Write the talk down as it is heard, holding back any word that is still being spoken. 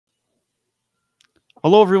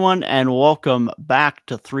Hello, everyone, and welcome back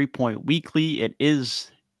to 3 Point Weekly. It is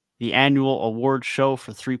the annual award show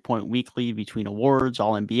for 3 Point Weekly between awards,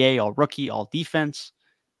 all NBA, all rookie, all defense.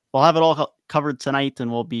 We'll have it all covered tonight,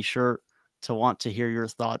 and we'll be sure to want to hear your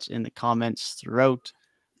thoughts in the comments throughout.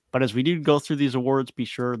 But as we do go through these awards, be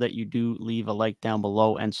sure that you do leave a like down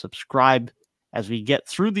below and subscribe as we get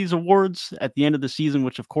through these awards at the end of the season,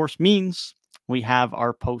 which of course means we have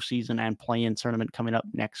our postseason and play-in tournament coming up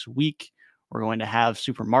next week. We're going to have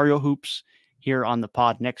Super Mario Hoops here on the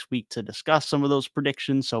pod next week to discuss some of those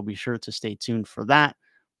predictions, so be sure to stay tuned for that.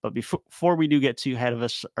 But before we do get too ahead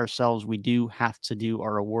of ourselves, we do have to do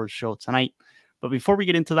our awards show tonight. But before we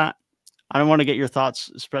get into that, I want to get your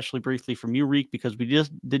thoughts, especially briefly from you, Reek, because we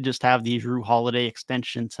did have the Drew Holiday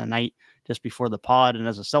extension tonight just before the pod. And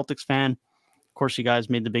as a Celtics fan, of course, you guys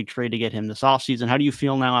made the big trade to get him this offseason. How do you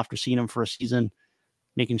feel now after seeing him for a season,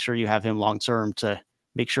 making sure you have him long term to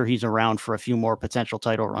make sure he's around for a few more potential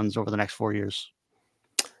title runs over the next 4 years?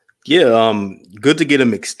 Yeah, good to get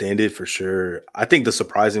him extended for sure. I think the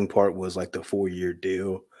surprising part was like the 4-year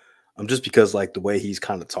deal. Just because like the way he's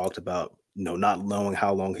kind of talked about, not knowing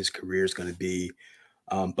how long his career is going to be.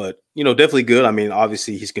 But definitely good. I mean,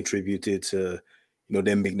 obviously he's contributed to,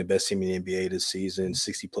 them being the best team in the NBA this season,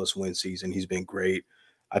 60+ win season. He's been great.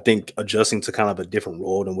 I think adjusting to kind of a different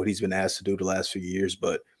role than what he's been asked to do the last few years,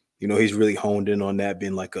 but he's really honed in on that,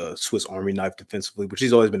 being like a Swiss Army knife defensively, which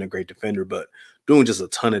he's always been a great defender, but doing just a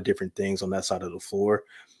ton of different things on that side of the floor.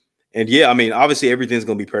 And yeah, I mean, obviously everything's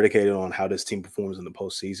going to be predicated on how this team performs in the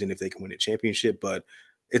postseason if they can win a championship. But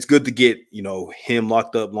it's good to get, him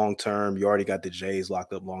locked up long term. You already got the Jays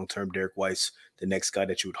locked up long term. Derek White's the next guy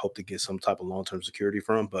that you would hope to get some type of long term security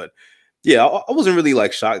from. But yeah, I wasn't really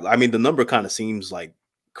like shocked. I mean, the number kind of seems like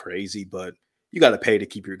crazy, but you got to pay to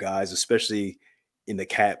keep your guys, especially in the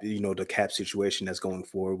cap, the cap situation that's going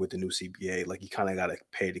forward with the new CBA. Like you kind of got to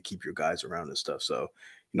pay to keep your guys around and stuff. So,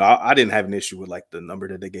 I didn't have an issue with like the number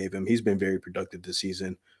that they gave him. He's been very productive this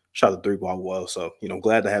season, shot the 3-ball well. So,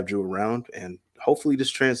 glad to have Drew around, and hopefully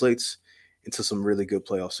this translates into some really good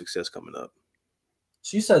playoff success coming up.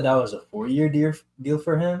 So you said that was a 4-year deal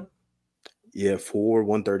for him? Yeah,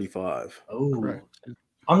 135. Oh, Correct.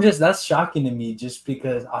 That's shocking to me just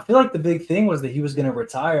because I feel like the big thing was that he was going to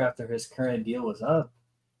retire after his current deal was up.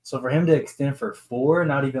 So for him to extend for 4,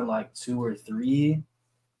 not even like 2 or 3,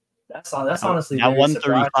 that's honestly now very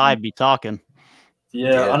 135 surprising. be talking.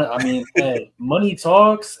 Yeah. I mean, hey, money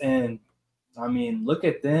talks, and I mean, look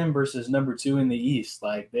at them versus number 2 in the East.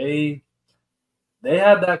 Like they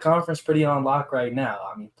have that conference pretty on lock right now.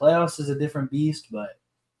 I mean, playoffs is a different beast, but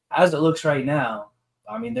as it looks right now,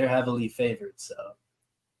 I mean, they're heavily favored. So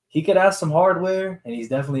he could add some hardware, and he's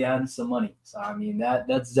definitely adding some money. So I mean,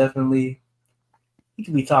 that's definitely, he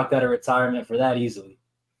could be talked out of retirement for that easily.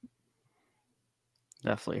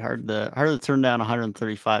 Definitely hard to turn down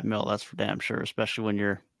 135 mil. That's for damn sure, especially when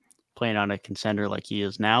you're playing on a contender like he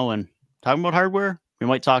is now. And talking about hardware, we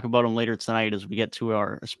might talk about him later tonight as we get to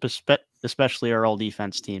our, especially our all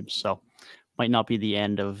defense teams. So might not be the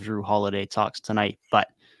end of Drew Holiday talks tonight. But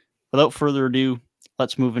without further ado,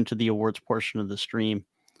 let's move into the awards portion of the stream.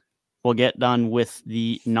 We'll get done with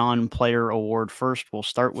the non-player award first. We'll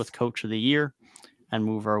start with Coach of the Year and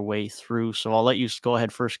move our way through. So I'll let you go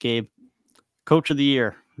ahead first, Gabe. Coach of the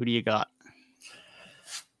Year, who do you got?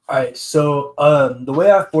 All right, so the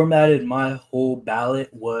way I formatted my whole ballot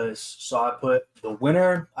was, so I put the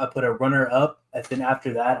winner, I put a runner-up, and then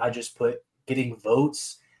after that, I just put getting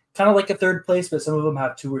votes, kind of like a third place, but some of them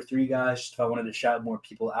have 2 or 3 guys, just if I wanted to shout more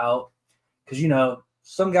people out. Because,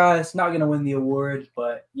 some guys not going to win the award,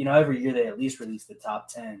 but, every year they at least release the top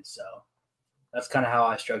 10, so that's kind of how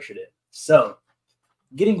I structured it. So,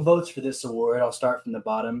 getting votes for this award, I'll start from the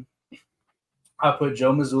bottom. I put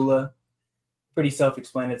Joe Mazzulla, pretty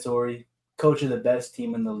self-explanatory, coach of the best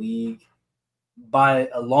team in the league by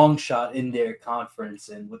a long shot in their conference,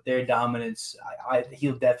 and with their dominance,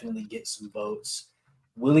 he'll definitely get some votes.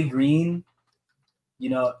 Willie Green,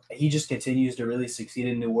 he just continues to really succeed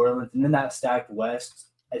in New Orleans, and in that stacked West,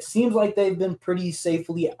 it seems like they've been pretty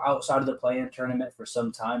safely outside of the play-in tournament for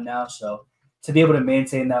some time now, so to be able to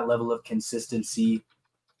maintain that level of consistency,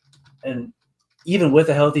 and even with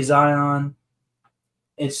a healthy Zion,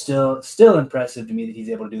 it's still impressive to me that he's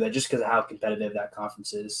able to do that just because of how competitive that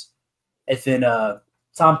conference is. And then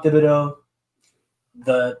Tom Thibodeau,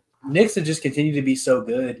 the Knicks have just continued to be so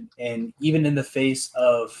good. And even in the face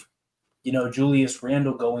of, Julius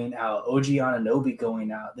Randle going out, OG Anunoby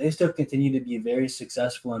going out, they still continue to be very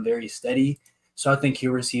successful and very steady. So I think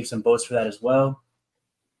he'll receive some votes for that as well.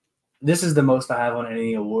 This is the most I have on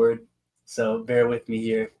any award, so bear with me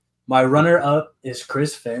here. My runner-up is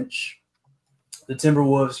Chris Finch. the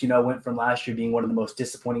Timberwolves, went from last year being one of the most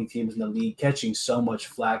disappointing teams in the league, catching so much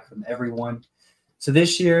flack from everyone. So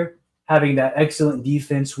this year, having that excellent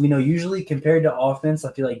defense, we know usually compared to offense,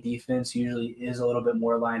 I feel like defense usually is a little bit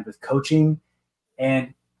more aligned with coaching.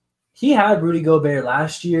 And he had Rudy Gobert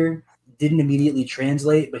last year, didn't immediately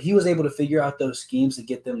translate, but he was able to figure out those schemes to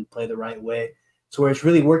get them to play the right way. So where it's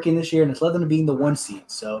really working this year, and it's led them to being the 1 seed.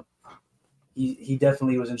 So he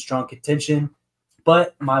definitely was in strong contention.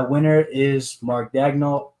 But my winner is Mark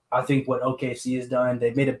Daigneault. I think what OKC has done,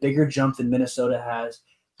 they've made a bigger jump than Minnesota has.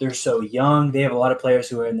 They're so young. They have a lot of players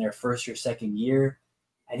who are in their first or second year.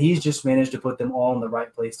 And he's just managed to put them all in the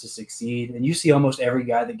right place to succeed. And you see almost every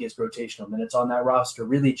guy that gets rotational minutes on that roster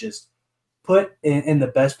really just put in the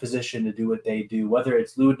best position to do what they do, whether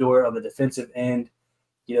it's Lou Dort on the defensive end.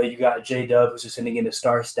 You got J-Dub who's ascending into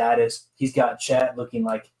star status. He's got Chet looking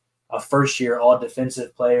like a first-year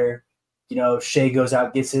all-defensive player. Shea goes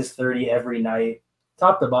out, gets his 30 every night.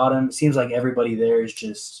 Top to bottom, it seems like everybody there is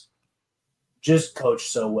just coached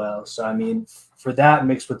so well. So, I mean, for that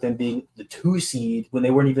mixed with them being the 2 seed when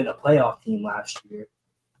they weren't even a playoff team last year,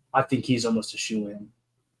 I think he's almost a shoo-in.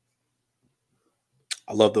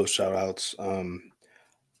 I love those shout-outs.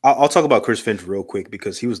 I'll talk about Chris Finch real quick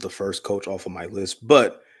because he was the first coach off of my list.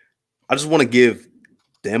 But I just want to give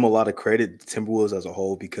them a lot of credit, the Timberwolves as a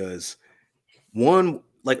whole, because one,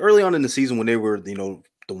 like early on in the season when they were, the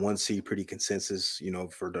 1 seed pretty consensus,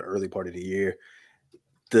 for the early part of the year,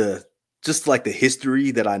 just like the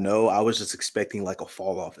history that I know, I was just expecting like a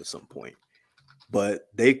fall off at some point. But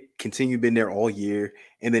they continue been there all year.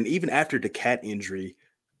 And then even after the Cat injury,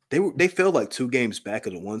 they fell like 2 games back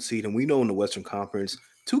of the 1 seed. And we know in the Western Conference,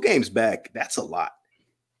 2 games back, that's a lot.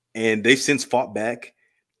 And they've since fought back.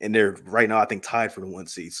 And they're right now, I think, tied for the 1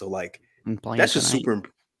 seed. So like that's just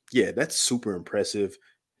that's super impressive.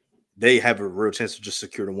 They have a real chance to just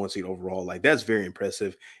secure the 1 seed overall. Like that's very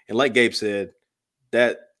impressive. And like Gabe said,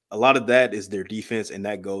 that a lot of that is their defense, and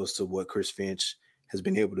that goes to what Chris Finch has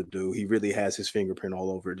been able to do. He really has his fingerprint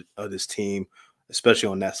all over this team, especially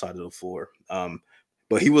on that side of the floor.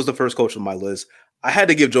 But he was the first coach on my list. I had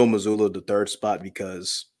to give Joe Mazzulla the 3rd spot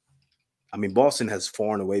because, I mean, Boston has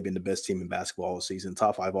far and away been the best team in basketball all season.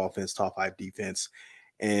 Top 5 offense, top 5 defense.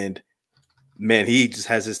 And, man, he just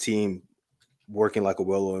has his team working like a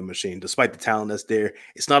well-oiled machine. Despite the talent that's there,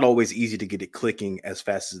 it's not always easy to get it clicking as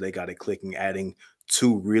fast as they got it clicking, adding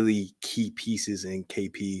 2 really key pieces in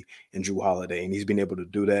KP and Jrue Holiday, and he's been able to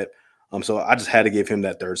do that. So I just had to give him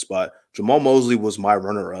that 3rd spot. Jamal Mosley was my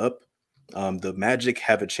runner-up. The Magic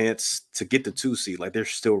have a chance to get the 2 seed. Like they're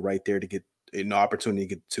still right there to get an opportunity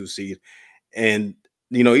to get the 2 seed. And,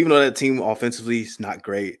 even though that team offensively is not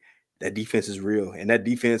great, that defense is real. And that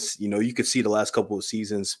defense, you could see the last couple of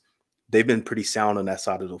seasons, they've been pretty sound on that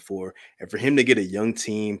side of the floor. And for him to get a young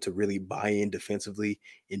team to really buy in defensively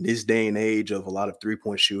in this day and age of a lot of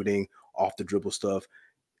 3-point shooting, off the dribble stuff,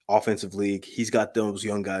 offensive league, he's got those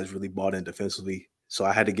young guys really bought in defensively. So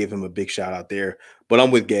I had to give him a big shout out there. But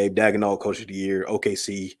I'm with Gabe, Daigneault, Coach of the Year,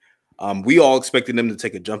 OKC. We all expected them to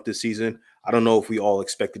take a jump this season. I don't know if we all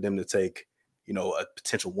expected them to take, a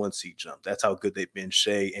potential 1 seed jump. That's how good they've been.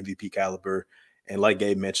 Shea, MVP caliber. And like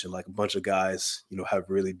Gabe mentioned, like a bunch of guys, have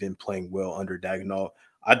really been playing well under Daigneault.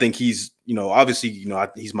 I think he's, obviously,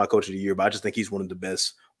 he's my Coach of the Year, but I just think he's one of the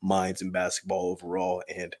best minds in basketball overall.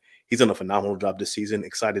 And he's done a phenomenal job this season.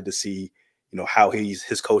 Excited to see, how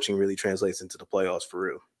his coaching really translates into the playoffs for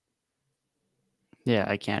real. Yeah,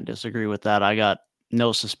 I can't disagree with that. I got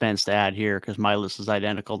no suspense to add here because my list is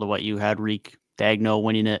identical to what you had, Reek. Daigneault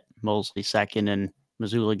winning it, Mosley 2nd, and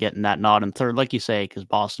Mazzulla getting that nod in 3rd, like you say, because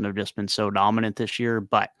Boston have just been so dominant this year.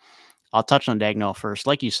 But I'll touch on Daigneault first.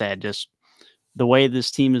 Like you said, just the way this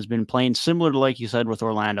team has been playing, similar to like you said with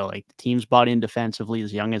Orlando, like the team's bought in defensively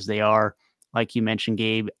as young as they are. Like you mentioned,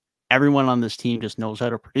 Gabe, everyone on this team just knows how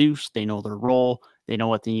to produce. They know their role. They know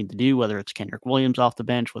what they need to do, whether it's Kendrick Williams off the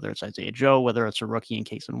bench, whether it's Isaiah Joe, whether it's a rookie in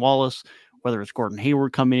Cason Wallace, whether it's Gordon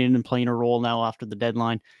Hayward coming in and playing a role now after the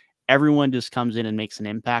deadline. Everyone just comes in and makes an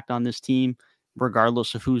impact on this team,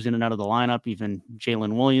 regardless of who's in and out of the lineup. Even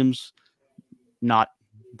Jalen Williams, not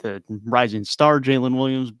the rising star Jalen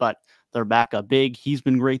Williams, but their backup big. He's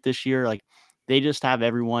been great this year. Like they just have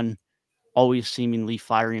everyone always seemingly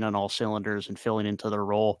firing on all cylinders and filling into their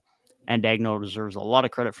role. And Daigneault deserves a lot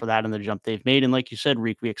of credit for that in the jump they've made. And like you said,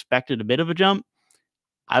 Reek, we expected a bit of a jump.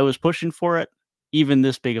 I was pushing for it. Even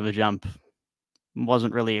this big of a jump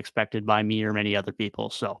wasn't really expected by me or many other people.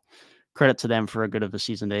 So credit to them for a good of a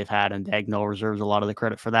season they've had. And Daigneault deserves a lot of the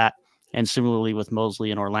credit for that. And similarly with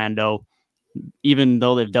Mosley and Orlando, even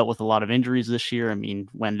though they've dealt with a lot of injuries this year. I mean,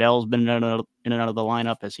 Wendell's been in and out of the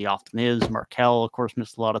lineup, as he often is. Markelle, of course,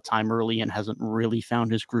 missed a lot of time early and hasn't really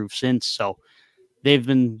found his groove since. So they've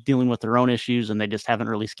been dealing with their own issues, and they just haven't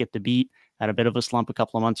really skipped a beat. Had a bit of a slump a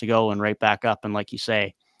couple of months ago and right back up. And like you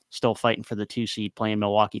say, still fighting for the 2 seed, playing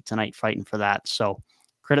Milwaukee tonight, fighting for that. So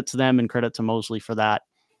credit to them and credit to Mosley for that.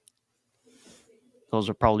 Those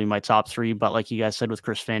are probably my top 3. But like you guys said with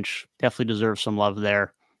Chris Finch, definitely deserves some love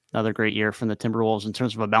there. Another great year from the Timberwolves in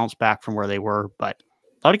terms of a bounce back from where they were. But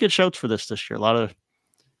a lot of good shouts for this year. A lot of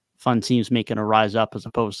fun teams making a rise up as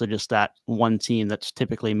opposed to just that one team that's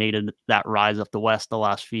typically made that rise up the West the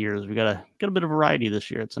last few years. We got a bit of variety this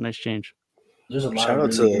year. It's a nice change. There's a lot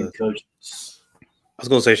of really good coaches. I was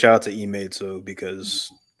going to say shout out to Ime too, because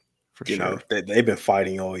you know they've been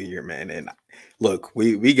fighting all year, man. And look,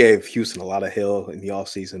 we gave Houston a lot of hell in the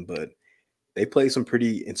offseason, but they played some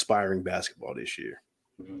pretty inspiring basketball this year.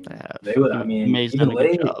 They would. I mean, even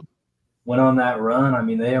they went on that run. I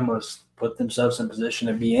mean, they almost put themselves in position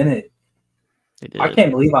to be in it. They did. I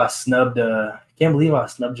can't believe I snubbed.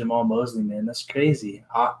 Jamal Mosley, man. That's crazy.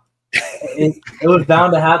 It was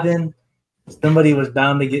bound to happen. Somebody was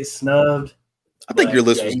bound to get snubbed. I think your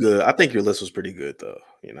list was good. I think your list was pretty good, though.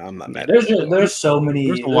 You know, I'm not mad. There's so many.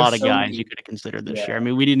 There's a lot of guys you could have considered this year. I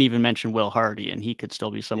mean, we didn't even mention Will Hardy, and he could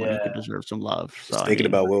still be someone who could deserve some love. So thinking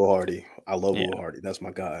about Will Hardy, I love Will Hardy. That's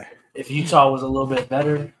my guy. If Utah was a little bit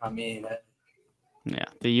better, I mean,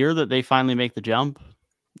 the year that they finally make the jump,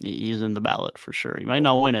 he's in the ballot for sure. He might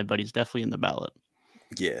not win it, but he's definitely in the ballot.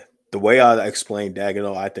 Yeah, the way I explained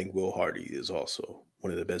Dagenham, I think Will Hardy is also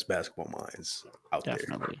one of the best basketball minds out there.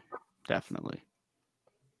 Definitely.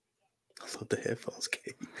 I love the headphones,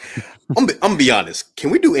 Gabe. I'm gonna be honest.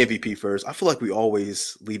 Can we do MVP first? I feel like we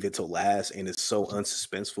always leave it till last, and it's so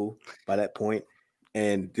unsuspenseful by that point.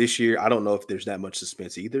 And this year, I don't know if there's that much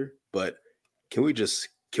suspense either. But can we just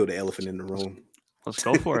kill the elephant in the room? Let's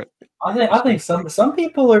go for it. I think some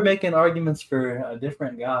people are making arguments for a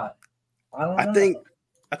different guy. I don't know.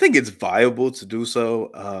 I think it's viable to do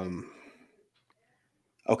so.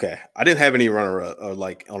 Okay, I didn't have any runner or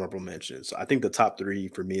like honorable mentions. I think the top 3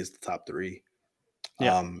 for me is the top 3.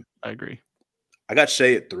 Yeah, I agree. I got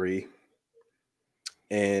Shea at 3,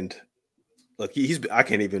 and look, I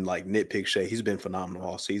can't even like nitpick Shea. He's been phenomenal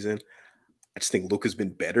all season. I just think Luka's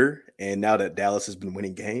been better, and now that Dallas has been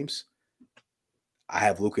winning games, I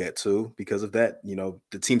have Luka at 2 because of that. You know,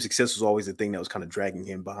 the team success was always the thing that was kind of dragging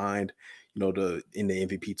him behind. You know, in the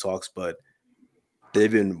MVP talks, but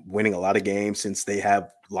they've been winning a lot of games since they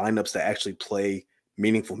have lineups that actually play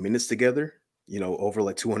meaningful minutes together, you know, over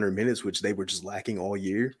like 200 minutes, which they were just lacking all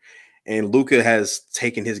year. And Luka has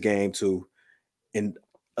taken his game to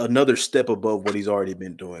another step above what he's already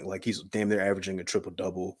been doing. Like he's damn near averaging a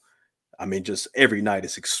triple-double. I mean, just every night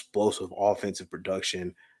it's explosive offensive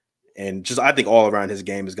production. And just I think all around his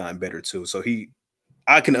game has gotten better too. So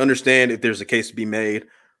I can understand if there's a case to be made,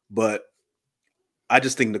 but I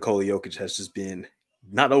just think Nikola Jokic has just been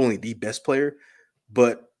not only the best player,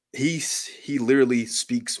 but he literally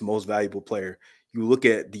speaks most valuable player. You look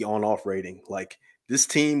at the on-off rating, like this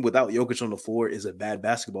team without Jokic on the floor is a bad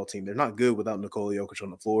basketball team. They're not good without Nikola Jokic on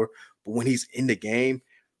the floor, but when he's in the game,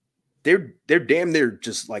 they're damn near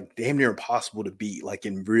impossible to beat, like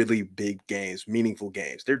in really big games, meaningful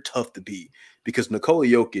games. They're tough to beat because Nikola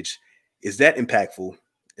Jokic is that impactful,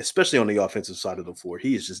 especially on the offensive side of the floor.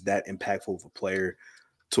 He is just that impactful of a player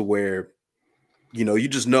to where, you know, you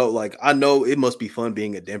just know, like, I know it must be fun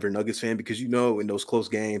being a Denver Nuggets fan because, you know, in those close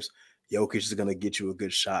games, Jokic is going to get you a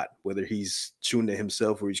good shot, whether he's shooting it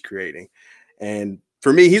himself or he's creating. And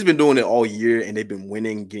for me, he's been doing it all year, and they've been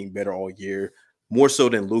winning, getting better all year, more so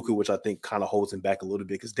than Luka, which I think kind of holds him back a little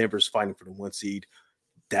bit because Denver's fighting for the 1 seed.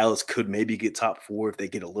 Dallas could maybe get top 4 if they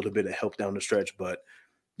get a little bit of help down the stretch, but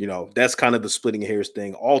you know, that's kind of the splitting hairs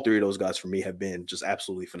thing. All 3 of those guys for me have been just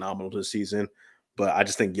absolutely phenomenal this season. But I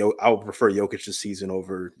just think I would prefer Jokic this season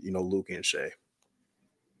over, you know, Luka and Shea.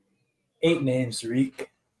 8 names, Reek.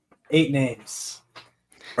 8 names.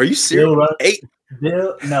 Are you serious? 8?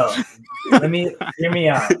 Bill, no. Let me hear me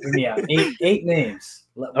out. Hear me out. 8 names.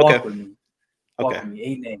 Walk with me. Walk with me.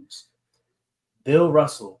 8 names. Bill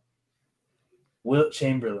Russell, Wilt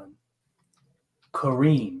Chamberlain,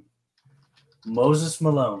 Kareem, Moses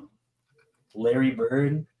Malone, Larry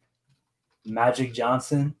Bird, Magic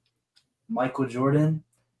Johnson, Michael Jordan,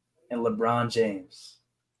 and LeBron James.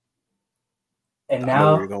 And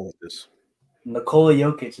now you're going with this. Nikola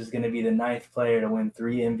Jokic is going to be the 9th player to win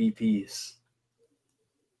 3 MVPs.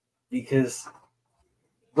 Because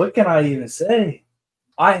what can I even say?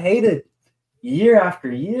 I hated year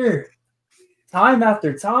after year, time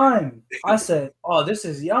after time. I said, oh, this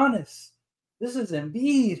is Giannis. This is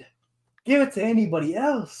Embiid. Give it to anybody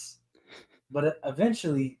else. But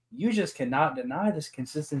eventually, you just cannot deny this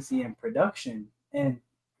consistency in production. And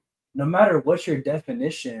no matter what your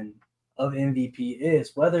definition of MVP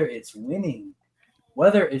is, whether it's winning,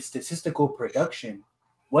 whether it's statistical production,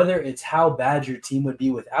 whether it's how bad your team would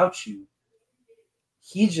be without you,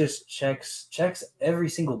 he just checks every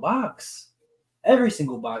single box. Every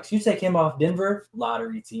single box. You take him off Denver,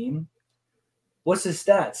 lottery team. What's his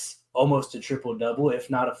stats? Almost a triple-double, if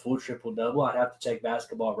not a full triple-double. I'd have to check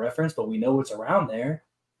Basketball Reference, but we know what's around there.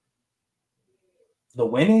 The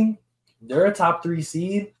winning, they're a top 3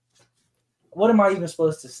 seed. What am I even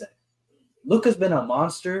supposed to say? Luka's been a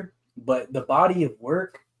monster, but the body of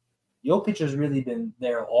work, Jokic has really been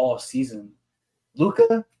there all season.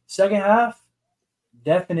 Luka, second half,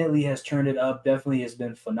 definitely has turned it up, definitely has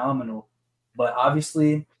been phenomenal. But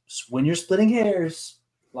obviously, when you're splitting hairs,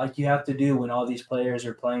 like you have to do when all these players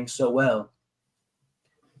are playing so well,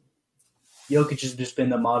 Jokic has just been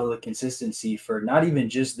the model of consistency for not even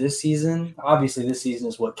just this season. Obviously, this season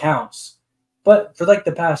is what counts. But for like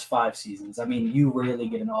the past 5 seasons, I mean, you rarely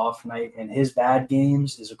get an off night, and his bad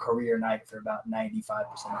games is a career night for about 95%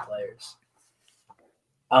 of players.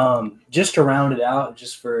 Just to round it out,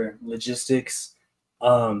 just for logistics,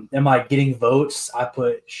 am I getting votes? I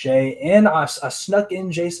put Shea, and I snuck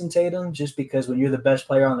in Jason Tatum just because when you're the best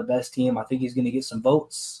player on the best team, I think he's going to get some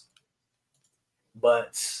votes.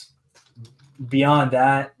 But beyond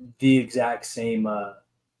that, the exact same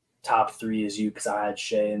top 3 as you, because I had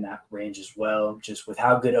Shea in that range as well, just with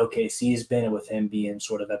how good OKC has been and with him being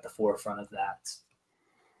sort of at the forefront of that.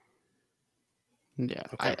 Yeah,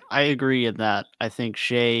 okay. I agree in that. I think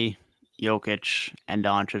Shea, Jokic, and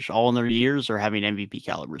Doncic all in their years are having MVP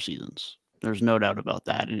caliber seasons. There's no doubt about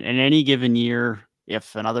that. In any given year,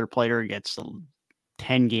 if another player gets a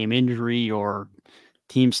 10-game injury or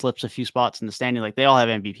team slips a few spots in the standing, like they all have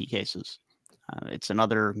MVP cases. It's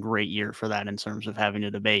another great year for that in terms of having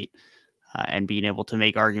a debate and being able to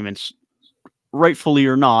make arguments, rightfully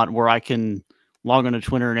or not, where I can log on to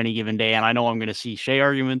Twitter in any given day and I know I'm going to see Shea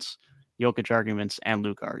arguments, Jokic arguments, and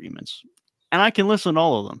Luka arguments. And I can listen to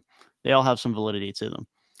all of them. They all have some validity to them.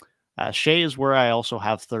 Shea is where I also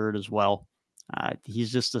have third as well.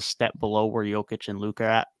 He's just a step below where Jokic and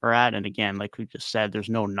Luka are at. And again, like we just said, there's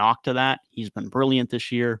no knock to that. He's been brilliant this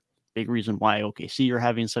year. Big reason why OKC are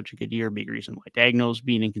having such a good year. Big reason why Dagno's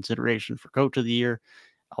being in consideration for coach of the year,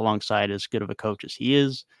 alongside as good of a coach as he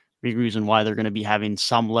is. Big reason why they're going to be having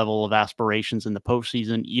some level of aspirations in the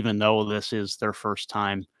postseason, even though this is their first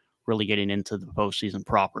time really getting into the postseason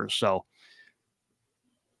proper. So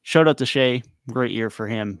shout out to Shea. Great year for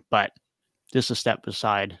him, but just a step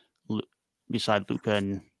beside Luka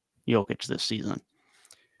and Jokic this season.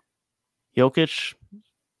 Jokic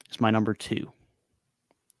is my number 2.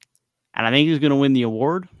 And I think he's going to win the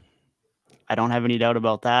award. I don't have any doubt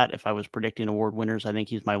about that. If I was predicting award winners, I think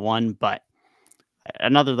he's my 1. But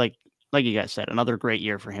another, like you guys said, another great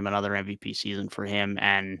year for him, another MVP season for him.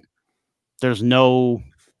 And there's no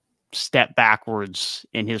step backwards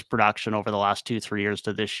in his production over the last 2-3 years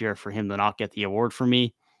to this year for him to not get the award for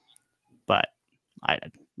me. But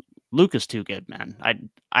Luka's too good, man.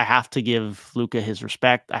 I have to give Luka his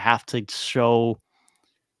respect. I have to show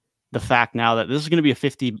the fact now that this is going to be a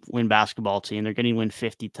 50-win basketball team. They're getting win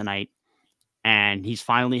 50 tonight. And he's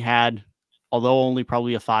finally had, although only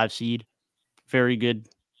probably a 5 seed, very good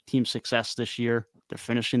team success this year. They're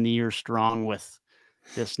finishing the year strong with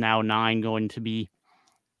this now 9 going to be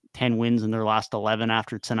 10 wins in their last 11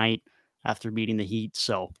 after tonight, after beating the Heat.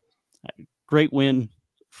 So great win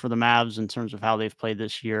for the Mavs in terms of how they've played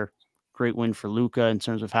this year. Great win for Luka in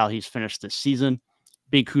terms of how he's finished this season.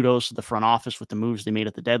 Big kudos to the front office with the moves they made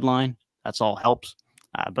at the deadline. That's all helps.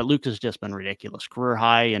 But Luka's just been ridiculous. Career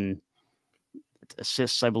high and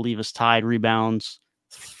assists, I believe, is tied. Rebounds,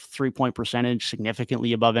 3-point percentage,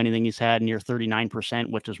 significantly above anything he's had, near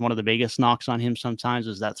 39%, which is one of the biggest knocks on him sometimes,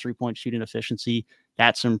 is that 3-point shooting efficiency.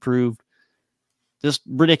 That's improved. Just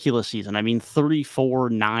ridiculous season. I mean, 34,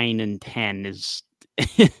 9, and 10 is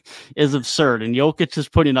is absurd. And Jokic is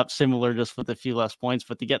putting up similar, just with a few less points.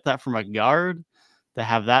 But to get that from a guard, to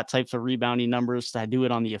have that types of rebounding numbers, to do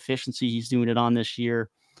it on the efficiency he's doing it on this year,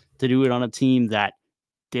 to do it on a team that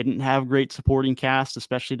didn't have great supporting cast,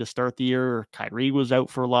 especially to start the year. Kyrie was out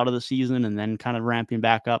for a lot of the season and then kind of ramping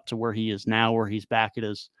back up to where he is now, where he's back at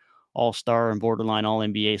his all-star and borderline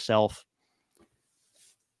all-NBA self.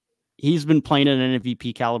 He's been playing at an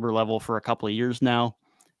MVP caliber level for a couple of years now.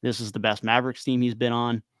 This is the best Mavericks team he's been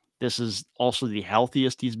on. This is also the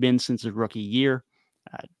healthiest he's been since his rookie year.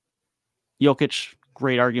 Jokic,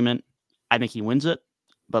 great argument. I think he wins it,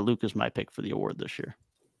 but Luka's my pick for the award this year.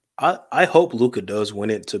 I hope Luka does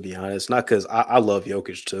win it, to be honest. Not because I love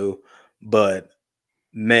Jokic too, but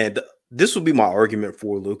man, this would be my argument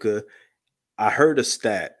for Luka. I heard a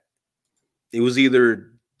stat. It was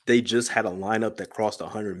either they just had a lineup that crossed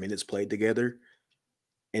 100 minutes played together,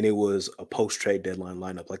 and it was a post-trade deadline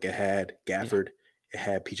lineup. Like it had Gafford, it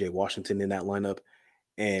had PJ Washington in that lineup.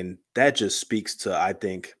 And that just speaks to, I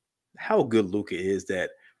think, how good Luka is,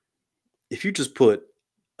 that if you just put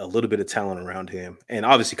a little bit of talent around him, and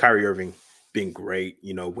obviously Kyrie Irving being great,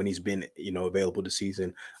 when he's been, available this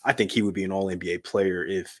season, I think he would be an all NBA player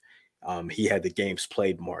if he had the games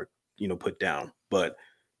played mark, put down. But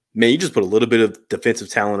man, you just put a little bit of defensive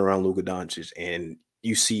talent around Luka Doncic, and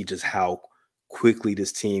you see just how quickly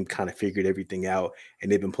this team kind of figured everything out,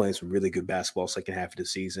 and they've been playing some really good basketball second half of the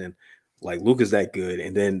season. Like, Luka's that good.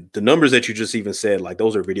 And then the numbers that you just even said, like,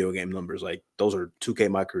 those are video game numbers. Like, those are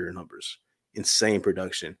 2K My Career numbers. Insane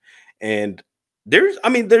production. And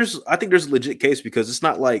I think there's a legit case, because it's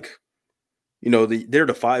not like, they're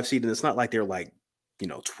the 5 seed, and it's not like they're like,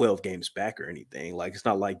 12 games back or anything. Like, it's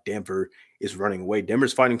not like Denver is running away.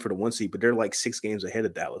 Denver's fighting for the 1 seed, but they're like 6 games ahead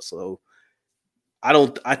of Dallas. So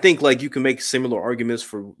I think like you can make similar arguments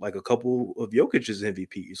for like a couple of Jokic's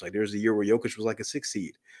MVPs. Like, there's a year where Jokic was like a 6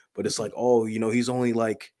 seed, but it's like, oh, he's only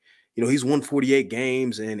like, he's won 48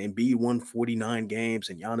 games, and Embiid won 49 games,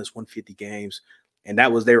 and Giannis won 50 games. And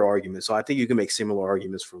that was their argument. So I think you can make similar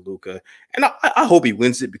arguments for Luka. And I hope he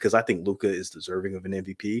wins it, because I think Luka is deserving of an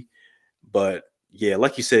MVP. But yeah,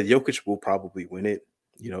 like you said, Jokic will probably win it,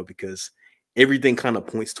 because everything kind of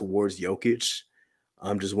points towards Jokic.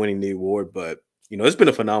 I'm just winning the award. But, it's been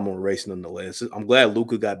a phenomenal race nonetheless. I'm glad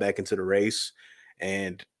Luka got back into the race.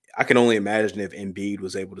 And I can only imagine if Embiid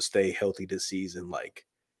was able to stay healthy this season, like,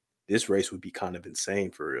 this race would be kind of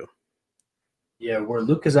insane for real. Yeah, where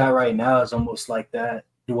Luka's at right now is almost like that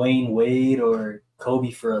Dwayne Wade or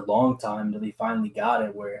Kobe for a long time until he finally got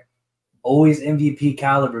it, where always MVP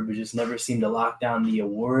caliber, but just never seemed to lock down the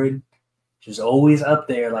award. Just always up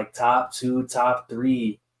there, like top 2, top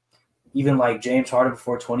 3. Even like James Harden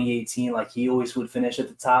before 2018, like he always would finish at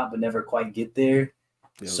the top, but never quite get there.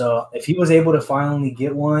 Yep. So if he was able to finally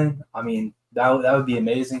get one, I mean, that would be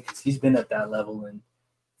amazing, because he's been at that level. And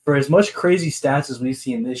for as much crazy stats as we've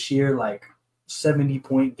seen this year, like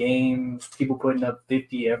 70-point games, people putting up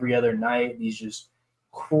 50 every other night, these just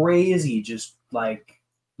crazy, just like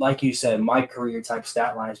you said, my career type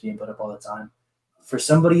stat lines being put up all the time. For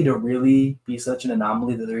somebody to really be such an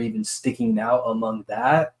anomaly that they're even sticking out among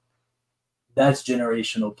that's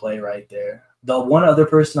generational play right there. The one other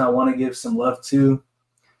person I want to give some love to,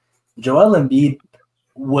 Joel Embiid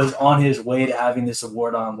was on his way to having this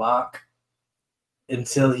award on lock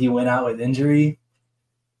until he went out with injury.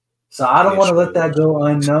 So I don't want to let that go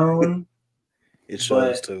unknown. It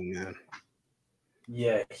shows too, man.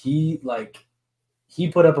 Yeah, he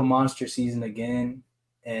put up a monster season again,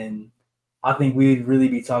 and I think we'd really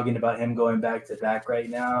be talking about him going back to back right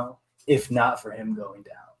now, if not for him going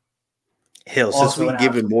down. Hell, since we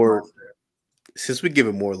give him more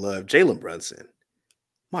love, Jalen Brunson.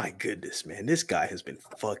 My goodness, man, this guy has been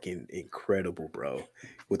fucking incredible, bro.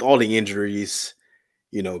 With all the injuries,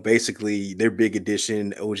 basically their big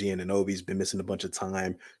addition, OG Anunoby's been missing a bunch of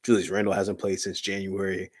time. Julius Randle hasn't played since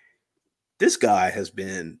January. This guy has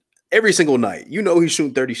been every single night. He's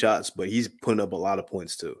shooting 30 shots, but he's putting up a lot of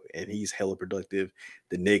points too, and he's hella productive.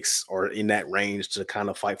 The Knicks are in that range to kind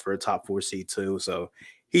of fight for a top 4 seed too, so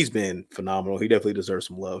he's been phenomenal. He definitely deserves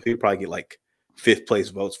some love. He'd probably get like 5th place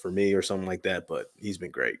votes for me or something like that, but he's been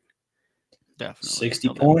great. Definitely 60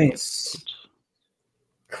 points.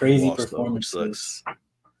 Crazy performances.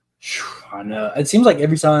 I know. It seems like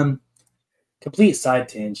every time, complete side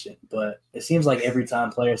tangent, but it seems like every time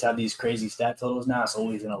players have these crazy stat totals now, it's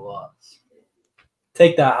always in a loss.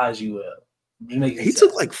 Take that as you will. He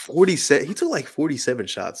took like 47. He took like 47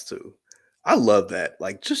 shots too. I love that.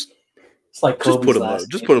 Like, just like just put him up.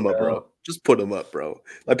 Just put him up, bro. Just put him up, bro.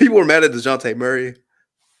 Like, people were mad at DeJounte Murray.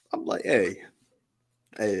 I'm like, hey,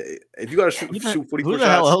 if you got to shoot 44 shots. Who the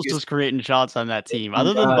hell else is creating shots on that team?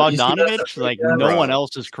 Other than Bogdanovich, like, no one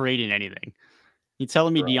else is creating anything. You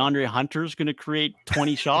telling me DeAndre Hunter's going to create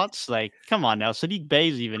 20 shots? Like, come on now. Sadiq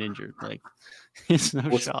Bey's even injured. Like, it's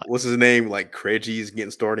no shot. What's his name? Like, Krejci's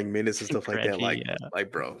getting starting minutes and stuff like that.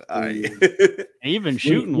 Like, bro. He's been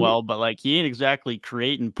shooting well, but like, he ain't exactly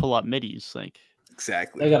creating pull-up middies. Like,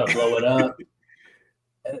 exactly. They got to blow it up.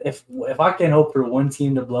 If I can hope for one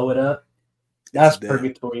team to blow it up, that's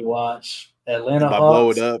purgatory watch. Atlanta Hawks.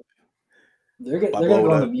 Blow it up. They're going to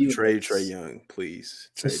go on the mute. Trade Trae Young, please.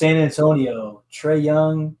 To San Antonio, Trae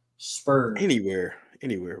Young, Spurs. Anywhere,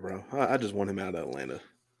 bro. I just want him out of Atlanta.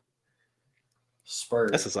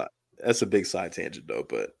 Spurs. That's a big side tangent though,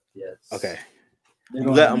 but Yes. okay.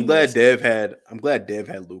 They're I'm glad Dev had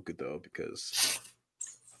Luka though, because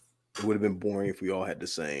it would have been boring if we all had the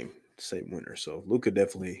same winner. So Luka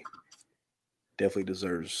definitely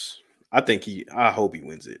deserves. I hope he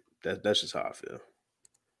wins it. That's just how I feel.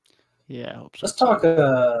 Yeah, I hope so.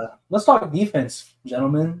 Let's talk defense,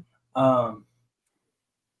 gentlemen. I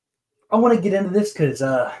want to get into this because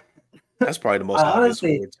that's probably the most obvious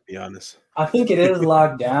award, to be honest. I think it is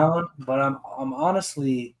locked down, but I'm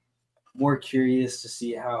honestly more curious to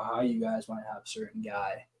see how high you guys might have a certain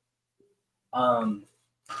guy.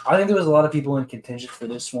 I think there was a lot of people in contention for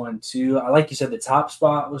this one too. Like you said, the top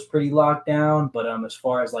spot was pretty locked down, but as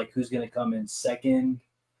far as like who's going to come in second,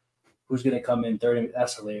 who's going to come in third,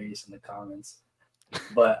 that's hilarious in the comments.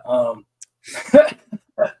 But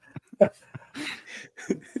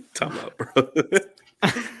Time out, bro.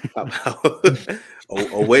 Time out. A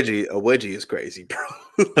wedgie is crazy, bro.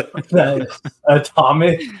 That is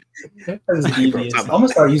atomic. That's devious. I'm gonna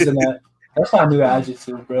start using that. That's my new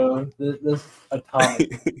adjective, bro. This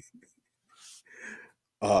atomic.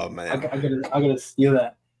 Oh man, I gotta steal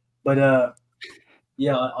that. But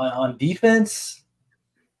yeah, on defense,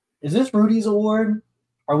 is this Rudy's award?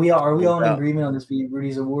 Are we all in agreement on this being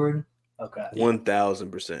Rudy's award? Okay,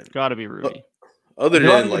 1000%. Got to be Rudy. Other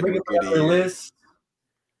than like list,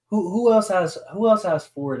 who else has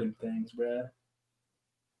Ford and things, bro?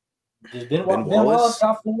 Does Ben Wallace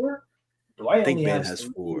got 4? Dwight only has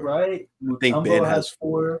 4, right? I think Ben has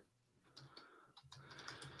 4.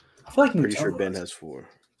 I feel like pretty sure Ben has 4.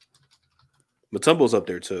 Mutombo's up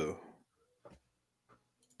there too.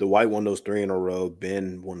 Dwight won those 3 in a row.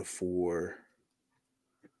 Ben won 4.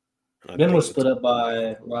 Ben was split up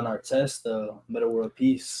by Ron Artest, though. Meta World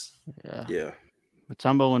Peace. Yeah.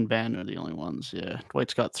 Mutombo and Ben are the only ones. Yeah.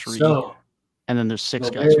 Dwight's got 3. And then there's 6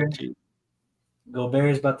 guys with 2. Gobert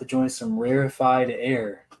is about to join some rarefied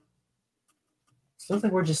air. It looks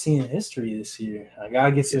like we're just seeing history this year. A guy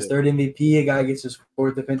gets his 3rd MVP. A guy gets his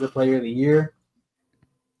 4th Defensive Player of the Year.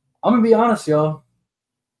 I'm going to be honest, y'all.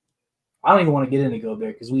 I don't even want to get into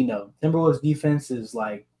Gobert because we know Timberwolves defense is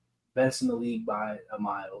like best in the league by a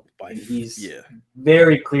mile. And he's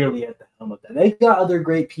very clearly at the helm of that. They've got other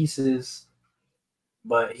great pieces,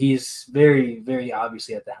 but he's very, very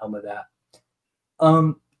obviously at the helm of that.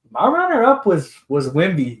 My runner-up was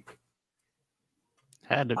Wemby.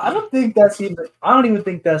 Had to be. I don't even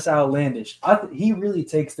think that's outlandish. He really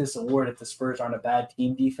takes this award if the Spurs aren't a bad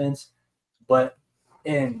team defense.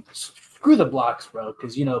 And screw the blocks, bro,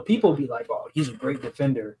 because people be like, "Oh, he's a great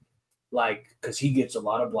defender," like because he gets a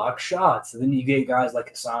lot of block shots. And then you get guys like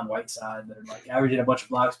Hassan Whiteside that are like averaging a bunch of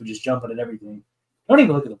blocks but just jumping at everything. Don't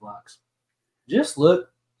even look at the blocks. Just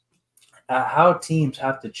look at how teams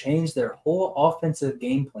have to change their whole offensive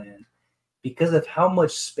game plan because of how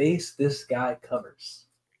much space this guy covers.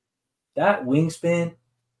 That wingspan,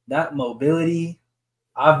 that mobility,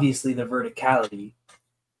 obviously the verticality.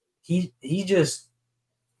 He just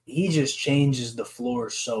changes the floor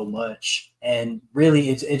so much. And really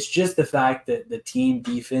it's just the fact that the team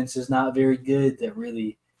defense is not very good that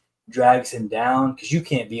really drags him down, because you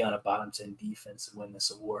can't be on a bottom 10 defense and win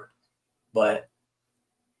this award. But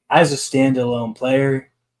as a standalone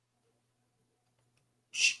player,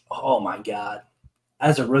 oh my God.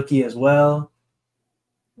 As a rookie as well,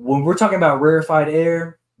 when we're talking about rarefied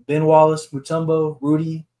air, Ben Wallace, Mutombo,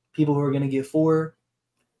 Rudy, people who are going to get 4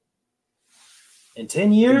 in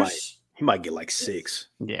 10 years, he might get like 6.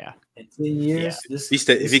 Yeah. In 10 years, if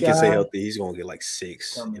he can stay healthy, he's going to get like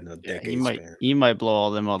 6 in a decade span. He might blow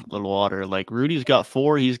all them out of the water. Like Rudy's got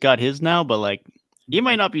 4, he's got his now, but like he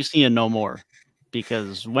might not be seeing no more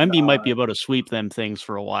because Wemby might be able to sweep them things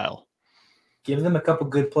for a while. Give them a couple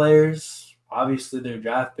good players. Obviously, their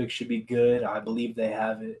draft pick should be good. I believe they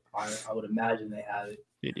have it. I would imagine they have it.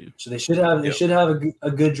 They do. So they should have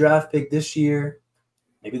a good draft pick this year.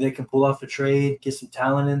 Maybe they can pull off a trade, get some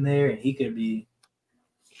talent in there, and he could be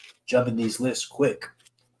jumping these lists quick.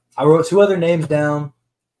 I wrote 2 other names down.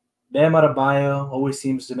 Bam Adebayo always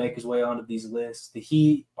seems to make his way onto these lists. The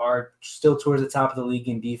Heat are still towards the top of the league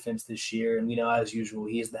in defense this year, and as usual,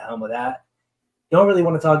 he's the helm of that. Don't really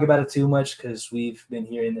want to talk about it too much because we've been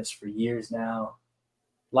hearing this for years now.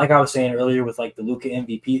 Like I was saying earlier with like the Luka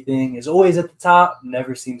MVP thing, is always at the top,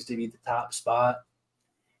 never seems to be the top spot.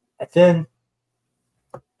 And then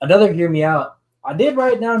another hear me out. I did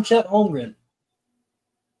write down Chet Holmgren.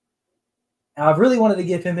 And I've really wanted to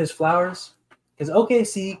give him his flowers because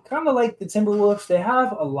OKC, kind of like the Timberwolves, they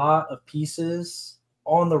have a lot of pieces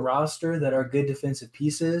on the roster that are good defensive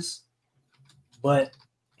pieces. But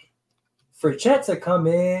for Chet to come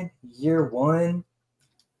in year 1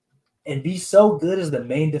 and be so good as the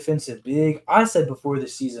main defensive big. I said before the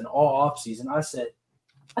season, all offseason, I said,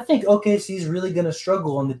 I think OKC is really going to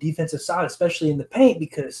struggle on the defensive side, especially in the paint,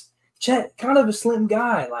 because Chet, kind of a slim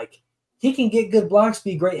guy. Like, he can get good blocks,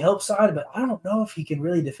 be a great help side, but I don't know if he can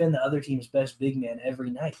really defend the other team's best big man every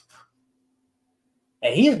night.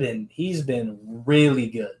 And he's been really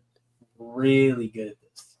good at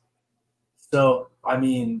this. So, I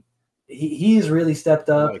mean, he's really stepped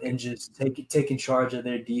up and just taking charge of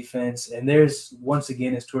their defense. And there's, once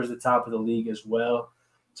again, it's towards the top of the league as well.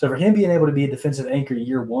 So for him being able to be a defensive anchor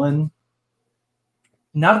year one,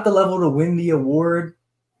 not at the level to win the award,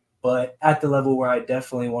 but at the level where I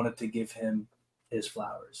definitely wanted to give him his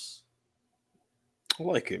flowers. I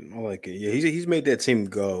like it. Yeah, he's made that team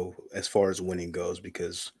go as far as winning goes,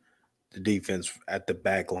 because the defense at the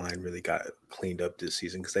back line really got cleaned up this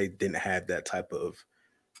season, because they didn't have that type of,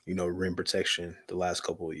 rim protection the last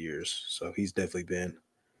couple of years. So he's definitely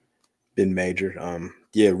been major.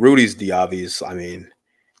 Yeah, Rudy's the obvious. I mean,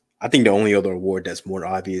 I think the only other award that's more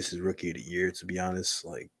obvious is Rookie of the Year, to be honest.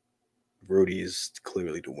 Like, Rudy is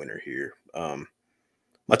clearly the winner here.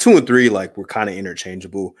 My 2 and 3, like, were kind of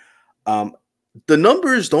interchangeable. The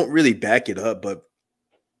numbers don't really back it up, but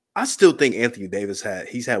I still think Anthony Davis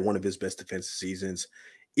he's had one of his best defensive seasons,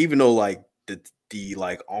 even though like the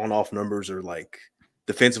like on-off numbers are like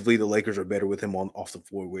defensively, the Lakers are better with him off the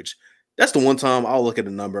floor, which that's the one time I'll look at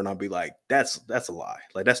a number and I'll be like, that's a lie.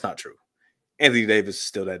 Like, that's not true. Anthony Davis is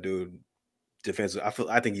still that dude defensive.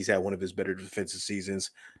 I think he's had one of his better defensive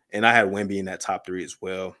seasons, and I had Wemby in that top 3 as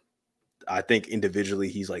well. I think individually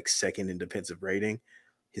he's like second in defensive rating.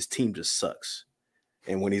 His team just sucks.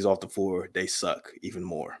 And when he's off the floor, they suck even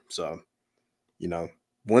more. So,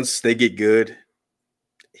 once they get good,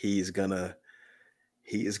 he is gonna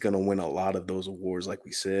win a lot of those awards, like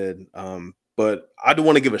we said. But I do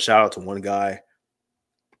want to give a shout out to one guy.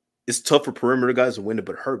 It's tough for perimeter guys to win it,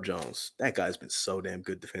 but Herb Jones, that guy's been so damn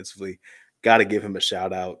good defensively. Got to give him a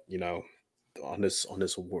shout out, on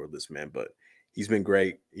this award list, man. But he's been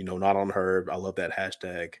great. Not on Herb. I love that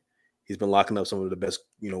hashtag. He's been locking up some of the best,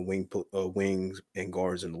 wings and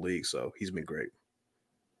guards in the league. So he's been great.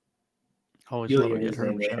 Always love a good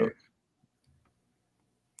Herb shout.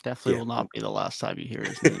 Definitely will not be the last time you hear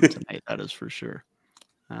his name tonight. That is for sure.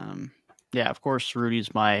 Yeah, of course,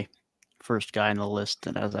 Rudy's my first guy on the list.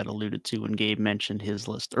 And as I'd alluded to when Gabe mentioned his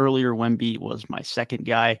list earlier, Wemby was my second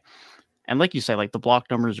guy. And like you said, like, the block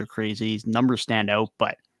numbers are crazy. His numbers stand out,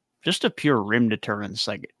 but just a pure rim deterrence.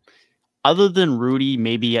 Like, other than Rudy,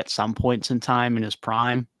 maybe at some points in time in his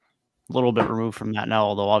prime, a little bit removed from that now,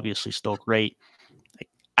 although obviously still great. Like,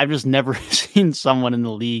 I've just never seen someone in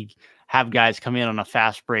the league have guys come in on a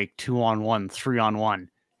fast break, 2-on-1, 3-on-1,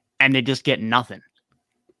 and they just get nothing.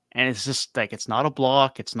 And it's just like, it's not a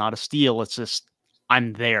block, it's not a steal. It's just,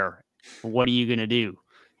 I'm there. What are you going to do?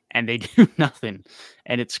 And they do nothing.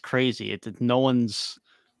 And it's crazy. No one's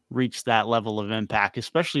reached that level of impact,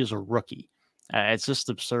 especially as a rookie. It's just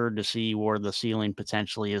absurd to see where the ceiling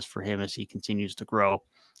potentially is for him as he continues to grow.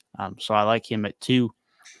 So I like him at 2.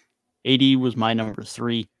 AD was my number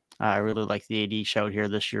 3. I really like the AD shout here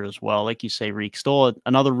this year as well. Like you say, Reek, still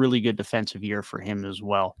another really good defensive year for him as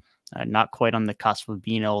well. Not quite on the cusp of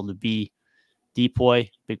being able to be depoy.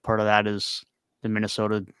 Big part of that is the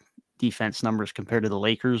Minnesota defense numbers compared to the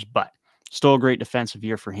Lakers, but still a great defensive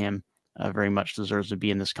year for him. Very much deserves to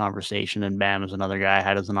be in this conversation. And Bam is another guy I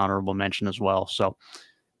had as an honorable mention as well. So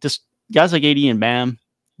just guys like AD and Bam,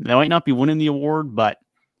 they might not be winning the award, but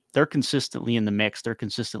they're consistently in the mix. They're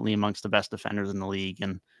consistently amongst the best defenders in the league,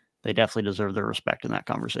 and they definitely deserve their respect in that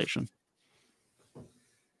conversation.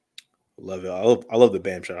 Love it. I love the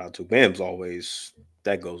Bam shout out too. Bam's always,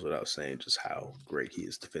 that goes without saying, just how great he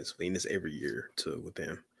is defensively, and it's every year too with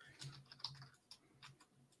him.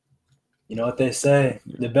 You know what they say?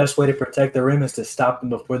 The best way to protect the rim is to stop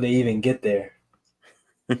them before they even get there.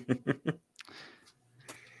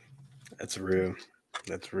 That's real.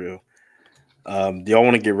 That's real. Do y'all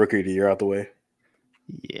want to get Rookie of the Year out the way?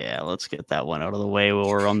 Yeah, let's get that one out of the way while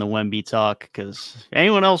we're on the Wemby talk, because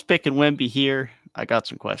anyone else picking Wemby here, I got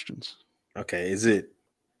some questions. Okay, is it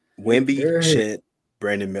Wemby, Chet,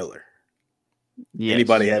 Brandon Miller? Yes,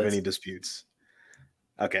 anybody have any disputes?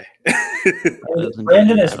 Okay.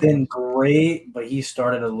 Brandon has been great, but he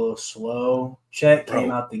started a little slow. Chet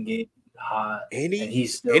came out the gate hot.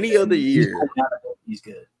 He's other year. He's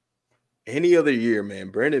good. Any other year,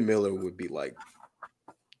 man, Brandon Miller would be like,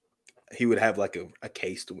 he would have like a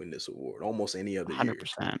case to win this award. Almost any other 100%.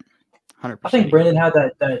 Year. 100%. I think Brandon had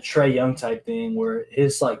that Trae Young type thing where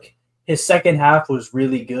his second half was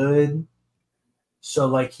really good. So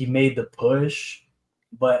like he made the push.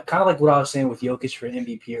 But kind of like what I was saying with Jokic for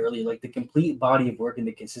MVP earlier, like the complete body of work and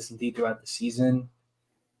the consistency throughout the season,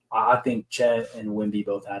 I think Chet and Wemby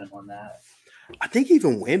both had him on that. I think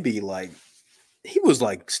even Wemby, like, he was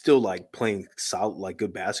like still like playing solid, like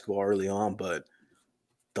good basketball early on, but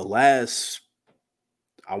the last,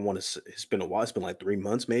 I want to say, it's been a while. It's been like 3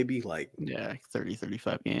 months, maybe. Like, 30,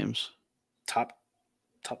 35 games. Top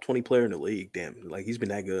 20 player in the league. Damn, like he's been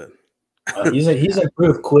that good. He's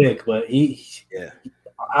improved quick, but yeah.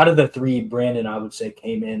 Out of the three, Brandon, I would say,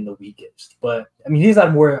 came in the weakest. But I mean, he's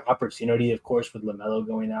had more opportunity, of course, with LaMelo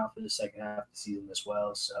going out for the second half of the season as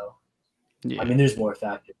well. So, I mean, there's more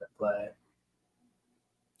factors at play.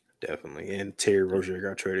 Definitely. And Terry Rozier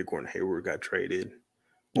got traded. Gordon Hayward got traded.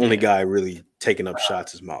 Only guy really taking up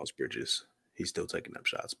shots is Miles Bridges. He's still taking up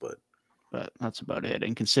shots, but that's about it.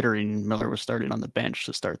 And considering Miller was starting on the bench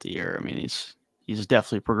to start the year, I mean, he's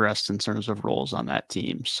definitely progressed in terms of roles on that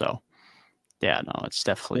team. So, yeah, no, it's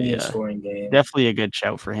definitely definitely a good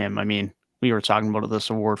shout for him. I mean, we were talking about this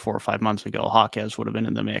award 4 or 5 months ago. Hawkes would have been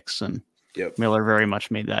in the mix, and Miller very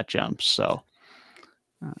much made that jump. So,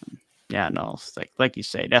 yeah, no, like you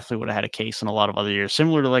say, definitely would have had a case in a lot of other years.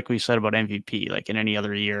 Similar to like we said about MVP, like in any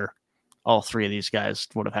other year, all three of these guys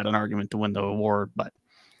would have had an argument to win the award. But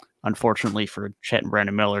unfortunately for Chet and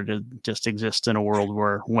Brandon Miller, to just exist in a world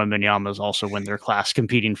where Wembanyama's also win their class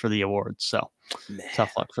competing for the award. So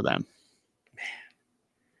tough luck for them.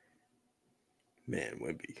 Man,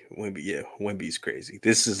 Wemby's crazy.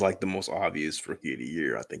 This is like the most obvious rookie of the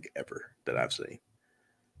year, I think, ever that I've seen.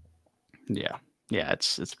 Yeah,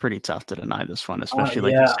 it's pretty tough to deny this one, especially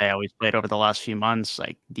like you say, how he's played over the last few months.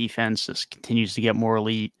 Like defense just continues to get more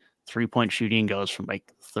elite. 3-point shooting goes from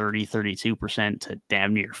like 32% to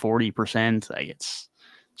damn near 40%. Like it's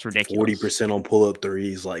ridiculous. 40% on pull-up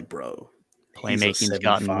threes, like, bro. Playmaking's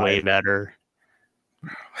gotten way better.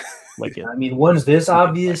 Like, I mean, one's this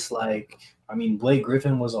obvious. Like, I mean, Blake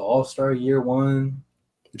Griffin was an all-star year one.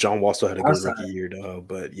 John Wall still had a good rookie year though,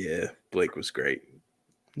 but yeah, Blake was great.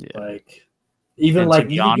 Yeah, like even like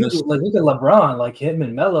look at LeBron, like him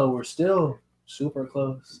and Melo were still super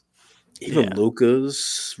close. Even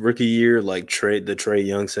Luka's rookie year, like the Trae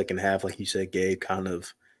Young second half, like you said, Gabe, kind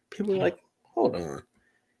of people were like, hold on.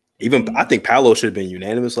 Even I think Paolo should have been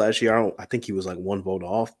unanimous last year. I think he was like 1 vote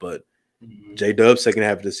off, but J-Dub second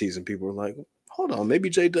half of the season, people were like, hold on, maybe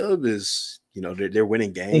J-Dub is, they're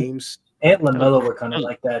winning games. And LaMelo were kind of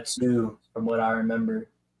like that too, from what I remember.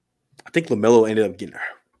 I think LaMelo ended up getting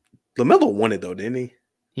LaMelo won it though, didn't he?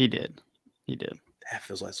 He did. That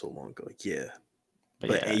feels like so long ago. Yeah.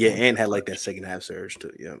 But and had like that second half surge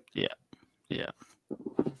too. Yeah.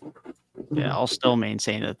 I'll still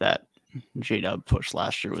maintain that J-Dub push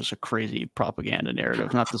last year was a crazy propaganda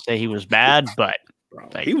narrative. Not to say he was bad, but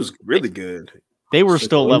like, he was really good. They were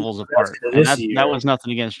still levels apart. And that was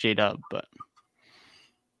nothing against J-Dub, but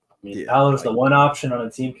I mean, Paolo's the one option on a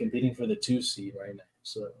team competing for the 2 seed right now.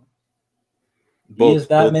 So both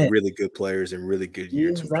really good players and really good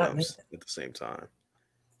year 2 jumps at the same time.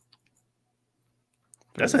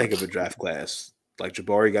 That's a heck of a draft class. Like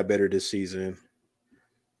Jabari got better this season.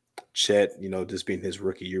 Chet, this being his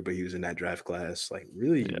rookie year, but he was in that draft class. Like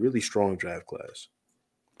really strong draft class.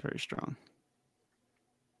 Very strong.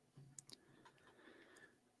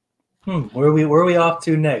 Where are we off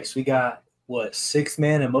to next? We got what, 6th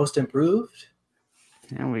man and most improved?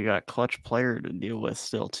 And we got clutch player to deal with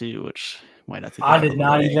still too, which might have to. I did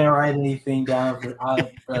not even write anything down.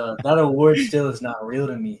 That award still is not real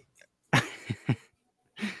to me.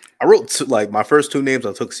 I wrote like my first 2 names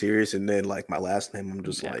I took serious, and then like my last name I'm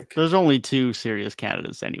just like. There's only 2 serious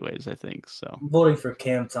candidates, anyways. I think so. I'm voting for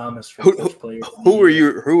Cam Thomas for clutch player. Who were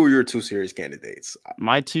your 2 serious candidates?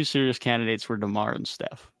 My 2 serious candidates were DeMar and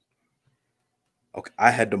Steph. Okay,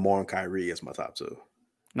 I had DeMar and Kyrie as my top 2.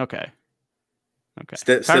 Okay.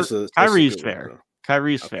 Kyrie's fair.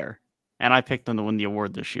 Kyrie's fair, and I picked them to win the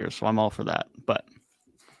award this year, so I'm all for that. But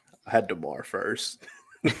I had DeMar first,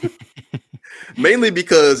 mainly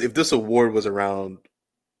because if this award was around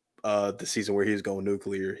the season where he was going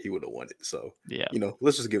nuclear, he would have won it. So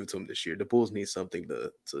let's just give it to him this year. The Bulls need something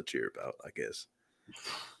to cheer about, I guess.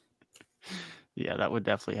 Yeah, that would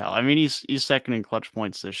definitely help. I mean, he's second in clutch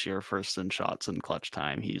points this year, first in shots and clutch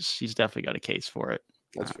time. He's definitely got a case for it.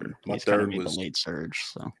 That's fair. My he's third was the late surge.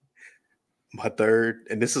 So my third,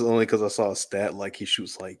 and this is only because I saw a stat like he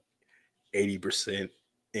shoots like 80%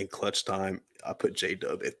 in clutch time. I put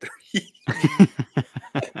J-Dub at 3.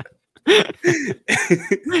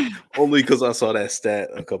 Only because I saw that stat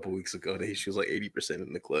a couple weeks ago that he shoots like 80%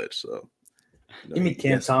 in the clutch. So give me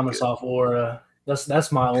Cam Thomas off Aura.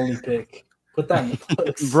 That's my only pick. Put that in the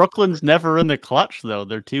books. Brooklyn's never in the clutch, though.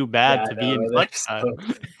 They're too bad to be in clutch so,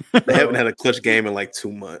 time. They haven't had a clutch game in like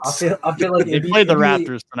 2 months. I feel like they played the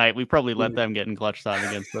Raptors tonight. We probably let them get in clutch time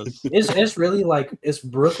against us. It's really like it's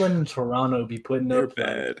Brooklyn and Toronto be putting They're up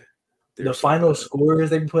bad. Like, the so final bad. scores,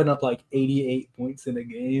 they've been putting up like 88 points in a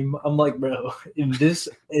game. I'm like, bro, in this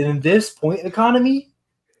point economy,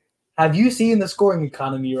 have you seen the scoring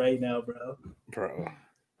economy right now, bro? Bro.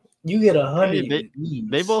 You get 100. Hey,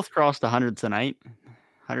 they both crossed 100 tonight.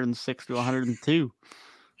 106 to 102.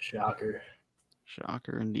 Shocker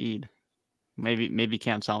indeed. Maybe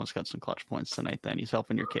Cam Thomas got some clutch points tonight then. He's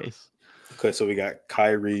helping your case. Okay, so we got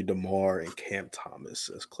Kyrie, DeMar, and Cam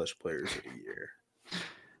Thomas as clutch players of the year.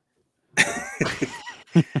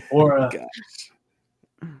 Or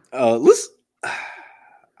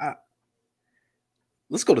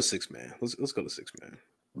let's go to 6-man. Let's go to 6-man.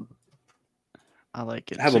 I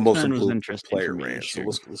like it. I have a most improved player rant. So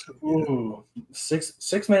let's ooh,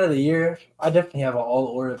 six man of the year. I definitely have an all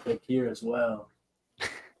order pick here as well.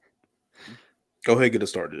 Go ahead and get us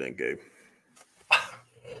started then, Gabe.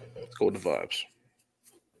 Let's go with the vibes.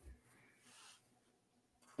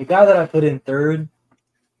 The guy that I put in third,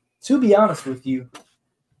 to be honest with you,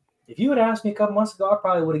 if you had asked me a couple months ago, I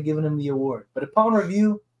probably would have given him the award. But upon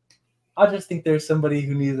review, I just think there's somebody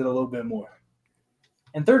who needs it a little bit more.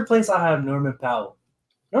 In third place, I have Norman Powell.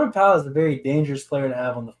 Norman Powell is a very dangerous player to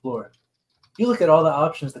have on the floor. You look at all the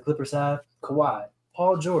options the Clippers have: Kawhi,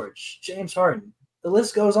 Paul George, James Harden. The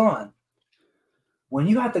list goes on. When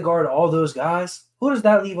you have to guard all those guys, who does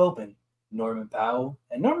that leave open? Norman Powell.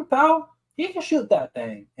 And Norman Powell, he can shoot that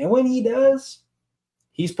thing. And when he does,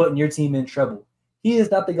 he's putting your team in trouble. He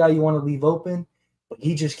is not the guy you want to leave open, but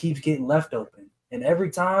he just keeps getting left open. And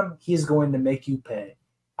every time, he is going to make you pay.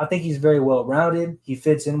 I think he's very well-rounded. He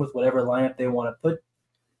fits in with whatever lineup they want to put.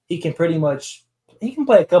 He can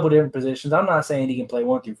play a couple different positions. I'm not saying he can play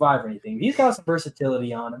 1 through 5 or anything. He's got some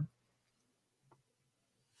versatility on him.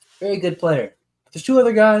 Very good player. But there's 2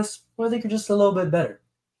 other guys who I think are just a little bit better.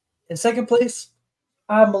 In second place,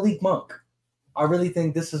 I have Malik Monk. I really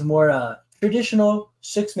think this is more traditional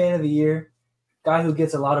 6-man of the year. Guy who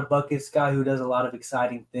gets a lot of buckets, guy who does a lot of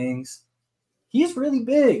exciting things. He's really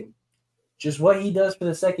big. Just what he does for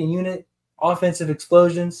the second unit, offensive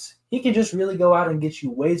explosions, he can just really go out and get you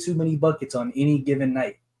way too many buckets on any given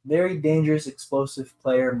night. Very dangerous, explosive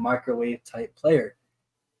player, microwave type player.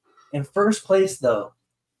 In first place, though,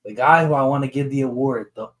 the guy who I want to give the award,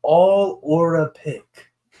 the all-aura pick.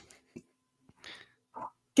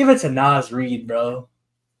 Give it to Naz Reid, bro.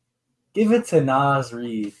 Give it to Naz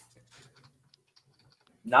Reid.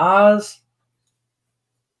 Naz,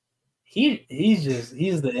 he's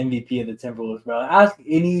the MVP of the Timberwolves, bro. Ask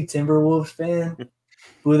any Timberwolves fan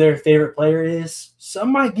who their favorite player is.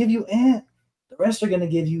 Some might give you Ant. The rest are going to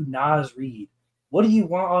give you Naz Reid. What do you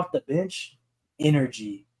want off the bench?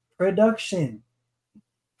 Energy, production.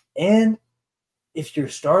 And if your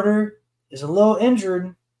starter is a little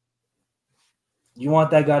injured, you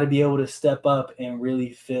want that guy to be able to step up and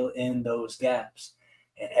really fill in those gaps.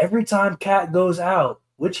 And every time Cat goes out,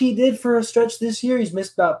 which he did for a stretch this year, he's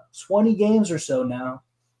missed about 20 games or so now.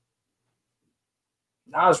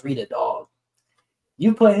 Naz Reid a dog.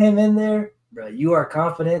 You put him in there, bro, you are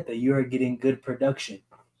confident that you are getting good production.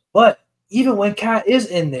 But even when Cat is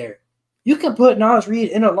in there, you can put Naz Reid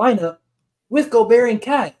in a lineup with Gobert and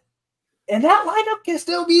Cat. And that lineup can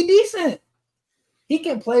still be decent. He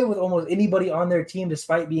can play with almost anybody on their team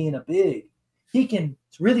despite being a big. He can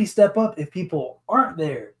really step up if people aren't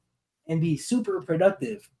there and be super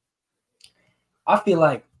productive. I feel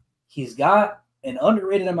like he's got an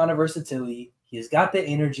underrated amount of versatility. He's got the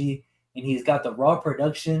energy, and he's got the raw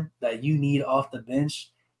production that you need off the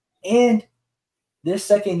bench. And this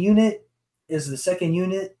second unit is the second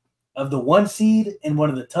unit of the 1 seed in one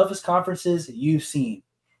of the toughest conferences you've seen.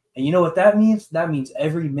 And you know what that means? That means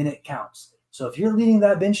every minute counts. So if you're leading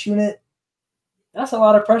that bench unit, that's a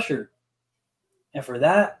lot of pressure. And for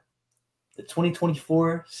that, the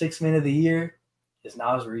 2024 6-man of the year is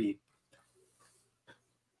Naz Reid.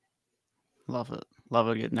 Love it. Love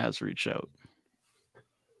it getting Naz Reid shout.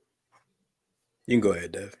 You can go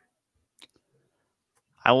ahead, Dev.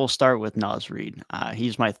 I will start with Naz Reid.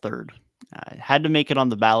 He's my third. I had to make it on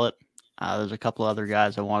the ballot. There's a couple other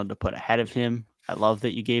guys I wanted to put ahead of him. I love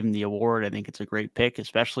that you gave him the award. I think it's a great pick,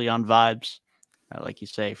 especially on vibes. Like you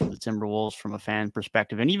say, for the Timberwolves, from a fan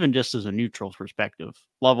perspective, and even just as a neutral perspective.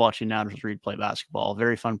 Love watching Naz Reid play basketball.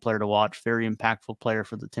 Very fun player to watch. Very impactful player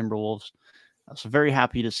for the Timberwolves. So very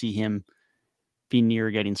happy to see him be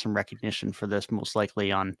near getting some recognition for this, most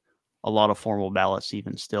likely on a lot of formal ballots,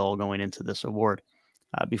 even still going into this award.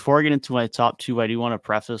 Before I get into my top 2, I do want to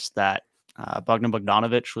preface that Bogdan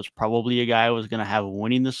Bogdanovic was probably a guy I was going to have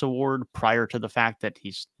winning this award prior to the fact that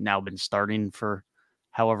he's now been starting for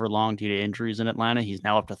however long due to injuries in Atlanta. He's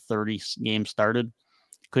now up to 30 games started.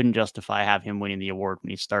 Couldn't justify have him winning the award when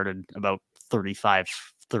he started about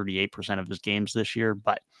 38% of his games this year.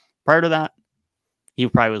 But prior to that, he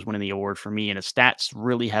probably was winning the award for me, and his stats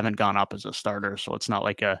really haven't gone up as a starter. So it's not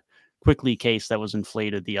like a quickly case that was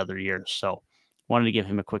inflated the other years. So wanted to give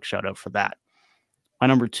him a quick shout out for that. My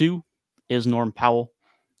number 2 is Norm Powell.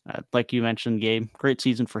 Like you mentioned, Gabe, great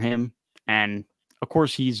season for him. And of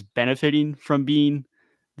course, he's benefiting from being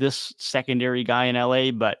this secondary guy in LA,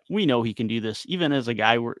 but we know he can do this even as a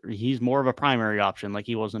guy where he's more of a primary option, like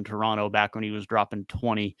he was in Toronto back when he was dropping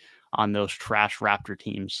 20 on those trash Raptor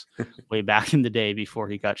teams way back in the day before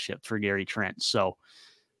he got shipped for Gary Trent. So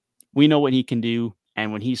we know what he can do.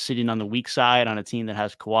 And when he's sitting on the weak side on a team that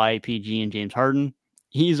has Kawhi, PG, and James Harden,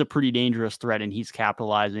 he's a pretty dangerous threat, and he's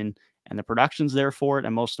capitalizing, and the production's there for it.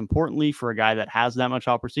 And most importantly, for a guy that has that much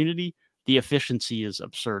opportunity, the efficiency is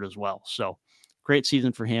absurd as well. So great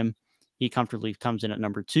season for him. He comfortably comes in at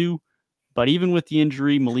number 2. But even with the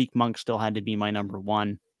injury, Malik Monk still had to be my number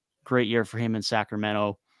 1. Great year for him in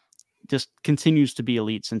Sacramento. Just continues to be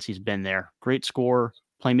elite since he's been there. Great scorer.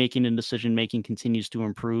 Playmaking and decision-making continues to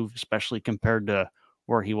improve, especially compared to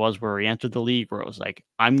where he was where he entered the league, where it was like,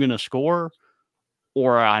 I'm going to score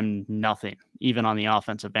or I'm nothing, even on the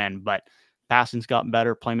offensive end. But passing's gotten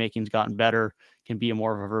better. Playmaking's gotten better. Can be a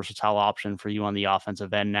more of a versatile option for you on the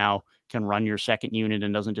offensive end now. Can run your second unit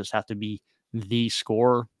and doesn't just have to be the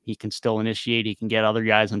scorer. He can still initiate. He can get other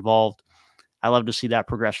guys involved. I love to see that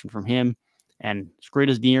progression from him. And as great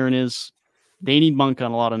as De'Aaron is, they need Monk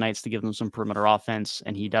on a lot of nights to give them some perimeter offense,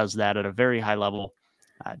 and he does that at a very high level.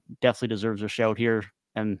 Definitely deserves a shout here.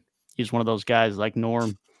 And he's one of those guys like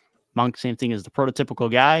Norm. Monk, same thing as the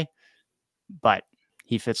prototypical guy, but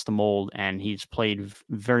he fits the mold, and he's played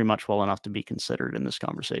very much well enough to be considered in this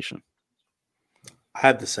conversation. I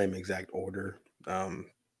had the same exact order.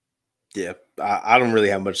 Yeah, I don't really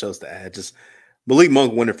have much else to add. Just Malik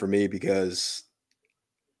Monk won it for me because,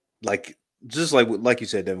 like you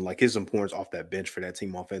said, Devin, like his importance off that bench for that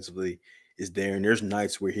team offensively is there. And there's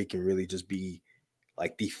nights where he can really just be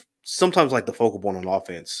like sometimes like the focal point on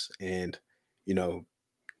offense. And, you know,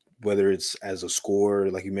 whether it's as a scorer,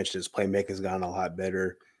 like you mentioned, his playmaking's gotten a lot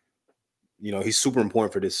better. You know, he's super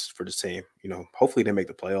important for this team. You know, hopefully they make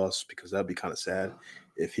the playoffs, because that'd be kind of sad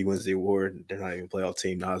if he wins the award. They're not even a playoff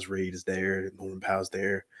team. Naz Reid is there. Norman Powell's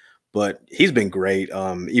there. But he's been great,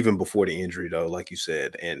 even before the injury, though, like you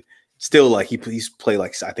said. And still, like, he's played,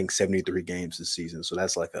 like, I think 73 games this season. So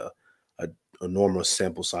that's like a normal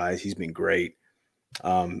sample size. He's been great.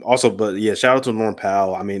 Also, but, yeah, shout out to Norman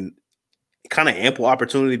Powell. I mean, kind of ample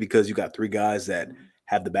opportunity because you got 3 guys that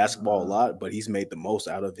have the basketball a lot, but he's made the most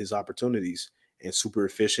out of his opportunities and super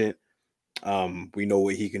efficient. We know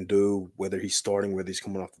what he can do, whether he's starting, whether he's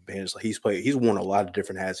coming off the bench. Like he's worn a lot of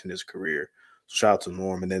different hats in his career. So shout out to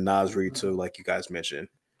Norm. And then Naz Reid too, like you guys mentioned.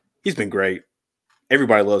 He's been great.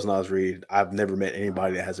 Everybody loves Naz Reid. I've never met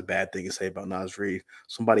anybody that has a bad thing to say about Naz Reid.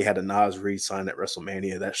 Somebody had a Naz Reid sign at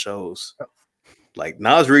WrestleMania. That shows. Like,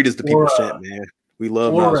 Naz Reid is the people's champ, man. We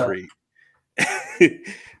love Naz Reid.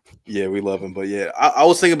 Yeah, we love him. But yeah, I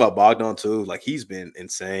was thinking about Bogdan too. Like, he's been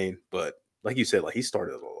insane. But like you said, like, he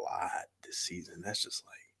started a lot this season. That's just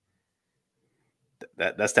like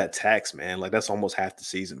that's that tax, man. Like, that's almost half the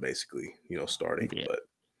season, basically, you know, starting. Yeah. But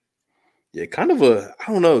yeah, kind of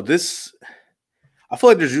I don't know. I feel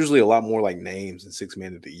like there's usually a lot more like names in Sixth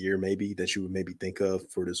Man of the Year, maybe, that you would maybe think of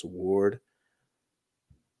for this award.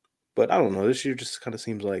 But I don't know. This year just kind of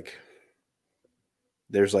seems like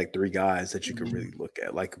there's like 3 guys that you can really look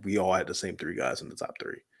at. Like, we all had the same 3 guys in the top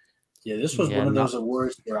 3. Yeah, this was one of those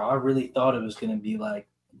awards where I really thought it was going to be like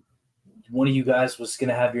one of you guys was going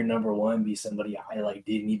to have your number 1 be somebody I like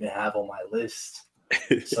didn't even have on my list.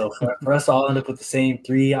 So for us all end up with the same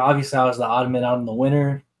 3. Obviously, I was the odd man out in the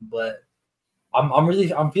winner, but I'm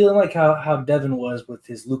feeling like how Devin was with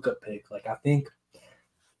his Luka pick. Like, I think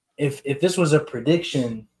if this was a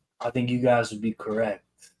prediction, I think you guys would be correct.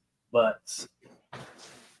 But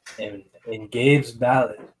in Gabe's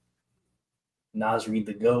ballot, Naz Reid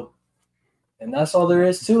the GOAT. And that's all there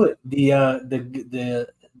is to it. The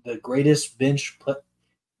greatest bench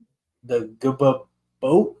the Gubba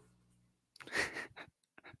boat.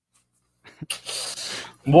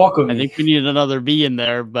 Welcome. I think we need another B in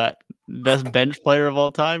there, but best bench player of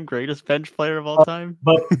all time, greatest bench player of all time.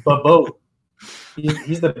 But boat.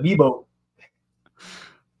 He's the B boat.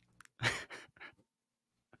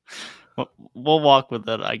 We'll walk with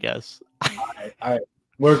it, I guess. All right.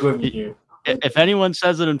 Work with me here. if anyone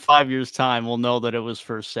says it in 5 years' time, we'll know that it was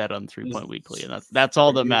first said on 3-Point Weekly, and that's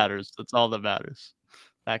all that matters. That's all that matters.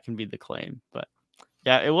 That can be the claim. But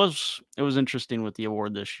yeah, it was interesting with the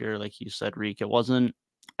award this year, like you said, Reek. It wasn't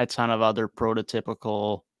a ton of other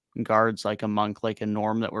prototypical guards like a Monk, like a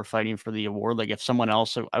Norm that were fighting for the award. Like if someone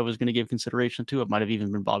else I was going to give consideration to, it might have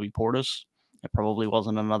even been Bobby Portis. It probably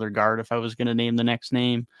wasn't another guard if I was going to name the next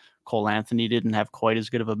name. Cole Anthony didn't have quite as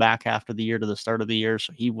good of a back half of the year to the start of the year,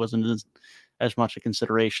 so he wasn't as much a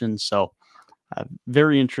consideration. So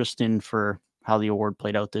very interesting for how the award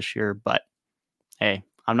played out this year. But hey,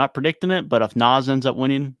 I'm not predicting it, but if Nas ends up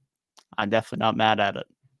winning, I'm definitely not mad at it.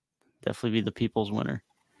 Definitely be the people's winner.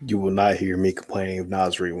 You will not hear me complaining if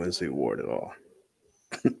Nas wins the award at all.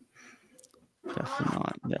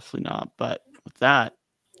 Definitely not. But with that,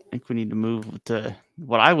 I think we need to move to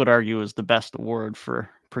what I would argue is the best award for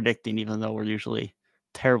predicting, even though we're usually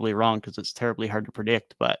terribly wrong because it's terribly hard to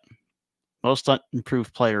predict. But most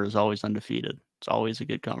improved player is always undefeated. It's always a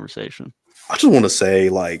good conversation. I just want to say,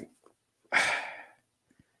 like,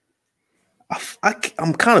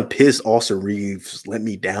 I'm kind of pissed Austin Reeves let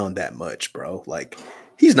me down that much, bro. Like,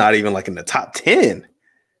 he's not even like in the top 10.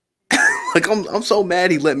 Like, I'm so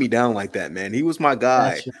mad he let me down like that, man. He was my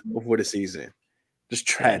guy before the season. Just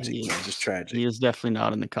tragic, man. Just tragic. He is definitely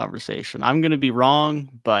not in the conversation. I'm going to be wrong,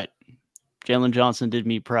 but Jalen Johnson did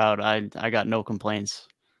me proud. I got no complaints.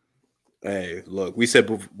 Hey, look, we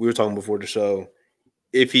were talking before the show.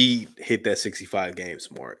 If he hit that 65 games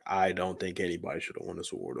mark, I don't think anybody should have won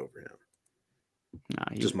this award over him. No,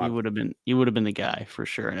 he would have been the guy for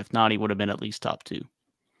sure. And if not, he would have been at least top 2.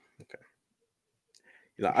 Okay.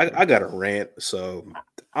 You know, I got a rant, so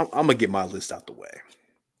I'm gonna get my list out the way.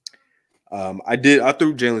 I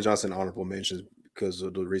threw Jalen Johnson honorable mentions because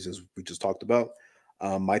of the reasons we just talked about.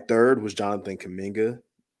 My third was Jonathan Kuminga.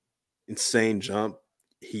 Insane jump.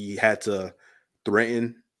 He had to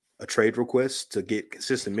threaten a trade request to get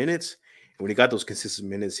consistent minutes. And when he got those consistent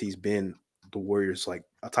minutes, he's been the Warriors like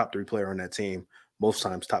a top 3 player on that team, most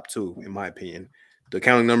times top 2, in my opinion. The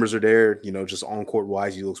counting numbers are there, you know, just on court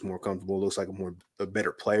wise, he looks more comfortable, looks like a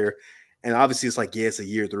better player. And obviously it's like, yeah, it's a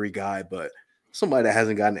year 3 guy, but somebody that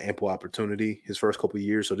hasn't gotten ample opportunity his first couple of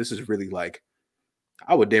years. So this is really like,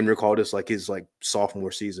 I would damn near call this like his like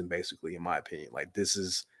sophomore season, basically, in my opinion. Like, this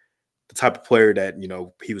is the type of player that, you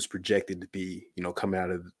know, he was projected to be, you know, coming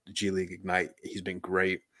out of the G League Ignite. He's been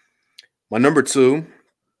great. My number 2,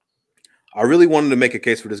 I really wanted to make a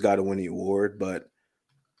case for this guy to win the award, but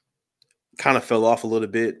kind of fell off a little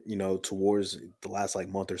bit, you know, towards the last like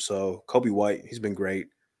month or so. Kobe White, he's been great.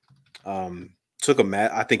 Took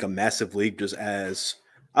I think a massive leap just as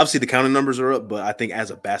obviously the counting numbers are up, but I think as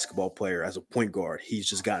a basketball player, as a point guard, he's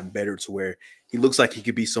just gotten better to where he looks like he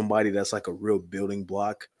could be somebody that's like a real building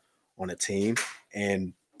block on a team.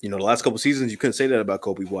 And, you know, the last couple of seasons, you couldn't say that about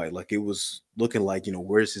Kobe White. Like, it was looking like, you know,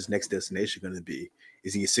 where's his next destination going to be?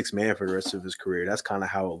 Is he a 6th man for the rest of his career? That's kind of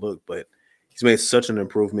how it looked, but he's made such an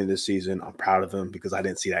improvement this season. I'm proud of him because I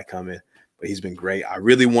didn't see that coming, but he's been great. I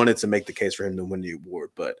really wanted to make the case for him to win the award,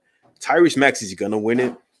 but Tyrese Maxey's going to win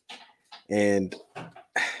it. And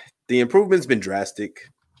the improvement's been drastic.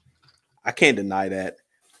 I can't deny that.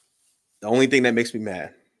 The only thing that makes me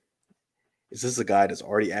mad is this is a guy that's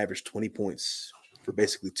already averaged 20 points for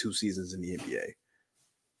basically 2 seasons in the NBA.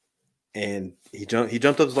 And he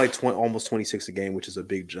jumped up to like almost 26 a game, which is a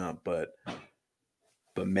big jump, but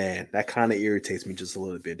man, that kind of irritates me just a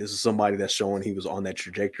little bit. This is somebody that's showing he was on that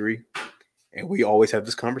trajectory. And we always have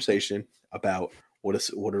this conversation about what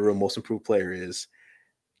a real most improved player is.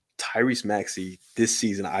 Tyrese Maxey this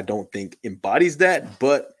season, I don't think embodies that,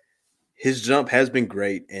 but his jump has been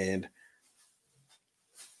great. And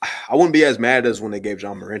I wouldn't be as mad as when they gave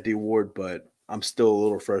John Morant the award, but I'm still a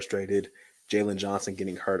little frustrated. Jalen Johnson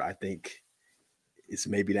getting hurt, I think, is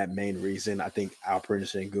maybe that main reason. I think Alperen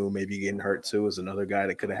Sengun maybe getting hurt too is another guy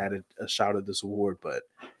that could have had a shot at this award, but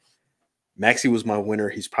Maxey was my winner.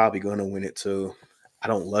 He's probably going to win it too. I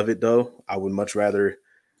don't love it though. I would much rather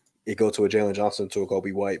it go to a Jalen Johnson to a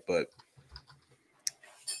Kobe White, but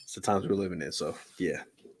it's the times we're living in. So yeah,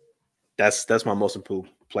 that's my most improved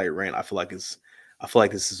player rant. I feel like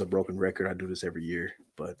this is a broken record. I do this every year,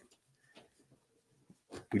 but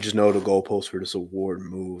we just know the goalpost for this award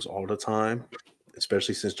moves all the time,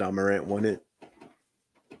 especially since John Morant won it.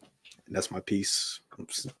 And that's my piece. I'm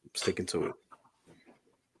sticking to it.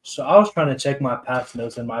 So I was trying to check my past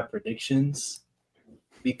notes and my predictions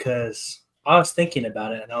because I was thinking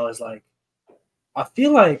about it and I was like, I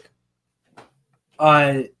feel like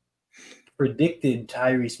I predicted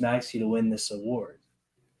Tyrese Maxey to win this award,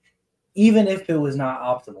 even if it was not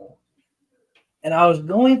optimal. And I was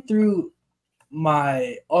going through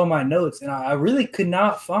all my notes, and I really could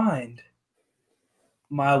not find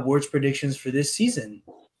my awards predictions for this season.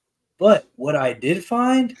 But what I did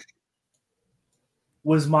find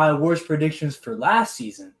was my awards predictions for last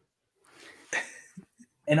season.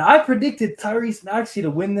 And I predicted Tyrese Maxey to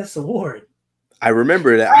win this award. I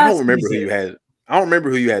remember that. I don't remember who you had. I don't remember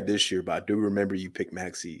who you had this year, but I do remember you picked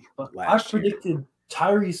Maxey last year. I predicted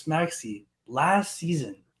Tyrese Maxey last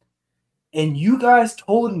season. And you guys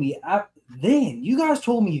told me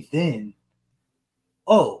then,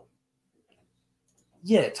 oh,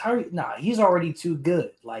 yeah, Tyrese, he's already too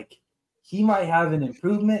good. Like, he might have an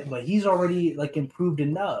improvement, but he's already, like, improved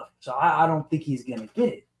enough. So I don't think he's going to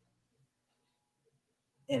get it.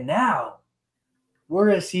 And now, we're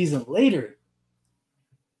a season later,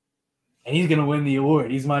 and he's going to win the award.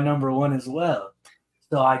 He's my number one as well.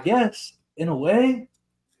 So I guess, in a way,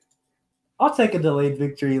 I'll take a delayed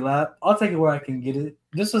victory lap. I'll take it where I can get it.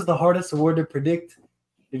 This was the hardest award to predict.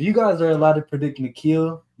 If you guys are allowed to predict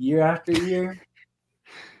Nikhil year after year,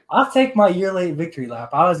 I'll take my year late victory lap.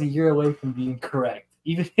 I was a year away from being correct,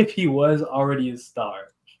 even if he was already a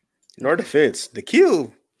star. In our defense,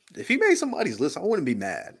 Nikhil, if he made somebody's list, I wouldn't be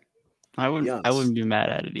mad. I wouldn't be mad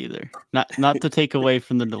at it either. Not to take away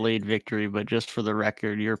from the delayed victory, but just for the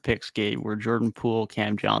record, your picks, Gabe, were Jordan Poole,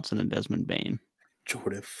 Cam Johnson, and Desmond Bain.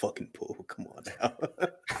 Jordan fucking Poole, come on now.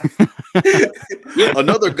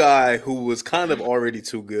 Another guy who was kind of already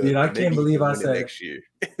too good. Dude, I can't believe I said next year.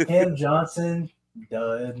 Cam Johnson,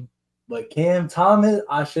 dud. But Cam Thomas,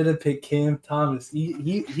 I should have picked Cam Thomas. He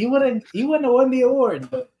wouldn't have won the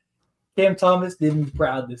award, but Cam Thomas did me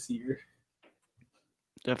proud this year.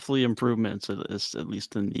 Definitely improvements, at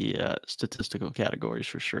least in the statistical categories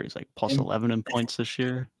for sure. He's like plus 11 in points this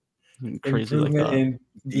year. Crazy like that. And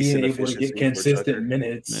being able to get consistent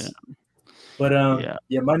minutes.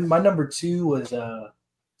 Yeah. But my number 2 was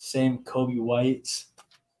same Kobe White.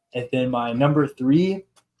 And then my number 3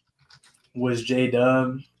 was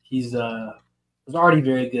J-Dub. He's was already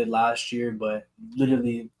very good last year, but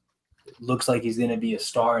literally looks like he's gonna be a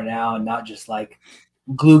star now, and not just like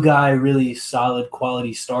glue guy, really solid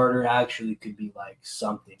quality starter. Actually could be like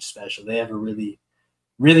something special. They have a really,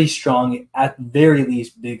 really strong, at very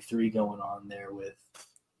least, big 3 going on there with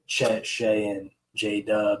Chet, Shea, and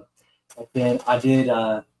J-Dub. And then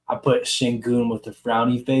I put Şengün with the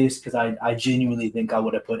frowny face because I genuinely think I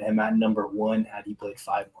would have put him at number 1 had he played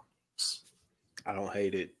 5 more games. I don't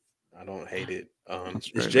hate it.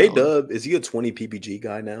 Is J-Dub, is he a 20 PPG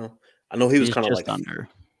guy now? I know he's kind of like under.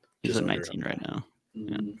 He's at 19 right now.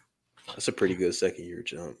 Yeah. That's a pretty good second year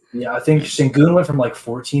jump. Yeah, I think Şengün went from like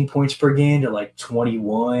 14 points per game to like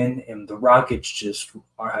 21, and the Rockets just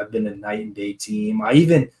have been a night and day team. I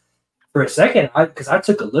even, for a second, because I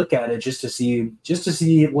took a look at it just to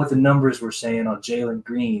see what the numbers were saying on Jalen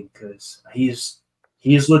Green, because he's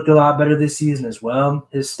looked a lot better this season as well.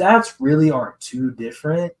 His stats really aren't too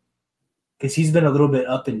different because he's been a little bit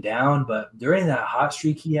up and down, but during that hot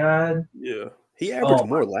streak he had, he averaged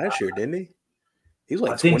more last year, didn't he? He was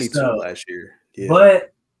like 22 last year. Yeah.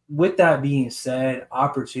 But with that being said,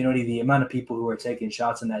 opportunity, the amount of people who are taking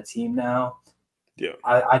shots on that team now,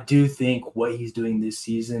 I do think what he's doing this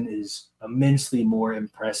season is immensely more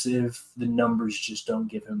impressive. The numbers just don't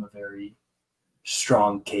give him a very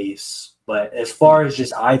strong case. But as far as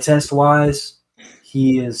just eye test wise,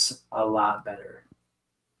 he is a lot better.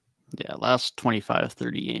 Yeah, last 25,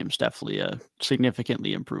 30 games, definitely a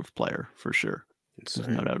significantly improved player for sure. There's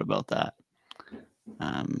no doubt about that.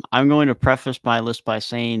 I'm going to preface my list by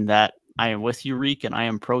saying that I am with you, Reek, and I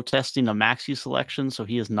am protesting a Maxey selection, so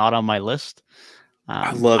he is not on my list.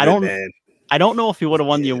 I love it, man. I don't know if he would have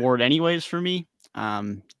won the award anyways for me.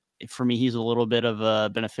 For me, he's a little bit of a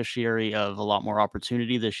beneficiary of a lot more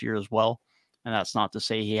opportunity this year as well. And that's not to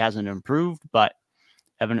say he hasn't improved, but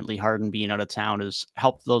evidently Harden being out of town has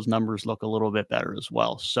helped those numbers look a little bit better as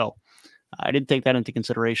well. So I did take that into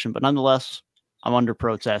consideration, but nonetheless, I'm under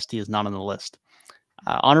protest. He is not on the list.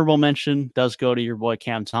 Honorable mention does go to your boy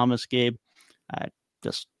Cam Thomas, Gabe.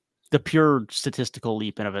 Just the pure statistical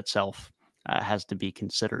leap in of itself has to be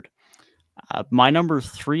considered. My number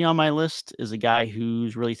 3 on my list is a guy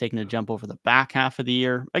who's really taken a jump over the back half of the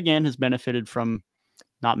year. Again, has benefited from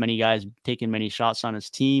not many guys taking many shots on his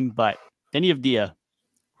team, but Denny Avdija,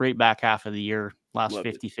 great back half of the year, last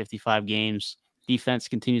 55 games. Defense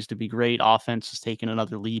continues to be great. Offense has taken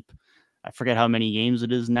another leap. I forget how many games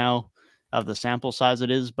it is now of the sample size it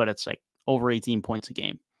is, but it's like over 18 points a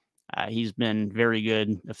game. He's been very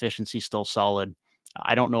good. Efficiency still solid.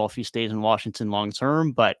 I don't know if he stays in Washington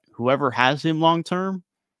long-term, but whoever has him long-term,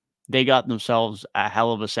 they got themselves a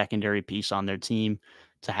hell of a secondary piece on their team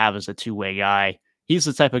to have as a two-way guy. he's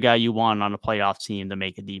the type of guy you want on a playoff team to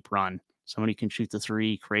make a deep run. Somebody who can shoot the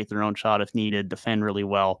three, create their own shot if needed, defend really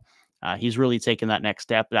well. He's really taken that next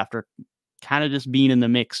step after kind of just being in the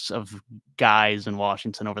mix of guys in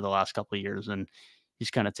Washington over the last couple of years. And he's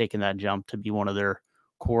kind of taken that jump to be one of their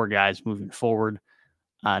core guys moving forward.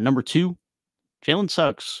 Number 2, Jalen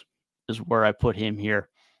Suggs is where I put him here.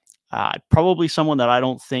 Probably someone that I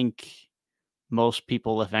don't think most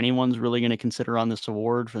people, if anyone's really going to consider on this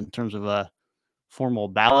award in terms of a formal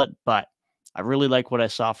ballot, but I really like what I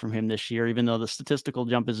saw from him this year, even though the statistical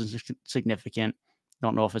jump isn't significant.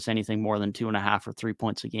 Don't know if it's anything more than 2.5 or 3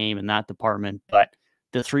 points a game in that department, but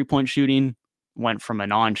the 3-point shooting went from a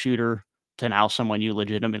non-shooter to now someone you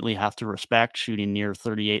legitimately have to respect, shooting near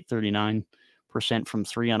 38, 39% from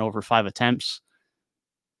 3 on over 5 attempts.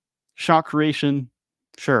 Shot creation,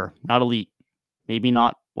 sure, not elite. Maybe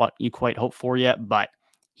not what you quite hope for yet, but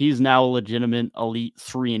he's now a legitimate elite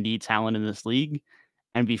 3-and-D talent in this league.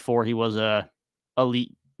 And before he was a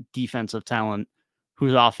elite defensive talent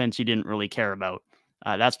whose offense you didn't really care about.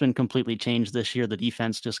 That's been completely changed this year. The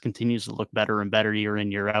defense just continues to look better and better year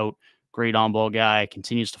in, year out. Great on-ball guy,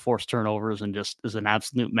 continues to force turnovers and just is an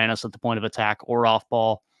absolute menace at the point of attack or off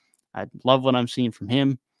ball. I love what I'm seeing from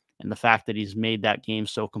him and the fact that he's made that game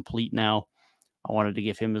so complete now. I wanted to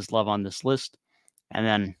give him his love on this list. And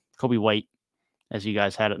then Kobe White, as you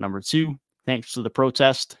guys had at number 2. Thanks to the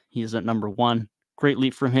protest, he's at number 1. Great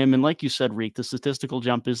leap from him. And like you said, Reek, the statistical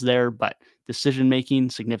jump is there, but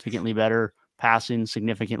decision-making significantly better, passing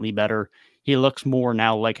significantly better. He looks more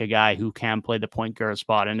now like a guy who can play the point guard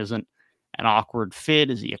spot and isn't an awkward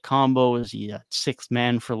fit. Is he a combo? Is he a 6th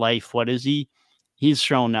man for life? What is he? He's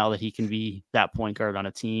shown now that he can be that point guard on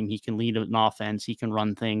a team. He can lead an offense. He can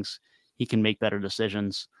run things. He can make better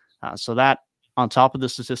decisions. So that, on top of the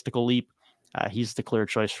statistical leap, he's the clear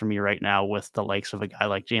choice for me right now, with the likes of a guy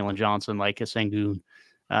like Jalen Johnson, like Sengun,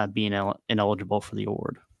 being ineligible for the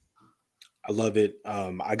award. I love it.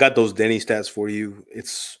 I got those Denny stats for you.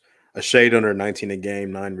 It's a shade under 19 a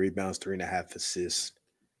game, 9 rebounds, 3.5 assists,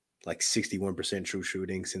 like 61% true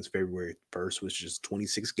shooting since February 1st, which is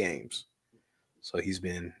 26 games. So he's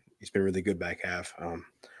been really good back half.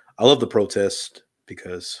 I love the protest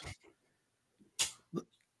because,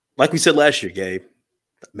 like we said last year, Gabe,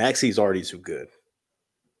 Maxi's already too good.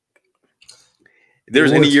 If there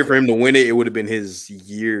was any year for him to win it, it would have been his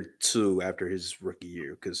year 2 after his rookie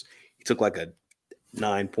year, because he took like a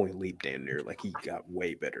 9-point leap down there. Like, he got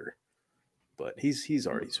way better. But he's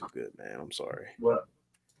already too good, man. I'm sorry. Well,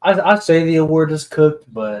 I'd say the award is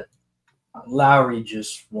cooked, but Lowry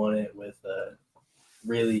just won it with a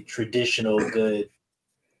really traditional good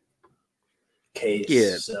case.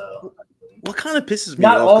 Yeah. So what kind of pisses me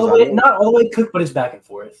not off? Not all the way cooked, but it's back and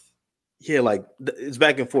forth. Yeah, like it's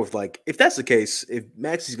back and forth. Like, if that's the case, if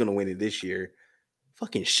Maxi's gonna win it this year,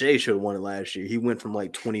 fucking Shea should have won it last year. He went from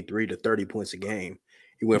like 23 to 30 points a game.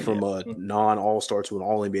 He went from a non-all-star to an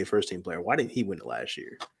all-NBA first-team player. Why didn't he win it last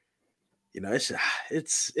year? You know,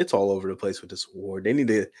 it's all over the place with this award. They need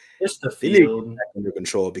to get back under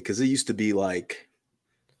control, because it used to be like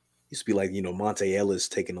Monte Ellis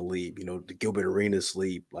taking a leap, the Gilbert Arenas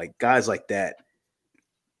leap, like guys like that.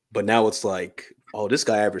 But now it's like, oh, this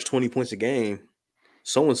guy averaged 20 points a game.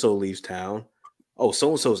 So-and-so leaves town. Oh,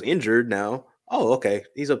 so-and-so's injured now. Oh, okay.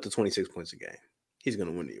 He's up to 26 points a game. He's going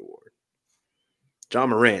to win the award. John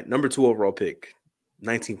Morant, number 2 overall pick,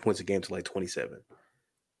 19 points a game to like 27.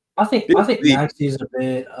 I think Maxi's a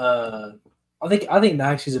bit. I think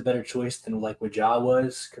Maxi's a better choice than like what Ja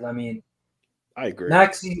was, because I mean, I agree.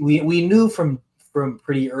 Maxi, we knew from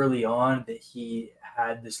pretty early on that he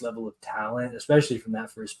had this level of talent, especially from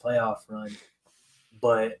that first playoff run.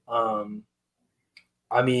 But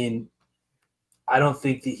I mean, I don't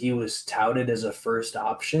think that he was touted as a first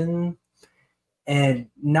option. And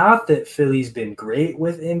not that Philly's been great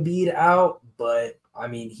with Embiid out, but I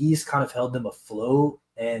mean, he's kind of held them afloat,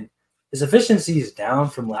 and his efficiency is down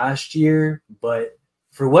from last year. But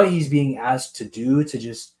for what he's being asked to do, to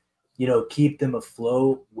just, keep them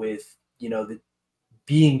afloat with,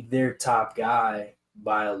 being their top guy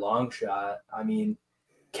by a long shot. I mean,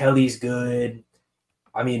 Kelly's good.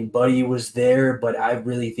 I mean, Buddy was there, but I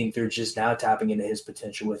really think they're just now tapping into his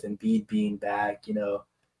potential with Embiid being back.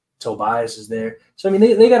 Tobias is there. So, I mean,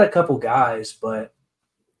 they got a couple guys, but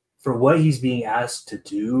for what he's being asked to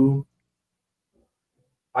do,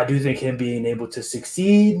 I do think him being able to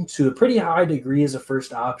succeed to a pretty high degree as a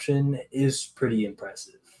first option is pretty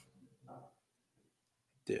impressive.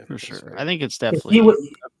 Yeah, for sure. I think it's definitely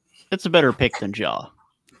it's a better pick than Ja.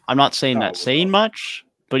 I'm not saying that's saying much,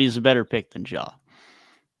 but he's a better pick than Ja.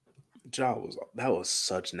 Ja was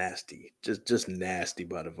such nasty, just nasty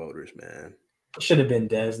by the voters, man. Should have been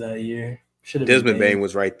Dez that year. Should have Desmond been Bain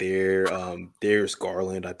was right there. Darius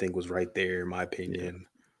Garland, I think, was right there, in my opinion.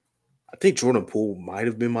 I think Jordan Poole might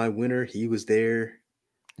have been my winner. He was there.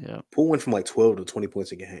 Yeah. Poole went from like 12 to 20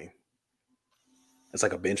 points a game. That's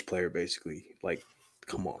like a bench player, basically. Like,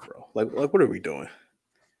 come on, bro. Like what are we doing?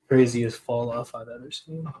 craziest fall off I've ever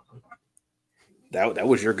seen. That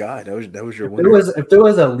was your guy. That was your winner. If there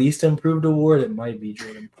was a least improved award, it might be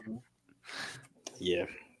Jordan Poole. Yeah.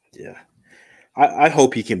 I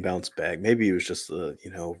hope he can bounce back. Maybe it was just a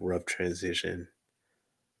rough transition.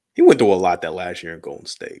 He went through a lot that last year in Golden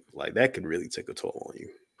State. Like that could really take a toll on you.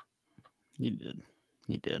 He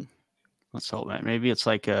did. Let's hope, man. Maybe it's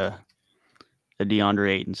like a DeAndre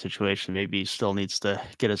Ayton situation. Maybe he still needs to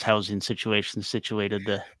get his housing situation situated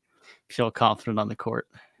to feel confident on the court.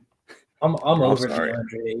 I'm over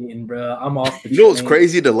DeAndre Ayton, bro. I'm off the You know what's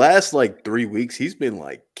crazy? The last like 3 weeks, he's been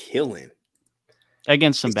like killing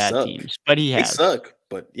against some bad teams, but he suck.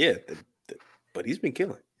 But yeah, but he's been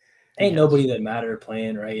killing. Ain't nobody that matter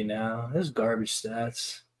playing right now. There's garbage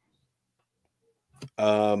stats.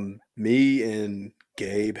 Me and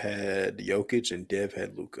Gabe had Jokic and Dev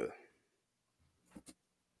had Luka.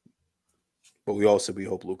 But we all said we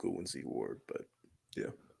hope Luka wins the award. But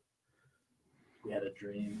yeah, we had a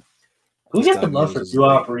dream. Who gets the love for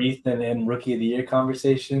Duop Reith and Rookie of the Year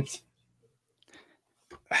conversations?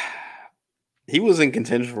 He was in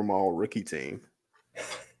contention for my all rookie team.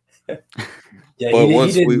 Yeah,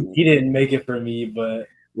 he didn't make it for me, but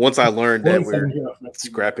once I learned that we're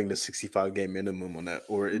scrapping the 65 game minimum on that,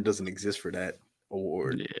 or it doesn't exist for that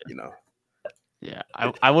award, Yeah,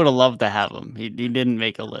 I would have loved to have him. He didn't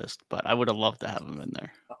make a list, but I would have loved to have him in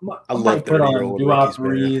there. I might put on Duop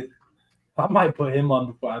Reith. I might put him on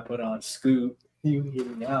before I put on Scoot. You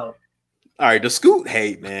get me out. All right, the Scoot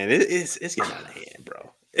hate, man, it's getting out of hand,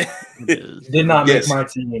 bro. Did not make my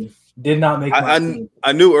team. Did not make my team.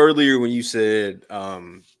 I knew earlier when you said,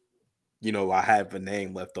 I have a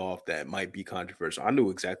name left off that might be controversial. I knew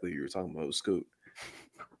exactly what you were talking about with Scoot.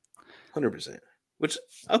 100%. Which,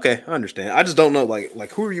 okay, I understand. I just don't know,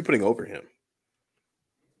 like who are you putting over him?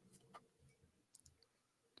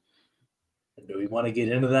 Do we want to get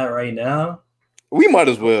into that right now? We might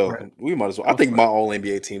as well. I think my all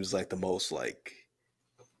NBA team is like the most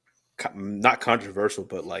not controversial,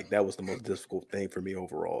 but like that was the most difficult thing for me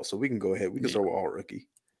overall. So we can go ahead. We can start with all rookie.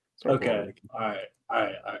 Okay. All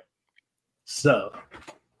right. So,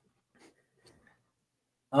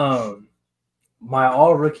 my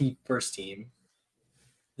all rookie first team.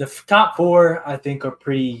 The top four, I think, are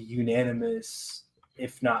pretty unanimous,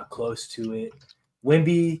 if not close to it.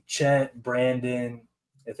 Wemby, Chet, Brandon,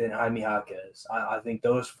 and then Jaime Jaquez. I think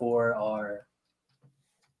those four are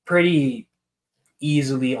pretty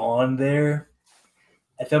easily on there.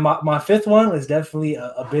 And then my fifth one was definitely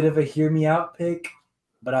a bit of a hear me out pick,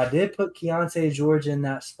 but I did put Keontae George in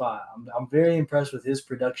that spot. I'm very impressed with his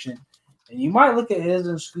production. And you might look at his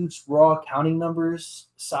and Scoot's raw counting numbers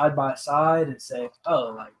side by side and say,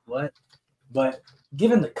 oh, like what? But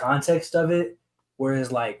given the context of it,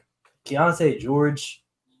 whereas like Keontae George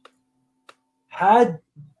had,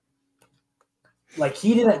 like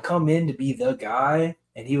he didn't come in to be the guy,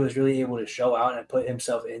 and he was really able to show out and put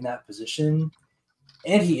himself in that position.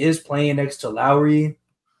 And he is playing next to Lowry,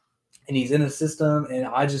 and he's in a system. And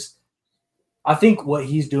I think what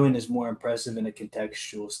he's doing is more impressive in a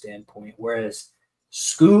contextual standpoint. Whereas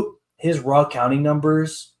Scoot, his raw counting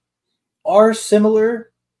numbers are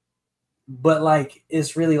similar, but like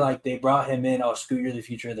it's really like they brought him in. Oh, Scoot, you're the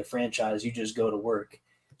future of the franchise. You just go to work.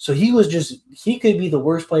 So he could be the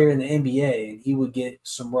worst player in the NBA, and he would get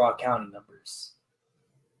some raw counting numbers.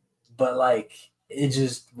 But like it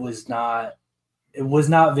just was not. It was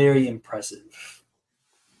not very impressive.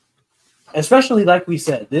 Especially like we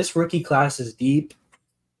said, this rookie class is deep.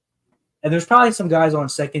 And there's probably some guys on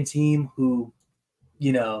second team who,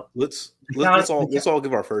 let's all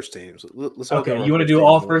give our first teams. Okay, you want to do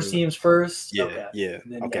all first teams first? Yeah, yeah.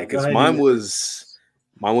 Okay, because mine was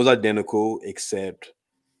identical except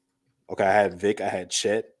I had Vic, I had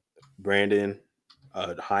Chet, Brandon,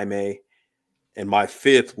 Jaime, and my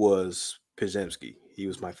fifth was Podziemski. He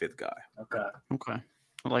was my fifth guy. Okay.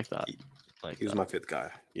 I like that. He was my fifth guy.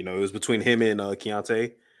 It was between him and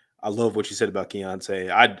Keontae. I love what you said about Keontae.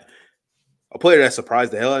 A player that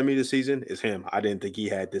surprised the hell out of me this season is him. I didn't think he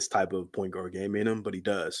had this type of point guard game in him, but he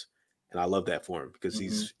does. And I love that for him because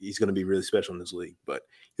he's going to be really special in this league. But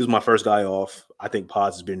he was my first guy off. I think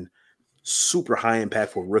Pods has been super high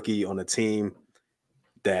impactful rookie on a team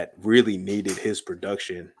that really needed his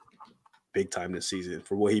production big time this season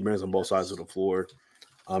for what he brings on both sides of the floor.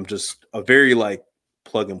 Just a very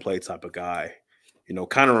plug and play type of guy.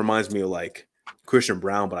 Kind of reminds me of Christian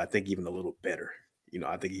Brown, but I think even a little better.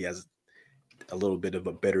 I think he has a little bit of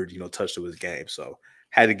a better, touch to his game. So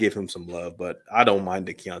had to give him some love, but I don't mind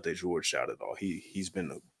the Keontae George shout at all. He's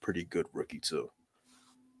been a pretty good rookie too.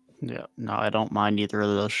 Yeah, no, I don't mind either of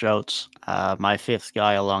those shouts. My fifth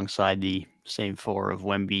guy alongside the same four of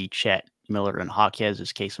Wemby, Chet, Miller, and Hawkes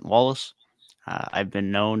is Cason Wallace. I've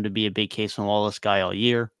been known to be a big Cason Wallace guy all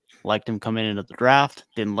year. Liked him coming into the draft.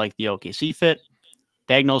 Didn't like the OKC fit.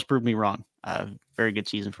 Daigneault's proved me wrong. Very good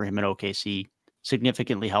season for him in OKC.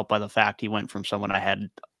 Significantly helped by the fact he went from someone I had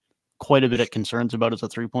quite a bit of concerns about as a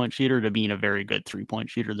three-point shooter to being a very good three-point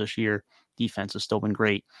shooter this year. Defense has still been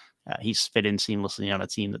great. He's fit in seamlessly on a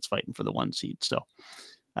team that's fighting for the 1 seed. So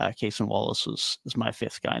Cason Wallace is my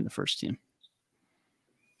fifth guy in the first team.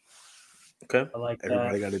 Okay. I like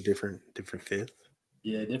Everybody that. got a different fifth.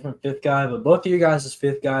 Yeah, different fifth guy, but both of you guys'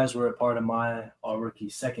 fifth guys were a part of my all-rookie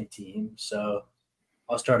second team. So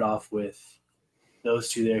I'll start off with those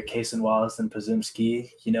two there, Cason Wallace and Podziemski.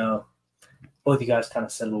 Both of you guys kind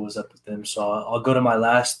of said what was up with them. So I'll go to my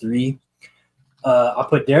last three. I'll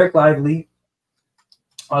put Derek Lively.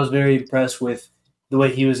 I was very impressed with the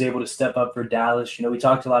way he was able to step up for Dallas. We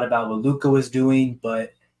talked a lot about what Luka was doing,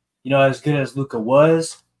 but, as good as Luka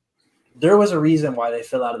was, there was a reason why they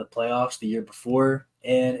fell out of the playoffs the year before.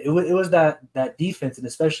 And it was that defense and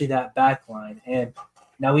especially that back line. And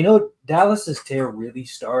now we know Dallas's tear really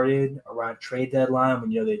started around trade deadline when,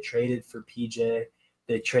 they traded for PJ.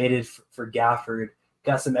 They traded for Gafford,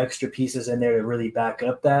 got some extra pieces in there to really back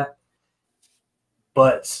up that.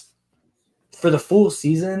 But for the full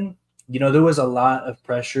season, there was a lot of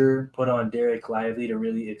pressure put on Derek Lively to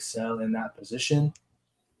really excel in that position.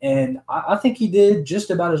 And I think he did just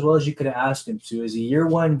about as well as you could have asked him to. As a year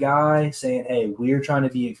one guy saying, hey, we're trying to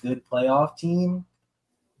be a good playoff team,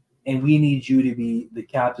 and we need you to be the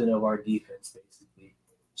captain of our defense, basically.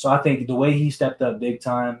 So I think the way he stepped up big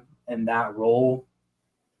time in that role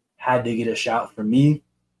had to get a shout from me.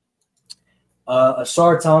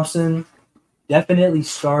 Asar Thompson definitely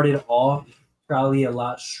started off probably a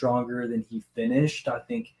lot stronger than he finished. I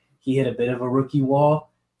think he hit a bit of a rookie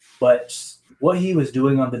wall, but what he was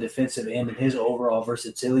doing on the defensive end and his overall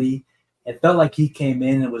versatility, it felt like he came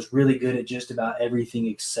in and was really good at just about everything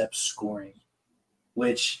except scoring,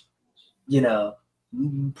 which,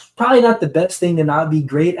 probably not the best thing to not be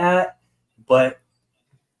great at, but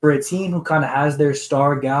for a team who kind of has their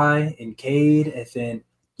star guy in Cade and then,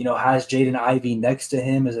 has Jaden Ivey next to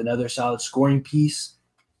him as another solid scoring piece,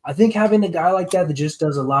 I think having a guy like that just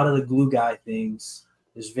does a lot of the glue guy things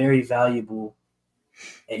is very valuable.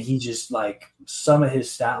 And he just, some of his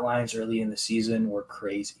stat lines early in the season were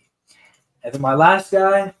crazy. And then my last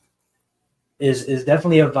guy is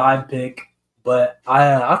definitely a vibe pick, but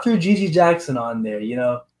I threw Gigi Jackson on there.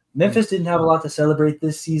 Memphis didn't have a lot to celebrate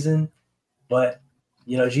this season, but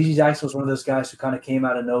Gigi Jackson was one of those guys who kind of came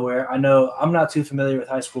out of nowhere. I know I'm not too familiar with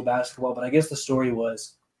high school basketball, but I guess the story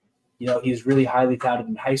was, he was really highly touted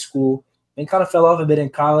in high school and kind of fell off a bit in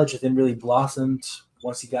college and then really blossomed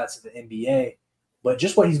once he got to the NBA. But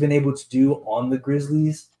just what he's been able to do on the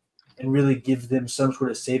Grizzlies and really give them some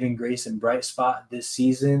sort of saving grace and bright spot this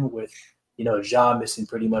season with, Ja missing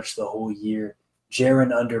pretty much the whole year,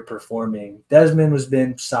 Jaren underperforming. Desmond has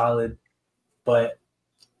been solid, but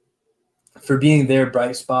for being their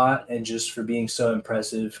bright spot and just for being so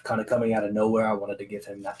impressive, kind of coming out of nowhere, I wanted to give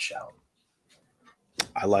him that shout.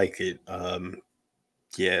 I like it.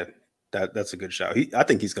 Yeah, that's a good shout. I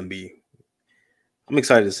think he's going to be – I'm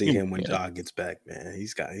excited to see him when Ja gets back, man.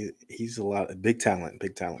 He's a big talent.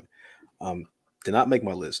 Did not make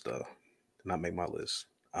my list, though. Did not make my list.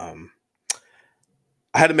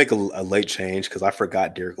 I had to make a late change because I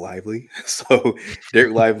forgot Derek Lively. So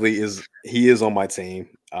Derek Lively is on my team.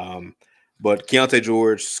 But Keontae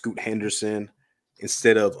George, Scoot Henderson,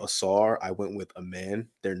 instead of Asar, I went with Amen.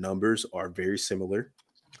 Their numbers are very similar.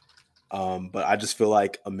 But I just feel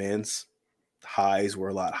like Amen's highs were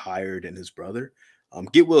a lot higher than his brother.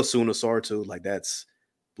 Get well soon, Asar, too. That's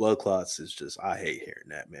blood clots is just, I hate hearing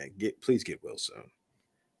that, man. Please get well soon.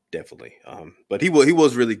 Definitely. But he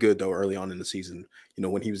was really good, though, early on in the season,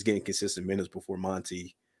 when he was getting consistent minutes before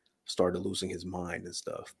Monty started losing his mind and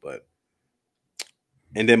stuff.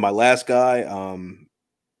 And then my last guy,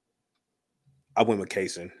 I went with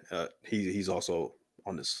Cason. He's also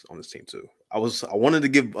on this team too. I wanted to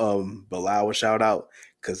give Bilal a shout out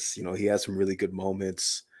because he had some really good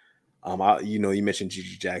moments. You mentioned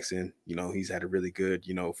Gigi Jackson. He's had a really good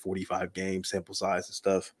 45 game sample size and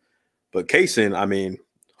stuff. But Cason, I mean,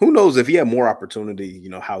 who knows if he had more opportunity,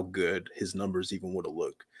 how good his numbers even would have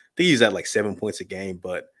looked. I think he's at 7 points a game,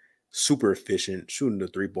 but super efficient, shooting the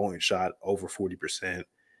 3-point shot over 40%.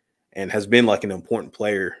 and has been like an important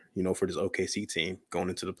player, you know, for this OKC team going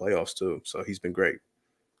into the playoffs too. So he's been great.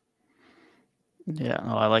 Yeah,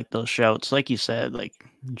 I like those shouts. Like you said, like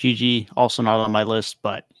GG, also not on my list,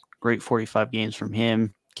 but great 45 games from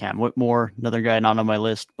him. Cam Whitmore, another guy not on my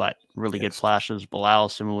list, but really good flashes. Bilal,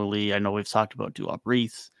 similarly, I know we've talked about Duop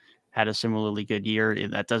Reith, had a similarly good year.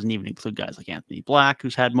 That doesn't even include guys like Anthony Black,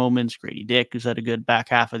 who's had moments, Grady Dick, who's had a good back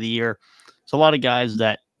half of the year. So a lot of guys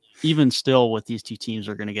that even still with these two teams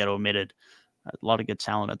are going to get omitted. A lot of good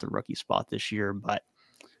talent at the rookie spot this year, but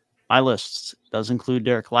my list does include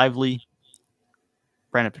Derek Lively,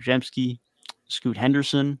 Brandon Pajemski, Scoot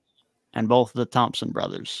Henderson, and both of the Thompson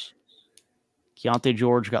brothers. Keontae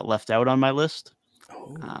George got left out on my list,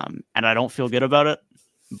 and I don't feel good about it,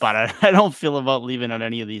 but I don't feel about leaving out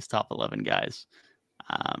any of these top 11 guys.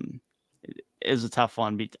 It is a tough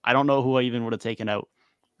one. I don't know who I even would have taken out.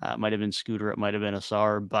 It might have been Scooter. It might have been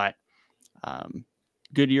Asar, but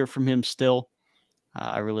good year from him still.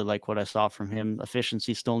 I really like what I saw from him.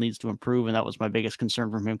 Efficiency still needs to improve, and that was my biggest concern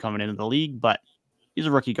from him coming into the league, but he's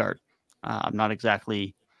a rookie guard. I'm not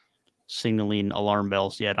exactly signaling alarm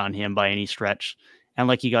bells yet on him by any stretch. And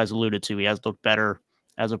like you guys alluded to, he has looked better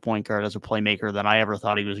as a point guard, as a playmaker than I ever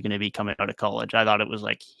thought he was going to be coming out of college. I thought it was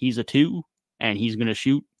like he's a 2 and he's going to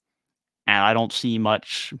shoot. And I don't see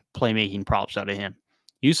much playmaking props out of him.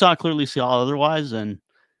 Utah clearly saw otherwise, and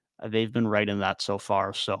they've been right in that so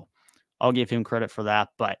far. So I'll give him credit for that.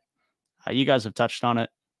 But you guys have touched on it.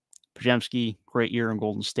 Pajemski, great year in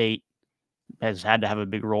Golden State, has had to have a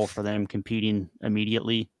big role for them competing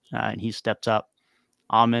immediately, and he stepped up.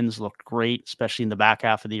 Amens looked great, especially in the back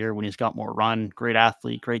half of the year when he's got more run. Great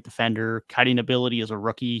athlete, great defender, cutting ability as a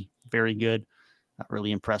rookie, very good.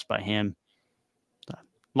 Really impressed by him.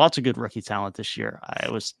 Lots of good rookie talent this year.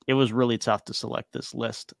 It was really tough to select this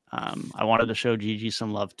list. I wanted to show Gigi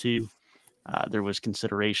some love too. There was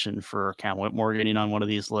consideration for Cam Whitmore getting on one of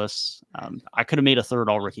these lists. I could have made a third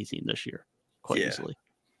all rookie team this year quite easily.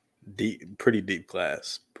 Pretty deep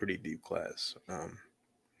class.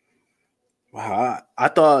 Wow, I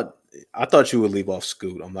thought you would leave off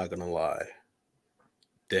Scoot. I'm not gonna lie,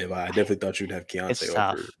 Dave. I definitely thought you'd have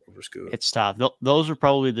Keontae over Scoot. It's tough. Those are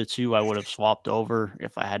probably the two I would have swapped over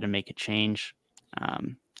if I had to make a change.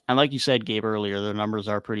 And like you said, Gabe, earlier, the numbers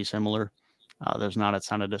are pretty similar. There's not a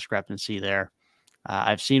ton of discrepancy there.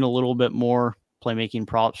 I've seen a little bit more playmaking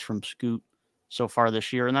props from Scoot so far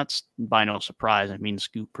this year, and that's by no surprise. I mean,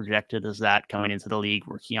 Scoot projected as that coming into the league,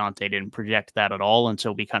 where Keontae didn't project that at all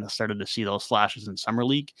until we kind of started to see those flashes in summer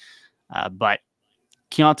league. But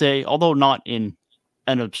Keontae, although not in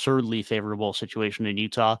an absurdly favorable situation in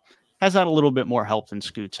Utah, has had a little bit more help than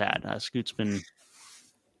Scoot's had. Scoot's been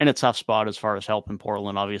in a tough spot as far as help in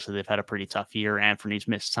Portland. Obviously, they've had a pretty tough year. Anthony's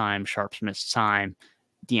missed time. Sharp's missed time.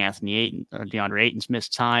 DeAndre Ayton's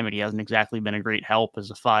missed time, and he hasn't exactly been a great help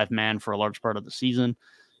as a 5-man for a large part of the season.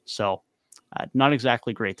 So not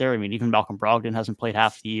exactly great there. I mean, even Malcolm Brogdon hasn't played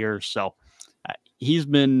half the year. So he's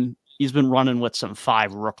been running with some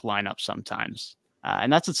 5 rook lineups sometimes.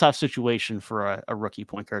 And that's a tough situation for a rookie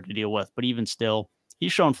point guard to deal with. But even still,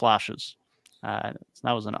 he's shown flashes. That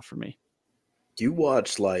was enough for me. You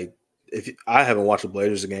watch, like, I haven't watched a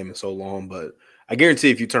Blazers game in so long, but I guarantee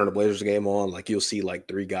if you turn the Blazers game on, like, you'll see like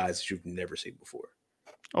 3 guys that you've never seen before.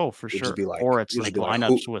 Oh, for sure. Or it's like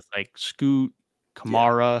lineups with like Scoot,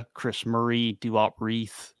 Kamara, Chris Murray, Duop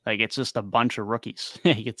Reith. Like, it's just a bunch of rookies.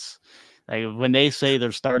 It's like when they say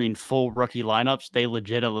they're starting full rookie lineups, they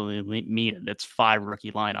legitimately mean it. It's 5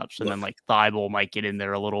 rookie lineups, and then like Thibault might get in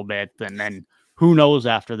there a little bit, and then who knows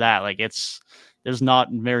after that? Like, there's not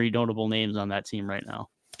very notable names on that team right now.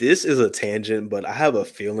 This is a tangent, but I have a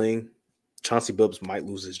feeling Chauncey Billups might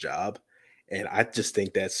lose his job. And I just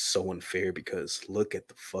think that's so unfair because look at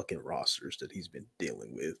the fucking rosters that he's been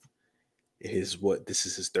dealing with. This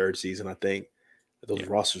is his 3rd season, I think. Those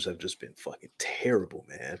rosters have just been fucking terrible,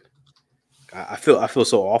 man. I feel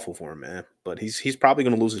so awful for him, man. But he's probably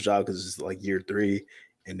gonna lose his job because it's like year 3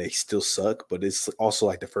 and they still suck. But it's also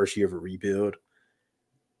like the first year of a rebuild.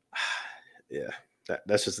 Yeah.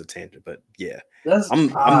 That's just a tangent, but yeah,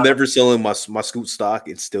 I'm never selling my Scoot stock.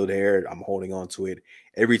 It's still there. I'm holding on to it.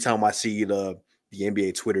 Every time I see the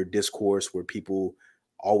NBA Twitter discourse where people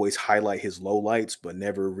always highlight his lowlights, but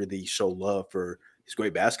never really show love for his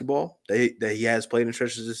great basketball that he has played in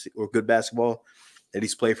stretches or good basketball that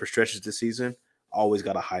he's played for stretches this season, I always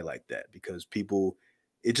got to highlight that because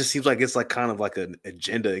it just seems like it's like kind of like an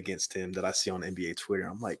agenda against him that I see on NBA Twitter.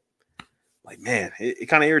 I'm like, man, it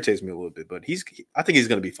kind of irritates me a little bit, but I think he's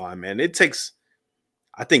going to be fine, man.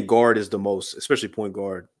 I think guard is the most, especially point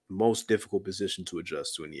guard, most difficult position to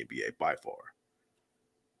adjust to in the NBA by far.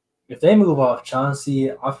 if they move off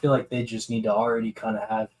Chauncey, I feel like they just need to already kind of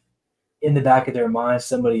have in the back of their mind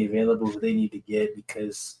somebody available who they need to get,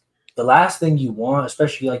 because the last thing you want,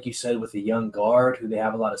 especially like you said with a young guard who they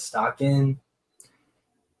have a lot of stock in,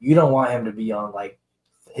 you don't want him to be on like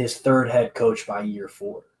his third head coach by year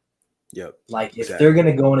 4. Yep. Like if they're going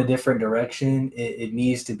to go in a different direction, it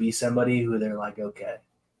needs to be somebody who they're like, okay,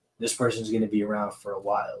 this person's going to be around for a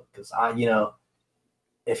while. Because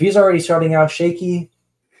if he's already starting out shaky,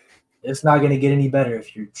 it's not going to get any better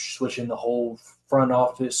if you're switching the whole front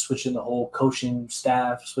office, switching the whole coaching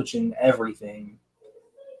staff, switching everything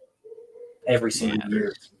every single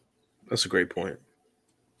year. That's a great point.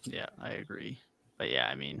 Yeah, I agree. But yeah,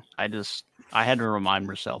 I mean, I had to remind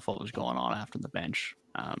myself what was going on after the bench,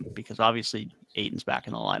 because obviously Aiton's back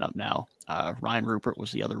in the lineup now. Ryan Rupert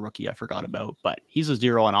was the other rookie I forgot about, but he's a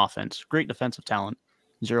 0 on offense. Great defensive talent,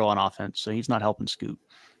 0 on offense, so he's not helping Scoot.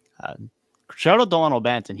 Shout out Delano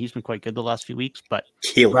Banton. He's been quite good the last few weeks, but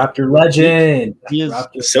Raptor legend. He is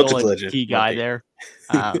Celtics legend. Key guy there.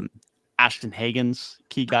 Ashton Hagen's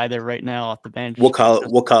key guy there right now off the bench. What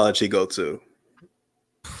college he go to?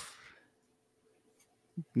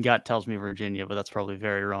 God tells me Virginia, but that's probably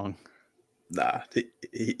very wrong. Nah,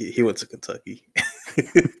 he went to Kentucky.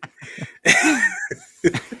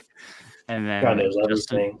 And then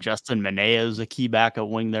Justin Minea is a key backup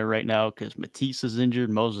wing there right now because Matisse is injured.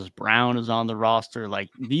 Moses Brown is on the roster. Like,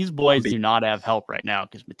 these boys do not have help right now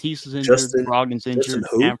because Matisse is injured, Brogdon's injured,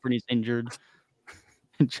 Anthony's injured,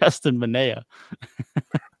 and Justin Minea.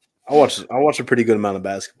 I watch a pretty good amount of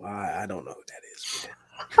basketball. I don't know who that is.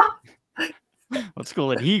 What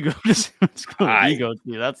school did he go to? What school did he go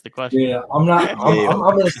to? That's the question. Yeah, I'm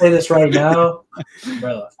going to say this right now,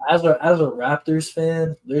 bro. As a Raptors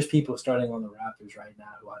fan, there's people starting on the Raptors right now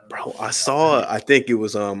who I don't know. Bro, I saw. I think it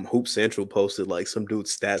was Hoop Central posted like some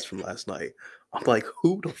dude's stats from last night. I'm like,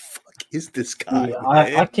 who the fuck is this guy?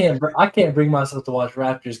 Yeah, I can't bring myself to watch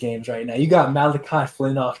Raptors games right now. You got Malachi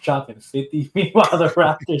Flynn off chopping 50. Meanwhile, the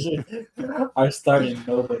Raptors are starting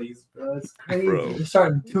nobodies, bro. It's crazy. They're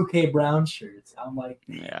starting 2K Brown shirts. I'm like,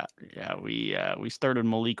 yeah. We started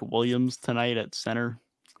Malik Williams tonight at center.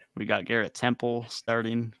 We got Garrett Temple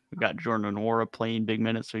starting. We got Jordan Nwora playing big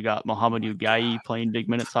minutes. We got Mohamed Ugayi playing big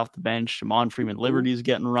minutes off the bench. Shimon Freeman Liberty's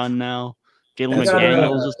getting run now. Jalen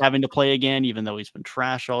McDaniels is having to play again, even though he's been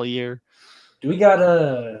trash all year. Do we got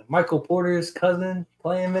Michael Porter's cousin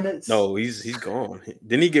playing minutes? No, he's gone.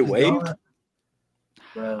 Didn't he get waived?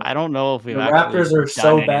 I don't know if the Raptors are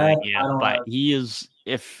so bad. Yet, but he is.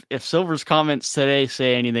 If Silver's comments today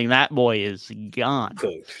say anything, that boy is gone.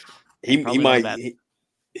 He might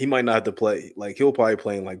not have to play. Like, he'll probably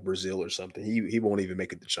play in like Brazil or something. He won't even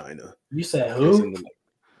make it to China. You said who?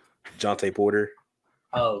 Jonte Porter.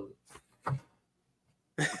 Oh.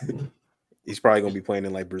 He's probably gonna be playing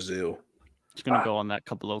in like Brazil. He's gonna go on that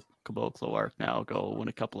caboclo arc now. Go win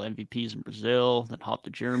a couple of MVPs in Brazil, then hop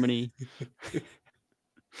to Germany.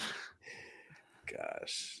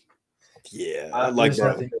 Gosh, yeah, I like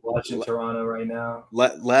nothing to watch in Toronto right now.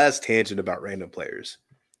 Last tangent about random players.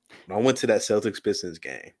 When I went to that Celtics Pistons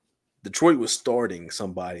game, Detroit was starting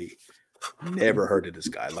somebody. Never heard of this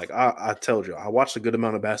guy. Like I told you, I watched a good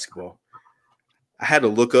amount of basketball. I had to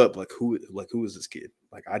look up who is this kid?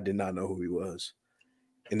 Like, I did not know who he was.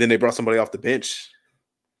 And then they brought somebody off the bench.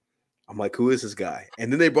 I'm like, who is this guy?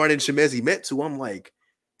 And then they brought in Shemezi Metsu. I'm like,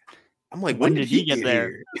 when did he get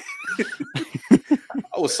there?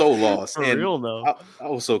 I was so lost. For real though. I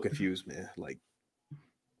was so confused, man. Like,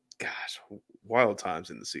 gosh, wild times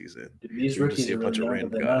in the season. Dude, these rookies are really younger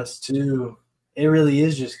than us too. It really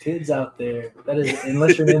is just kids out there. That is,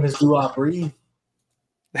 unless your name is Duop Reed.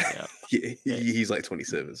 Yeah. He's like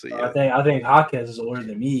 27, so yeah. I think Hawkins is older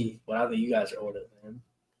than me, but I think you guys are older than him.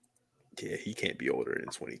 Yeah, he can't be older than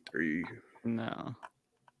 23. No.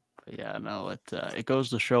 But yeah, no, it goes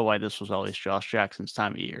to show why this was always Josh Jackson's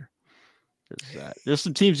time of year. There's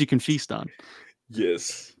some teams you can feast on.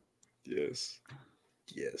 Yes.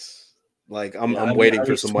 Like I'm waiting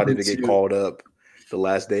for somebody to get called up the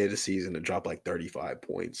last day of the season to drop like 35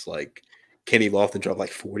 points. Like Kenny Lofton dropped like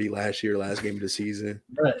 40 last game of the season.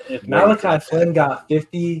 But if Malachi Flynn got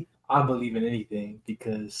 50, I believe in anything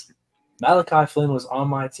because Malachi Flynn was on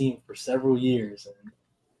my team for several years.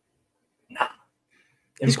 And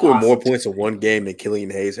he scored more points in one game than Killian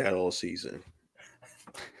Hayes had all season.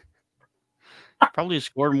 Probably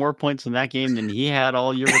scored more points in that game than he had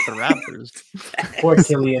all year with the Raptors. Poor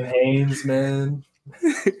Killian Hayes, man.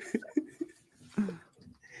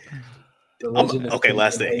 Okay,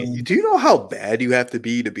 last thing. Do you know how bad you have to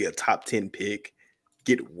be a top 10 pick,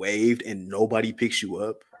 get waived, and nobody picks you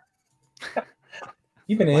up?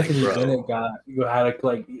 Even Anthony Bennett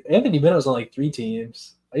Anthony Bennett was on like 3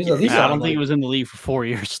 teams. I don't think he was in the league for 4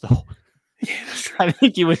 years though. Yeah, that's true. I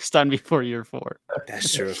think he was done before year 4.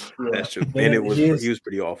 That's true. That's true. Bennett he was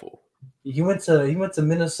pretty awful. He went to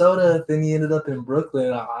Minnesota, then he ended up in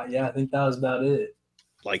Brooklyn. I think that was about it.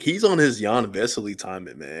 Like he's on his Jan Vesely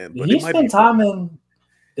timing, man. But did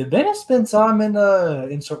Bennett spend time in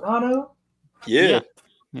Toronto? Yeah.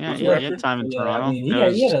 Yeah, he had time in Toronto. I mean,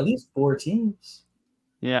 he had at least 4 teams.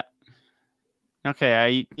 Yeah.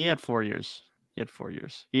 Okay, he had 4 years.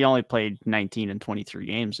 He only played 19 and 23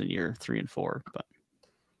 games in year 3 and 4, but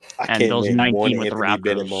those 19 with the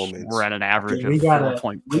Raptors were at an average of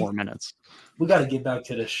 4.4 minutes. We got to get back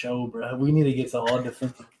to the show, bro. We need to get to all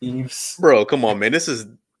defensive teams. Bro, come on, man. This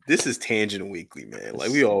is Tangent Weekly, man.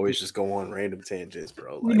 Like we always just go on random tangents,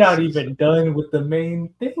 bro. Like, we're not even done with the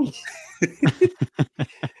main thing.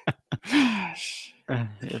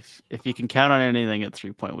 If you can count on anything at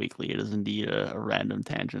 3 Point Weekly, it is indeed a random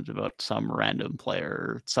tangent about some random player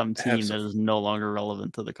or some team that is no longer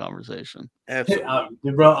relevant to the conversation.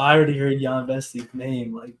 Absolutely. Bro, I already heard Jan Vesely's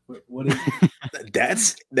name. Like, what is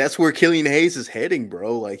that's where Killian Hayes is heading,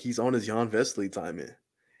 bro. Like he's on his Jan Vesely timing.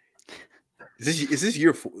 Is this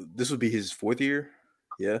year? This would be his 4th year.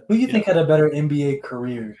 Yeah. Who do you think had a better NBA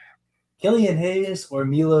career, Killian Hayes or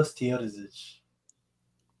Milos Teodosic?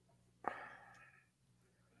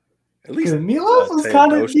 At least Milos was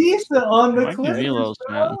kind of decent on the Clippers,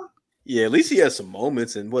 man. Yeah, at least he had some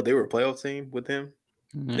moments, and they were a playoff team with him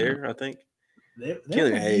there. I think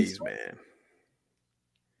Killian Hayes, man.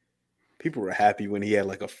 People were happy when he had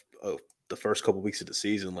like the first couple weeks of the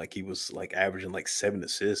season, like he was like averaging like 7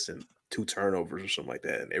 assists and 2 turnovers or something like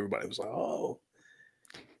that, and everybody was like, "Oh,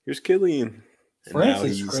 here's Killian." And France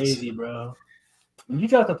is crazy, bro. When you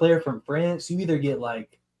draft a player from France, you either get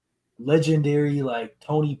like legendary like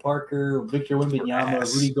Tony Parker, Victor Wembanyama,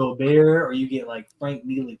 Rudy Gobert, or you get like Frank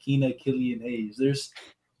Ntilikina, Killian Hayes. There's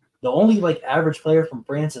the only like average player from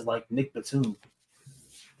France is like Nick Batum.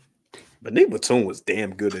 But Nick Batum was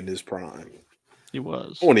damn good in his prime. He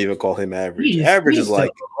was. I won't even call him average. Average is like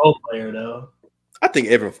a role player though. I think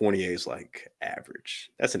Evan Fournier is like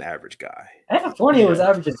average. That's an average guy. Evan Fournier was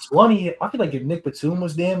averaging 20. I feel like if Nick Batum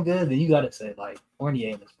was damn good, then you got to say like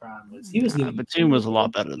Fournier in his prime was. He was. Batum was a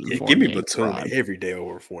lot better than Fournier. Give me Batum every day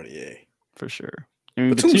over Fournier for sure. I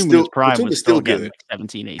mean, Batum in his prime was still getting like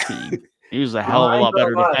 17, 18. He was a hell of a lot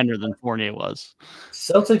better defender than Fournier was.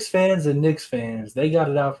 Celtics fans and Knicks fans, they got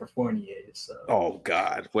it out for Fournier. So. Oh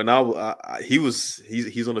God, when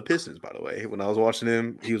he's on the Pistons, by the way. When I was watching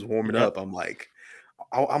him, he was warming up. I'm like,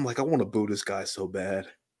 I want to boo this guy so bad.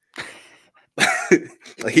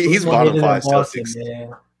 Like he's bottom 5 Celtics.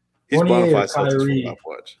 Man. He's bottom 5 Celtics from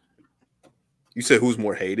watch. You said who's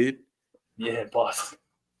more hated? Yeah, Boston.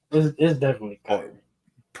 It's definitely Kyrie.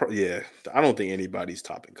 Yeah, I don't think anybody's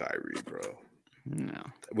topping Kyrie, bro. No.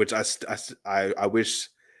 Which I wish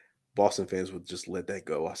Boston fans would just let that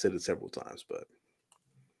go. I said it several times, but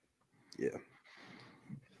yeah.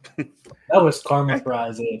 That was karma for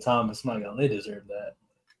Isaiah Thomas. My God, they deserve that.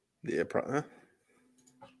 Yeah,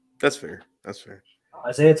 that's fair.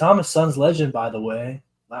 Isaiah Thomas, Suns legend, by the way.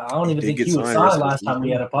 I don't even think he was signed last time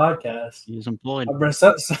we had a podcast. He was employed.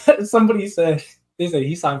 Somebody said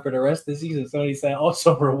he signed for the rest of the season. Somebody said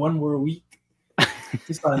also for 1 more week.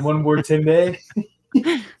 He signed 1 more 10-day.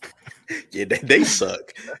 Yeah, they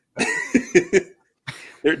suck.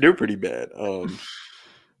 They're pretty bad. Do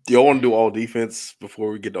y'all want to do all defense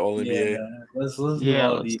before we get to all NBA? Yeah, let's do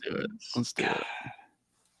all defense. Let's do it.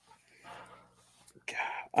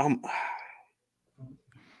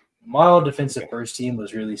 My all defensive first team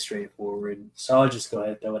was really straightforward, so I'll just go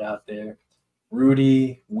ahead and throw it out there.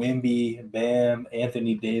 Rudy, Wemby, Bam,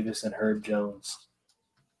 Anthony Davis, and Herb Jones.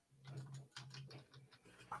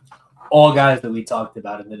 All guys that we talked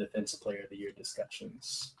about in the Defensive Player of the Year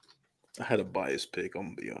discussions. I had a biased pick,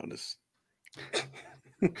 I'm going to be honest.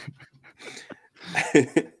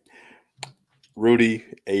 Rudy,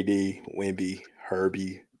 AD, Wemby,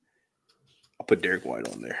 Herbie. I'll put Derek White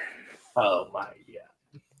on there. Oh, my God.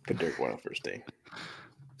 Put Derek White on first team.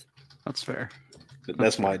 That's fair.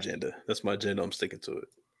 That's my agenda. I'm sticking to it.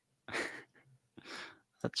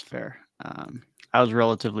 That's fair. I was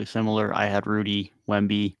relatively similar. I had Rudy,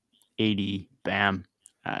 Wemby, AD, Bam,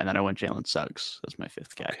 and then I went Jalen Suggs as my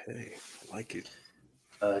 5th guy. Okay, I like it.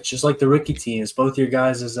 It's just like the rookie teams. Both your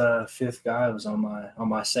guys' 5th guy was on my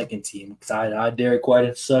 2nd team because I had Derek White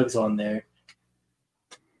and Suggs on there.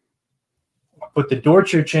 I put the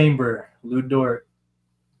Dortcher Chamber, Lou Dort.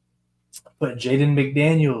 Put Jaden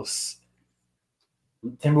McDaniels.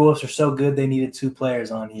 Timberwolves are so good they needed 2 players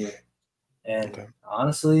on here. And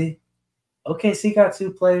honestly, OKC got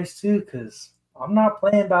 2 players too, because I'm not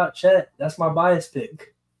playing about Chet. That's my bias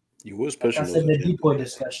pick. You was Like pushing I said in the Chet. decoy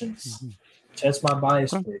discussions. Chet's my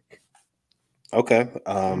bias pick. Okay.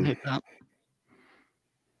 I don't hate that.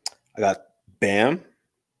 I got Bam,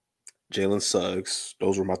 Jalen Suggs.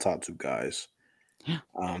 Those were my top 2 guys. Yeah.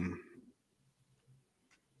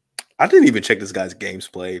 I didn't even check this guy's games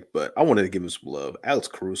played, but I wanted to give him some love. Alex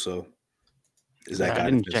Caruso is that guy. I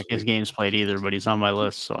didn't check his games played either, but he's on my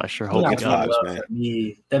list, so I sure hope he got vibes,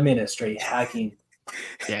 man. That man is straight hacking.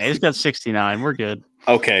 Yeah, he's got 69. We're good.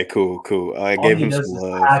 Okay, cool. I gave him some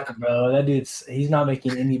love. Hack, bro. That he's not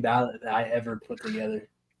making any ballot that I ever put together.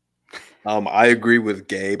 I agree with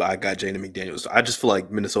Gabe. I got Jaden McDaniels. I just feel like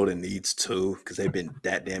Minnesota needs 2 because they've been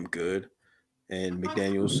that damn good, and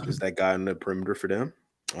McDaniels is that guy on the perimeter for them.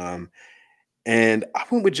 And I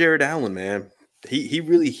went with Jared Allen, man.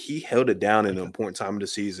 He held it down in an important time of the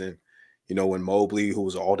season. You know, when Mobley, who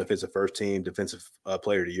was all defensive first team, defensive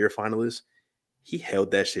player of the year finalist, he held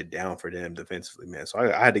that shit down for them defensively, man. So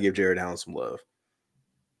I had to give Jared Allen some love.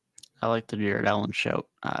 I like the Jared Allen shout.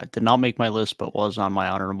 Did not make my list, but was on my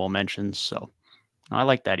honorable mentions. So I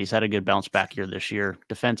like that. He's had a good bounce back here this year,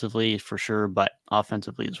 defensively for sure, but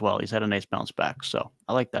offensively as well. He's had a nice bounce back. So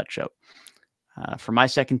I like that shout. For my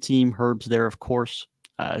second team, Herb's there, of course.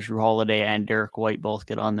 Drew Holiday and Derek White both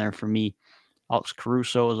get on there for me. Alex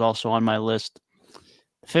Caruso is also on my list.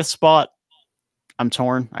 Fifth spot, I'm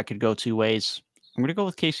torn. I could go 2 ways. I'm going to go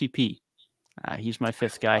with KCP. He's my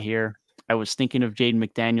 5th guy here. I was thinking of Jaden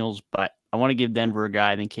McDaniels, but I want to give Denver a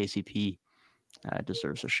guy. I think KCP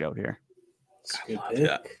deserves a shout here.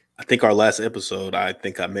 Yeah. I think our last episode, I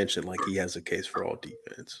think I mentioned like he has a case for all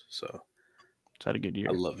defense. So he's had a good year.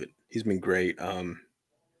 I love it. He's been great.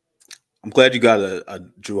 I'm glad you got a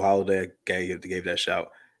Drew Holiday. Gave that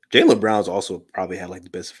shout. Jaylen Brown's also probably had like the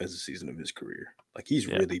best defensive season of his career. Like he's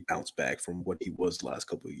really bounced back from what he was the last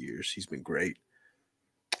couple of years. He's been great.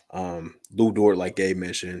 Lou Dort, like Gabe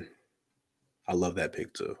mentioned, I love that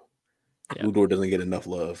pick too. Yeah. Lou Dort doesn't get enough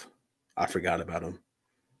love. I forgot about him.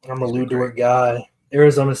 I'm a Lou Dort guy.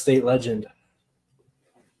 Arizona State legend.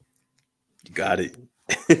 You got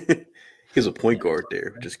it. He's a point guard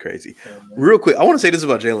there, which is crazy. Real quick, I want to say this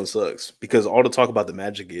about Jalen Suggs because all the talk about the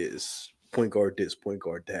Magic is point guard this, point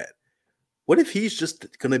guard that. What if he's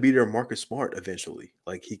just going to be their Marcus Smart eventually?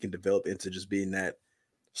 Like he can develop into just being that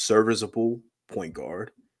serviceable point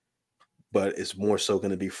guard, but it's more so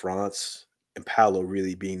going to be Franz and Paolo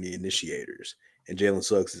really being the initiators. And Jalen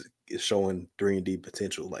Suggs is showing 3-and-D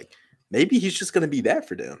potential. Like maybe he's just going to be that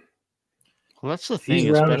for them. Well, that's the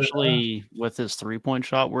thing, especially with his 3-point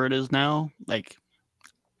shot where it is now. Like,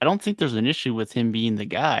 I don't think there's an issue with him being the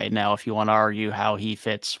guy. Now, if you want to argue how he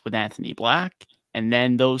fits with Anthony Black and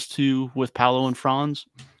then those two with Paolo and Franz,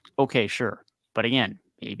 okay, sure. But again,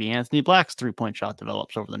 maybe Anthony Black's 3-point shot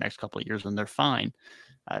develops over the next couple of years and they're fine.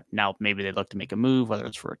 Now, maybe they look to make a move, whether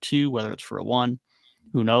it's for a 2, whether it's for a 1.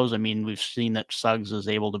 Who knows? I mean, we've seen that Suggs is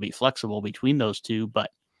able to be flexible between those two,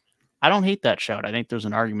 but I don't hate that shout. I think there's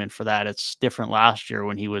an argument for that. It's different last year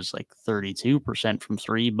when he was like 32% from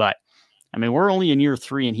 3, but I mean, we're only in year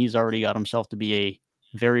 3 and he's already got himself to be a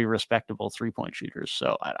very respectable 3-point shooter.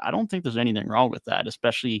 So I don't think there's anything wrong with that,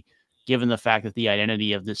 especially given the fact that the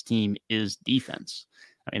identity of this team is defense.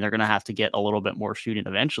 I mean, they're going to have to get a little bit more shooting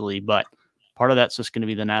eventually, but part of that's just going to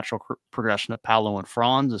be the natural progression of Paolo and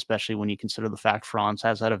Franz, especially when you consider the fact Franz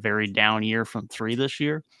has had a very down year from 3 this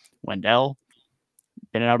year. Wendell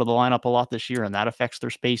been out of the lineup a lot this year, and that affects their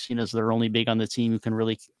spacing as they're only big on the team who can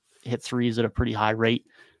really hit threes at a pretty high rate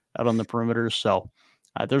out on the perimeter. So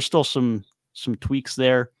there's still some tweaks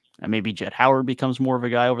there. And maybe Jet Howard becomes more of a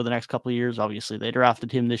guy over the next couple of years. Obviously, they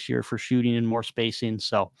drafted him this year for shooting and more spacing.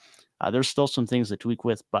 So there's still some things to tweak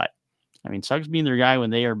with. But, I mean, Suggs being their guy when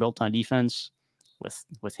they are built on defense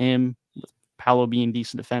with him, with Paolo being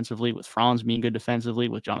decent defensively, with Franz being good defensively,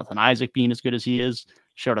 with Jonathan Isaac being as good as he is.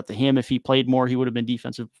 Shout out to him. If he played more, he would have been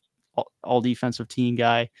defensive, all defensive team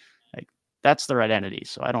guy. Like that's their identity.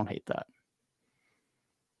 So I don't hate that.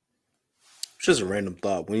 It's just a random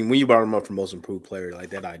thought. When you brought him up for most improved player,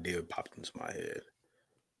 like that idea popped into my head.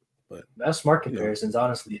 But that Smart comparison is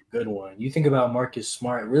honestly a good one. You think about Marcus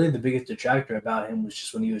Smart, really the biggest detractor about him was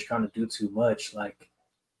just when he was trying to do too much. Like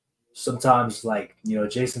sometimes, like, you know,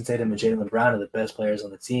 Jason Tatum and Jaylen Brown are the best players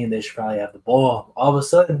on the team. They should probably have the ball. All of a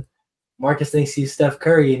sudden, Marcus thinks he's Steph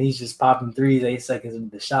Curry and he's just popping threes 8 seconds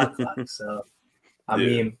into the shot clock. So, I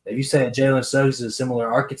mean, if you say Jalen Suggs is a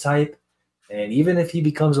similar archetype, and even if he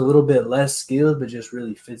becomes a little bit less skilled but just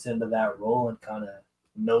really fits into that role and kind of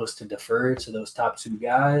knows to defer to those top 2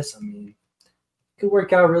 guys, I mean, it could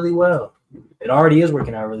work out really well. It already is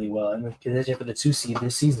working out really well. I'm in contention for the 2 seed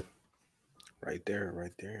this season. Right there,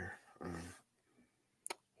 right there.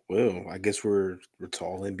 Well, I guess we're to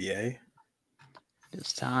all NBA.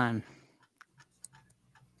 It's time.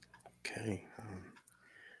 Okay.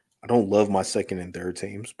 I don't love my second and third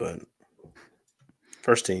teams, but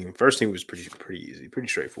first team was pretty easy, pretty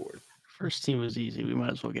straightforward. First team was easy. We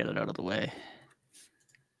might as well get it out of the way.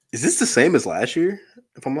 Is this the same as last year,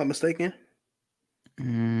 if I'm not mistaken?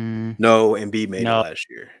 No, Embiid made it last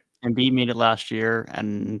year. Embiid made it last year,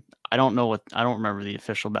 and I don't remember the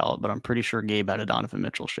official ballot, but I'm pretty sure Gabe had a Donovan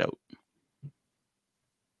Mitchell shout.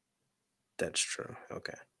 That's true.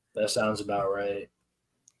 Okay. That sounds about right.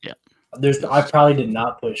 Yeah. I probably did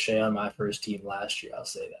not put Shea on my first team last year. I'll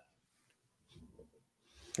say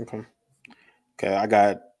that. Okay. I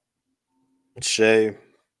got Shea,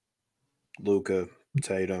 Luka,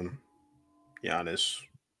 Tatum, Giannis,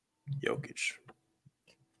 Jokic.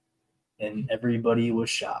 And everybody was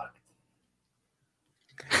shocked.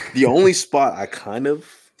 The only spot I kind of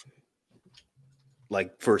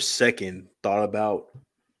like for a second thought about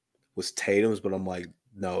was Tatum's, but I'm like,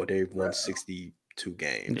 no, they've won 62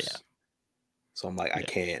 games. Yeah. So I'm like, I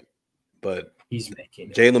can't. But he's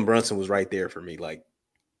making Jalen Brunson was right there for me. Like,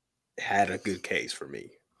 had a good case for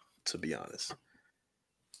me, to be honest.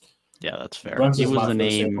 Yeah, that's fair. Brunson's he was the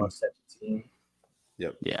name.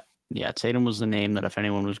 Yep. Yeah. Tatum was the name that if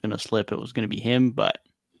anyone was going to slip, it was going to be him. But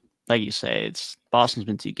like you say, Boston's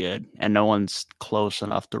been too good, and no one's close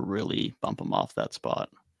enough to really bump him off that spot.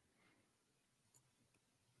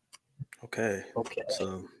 Okay.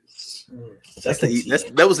 So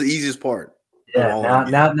that was the easiest part. Yeah.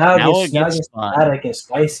 Now it gets static and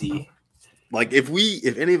spicy. Like if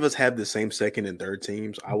any of us had the same second and third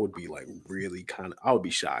teams, I would be like really I would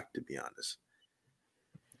be shocked, to be honest.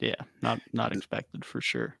 Yeah, not expected for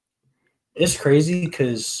sure. It's crazy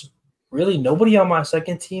because really nobody on my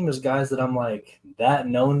second team is guys that I'm like that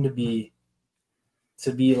known to be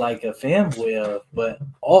like a fanboy of, but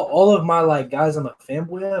all of my like guys I'm a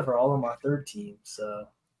fanboy of are all on my third team. So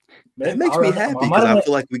it makes me happy because I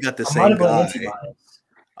feel like we got the same guy.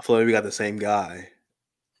 I feel like we got the same guy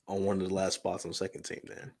on one of the last spots on the second team.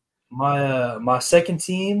 Then my second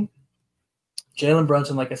team, Jalen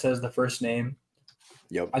Brunson, like I said, is the first name.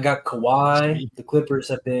 Yep. I got Kawhi. The Clippers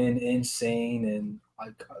have been insane, and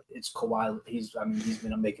it's Kawhi. He's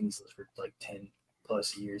been making these lists for like 10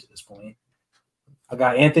 plus years at this point. I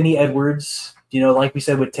got Anthony Edwards. Like we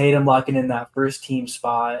said, with Tatum locking in that first team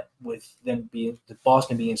spot, with them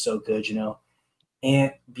Boston being so good,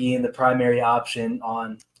 Ant being the primary option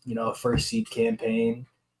on a first seed campaign.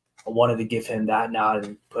 I wanted to give him that nod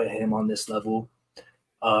and put him on this level.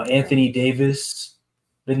 Anthony Davis,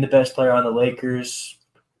 been the best player on the Lakers.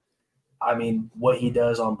 I mean, what he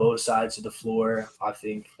does on both sides of the floor, I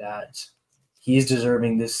think that he's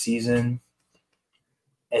deserving this season.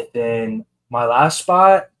 And then my last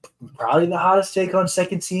spot, probably the hottest take on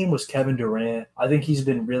second team, was Kevin Durant. I think he's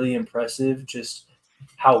been really impressive, just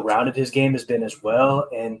how rounded his game has been as well.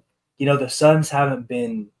 And, the Suns haven't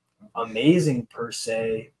been amazing per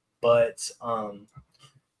se, but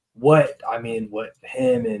what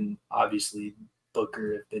him and obviously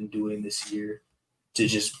Booker have been doing this year to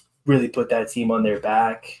just really put that team on their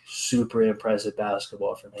back. Super impressive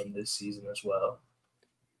basketball from him this season as well.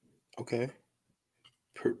 Okay.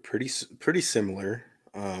 Pretty similar.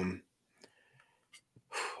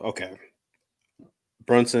 Okay.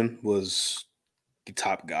 Brunson was the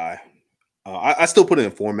top guy. I still put it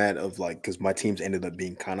in format of like, because my teams ended up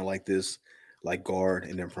being kind of like this, like guard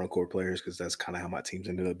and then front court players, because that's kind of how my teams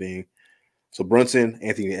ended up being. So Brunson,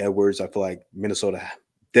 Anthony Edwards, I feel like Minnesota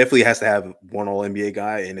definitely has to have one All-NBA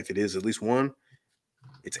guy, and if it is at least one,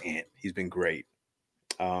 it's Ant. He's been great.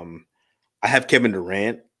 I have Kevin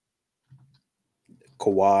Durant.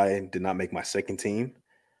 Kawhi did not make my second team.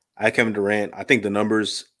 I have Kevin Durant. I think the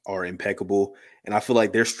numbers are impeccable, and I feel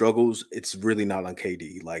like their struggles, it's really not on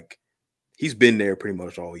KD. Like, he's been there pretty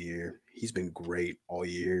much all year. He's been great all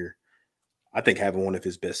year. I think having one of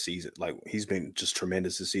his best seasons, like he's been just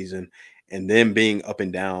tremendous this season, and then being up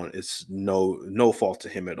and down, it's no fault to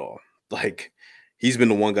him at all. Like he's been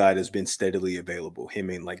the one guy that's been steadily available. Him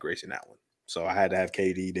and like Grayson Allen. So I had to have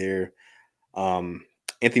KD there.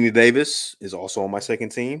 Anthony Davis is also on my second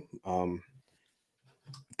team.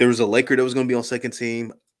 There was a Laker that was going to be on second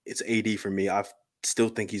team. It's AD for me. I still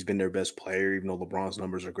think he's been their best player, even though LeBron's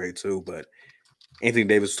numbers are great too. But Anthony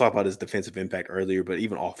Davis, talked about his defensive impact earlier, but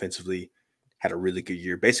even offensively, had a really good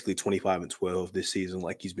year, basically 25 and 12 this season.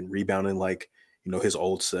 Like he's been rebounding like, his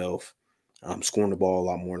old self, scoring the ball a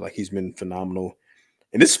lot more. Like he's been phenomenal.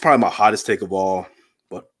 And this is probably my hottest take of all,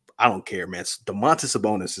 but I don't care, man. Domantas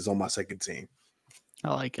Sabonis is on my second team.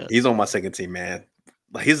 I like it. He's on my second team, man.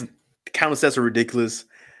 Like counting stats are ridiculous.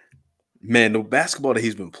 Man, the basketball that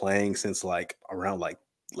he's been playing since like around like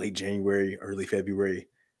late January, early February,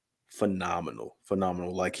 phenomenal.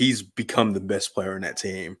 Like he's become the best player in that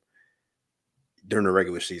team during the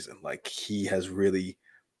regular season. Like he has really,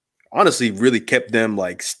 honestly, really kept them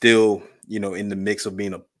like still, in the mix of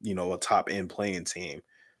being a top end playing team.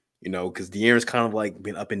 Because De'Aaron's kind of like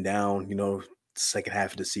been up and down, second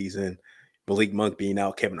half of the season. Malik Monk being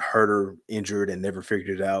out, Kevin Huerter injured and never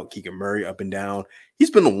figured it out. Keegan Murray up and down. He's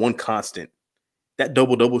been the one constant. That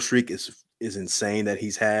double streak is insane that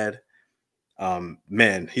he's had.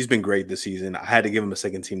 Man, he's been great this season. I had to give him a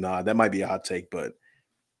second team nod. That might be a hot take, but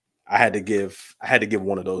I had to give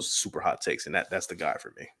one of those super hot takes, and that's the guy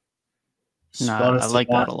for me. Nah, I like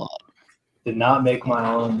that a lot. Did not make my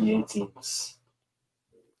All-NBA teams.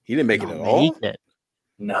 He didn't make it at all?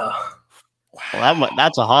 No. Well,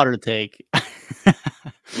 that's a hotter take.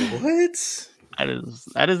 What? That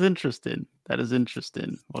is interesting.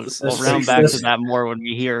 We'll round back to that more when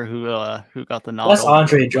we hear who got the nod. That's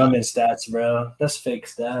Andre Drummond stats, bro. That's fake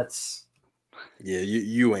stats. Yeah,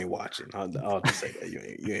 you ain't watching. I'll just say that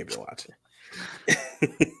you ain't been watching.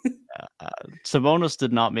 Sabonis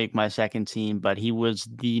did not make my second team, but he was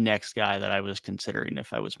the next guy that I was considering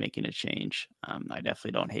if I was making a change. I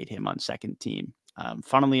definitely don't hate him on second team.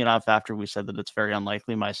 Funnily enough, after we said that it's very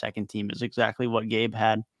unlikely, my second team is exactly what Gabe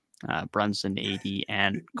had. Brunson, AD,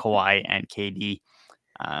 and Kawhi and KD.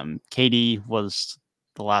 KD was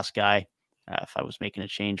the last guy. If I was making a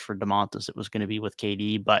change for DeMontis, it was going to be with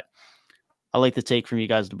KD, but I like the take from you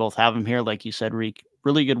guys to both have him here. Like you said, Reek,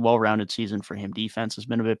 really good, well-rounded season for him. Defense has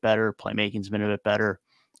been a bit better. Playmaking's been a bit better.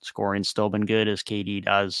 Scoring's still been good as KD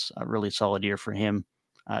does. A really solid year for him.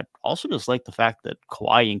 Also just like the fact that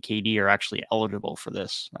Kawhi and KD are actually eligible for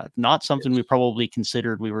this. Not something we probably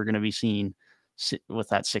considered we were going to be seeing with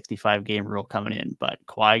that 65-game rule coming in. But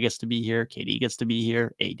Kawhi gets to be here. KD gets to be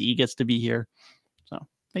here. AD gets to be here. So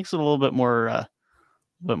makes it a little bit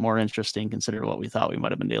more interesting considering what we thought we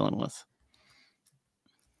might have been dealing with.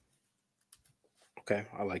 Okay,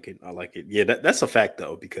 I like it. Yeah, that's a fact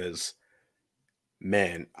though, because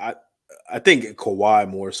man, I think Kawhi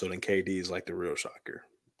more so than KD is like the real shocker.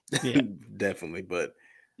 Yeah, definitely. But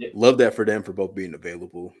love that for them for both being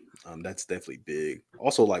available. That's definitely big.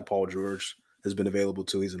 Also, like Paul George has been available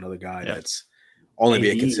too. He's another guy that's only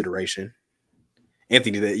be a consideration.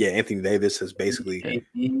 Anthony Davis has basically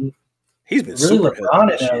he's been really super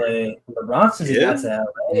LeBron in LA. LeBron since he got to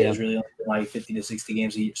LA has really only been like 50 to 60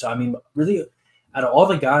 games a year. So I mean, really, out of all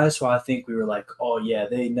the guys who I think we were like, oh yeah,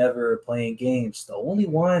 they never playing games, the only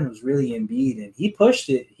one was really Embiid, and he pushed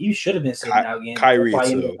it. He should have been sitting out games. Kyrie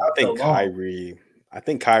too. I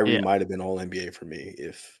think Kyrie might have been All NBA for me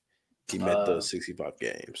if he met those 65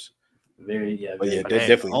 games.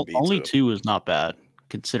 Definitely. Only two is not bad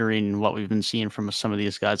considering what we've been seeing from some of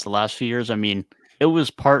these guys the last few years. I mean, it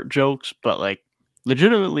was part jokes, but like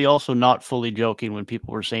legitimately also not fully joking when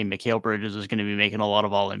people were saying Mikal Bridges is going to be making a lot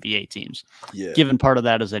of All NBA teams. Yeah. Given part of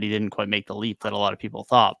that is that he didn't quite make the leap that a lot of people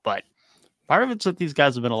thought, but part of it's that these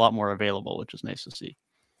guys have been a lot more available, which is nice to see.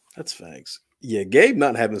 That's facts. Yeah, Gabe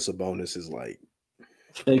not having Sabonis is like.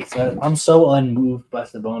 I'm so unmoved by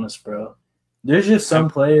Sabonis, bro. There's just some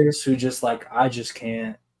players who just like I just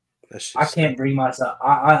can't. I can't bring myself.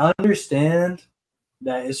 I understand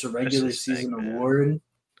that it's a regular season award.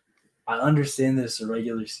 I understand that it's a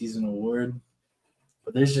regular season award,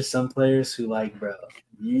 but there's just some players who like, bro,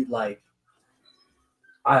 you like.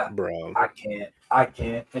 I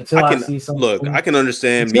can't until I see something. Look, I can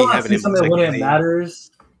understand me having him on second team.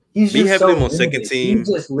 Matters. He's me having him on second team.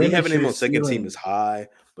 Me having him on second team is high,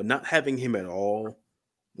 but not having him at all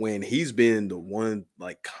when he's been the one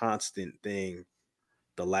like constant thing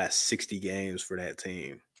the last 60 games for that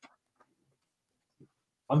team.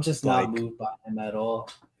 I'm just not moved by him at all.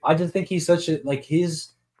 I just think he's such a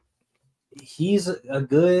he's a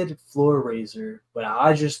good floor raiser, but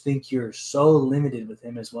I just think you're so limited with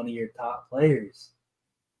him as one of your top players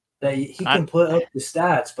that he can put up the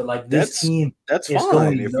stats, but like this team that's is fine.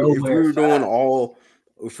 Going if we were doing all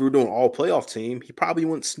playoff team, he probably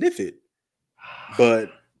wouldn't sniff it.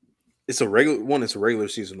 But it's a regular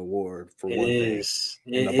season award for one thing.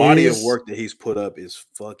 And the body of work that he's put up is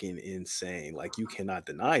fucking insane. Like you cannot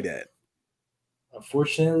deny that.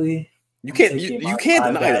 Unfortunately, you can't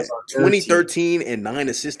deny that. 2013 and 9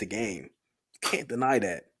 assists a game. You can't deny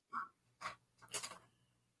that.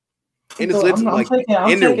 And it's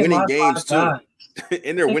and they're winning games too.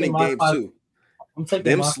 And they're winning games too.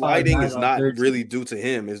 Them sliding is not really due to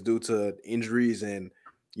him. It's due to injuries and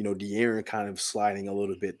De'Aaron kind of sliding a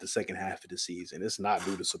little bit the second half of the season. It's not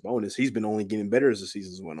due to Sabonis. He's been only getting better as the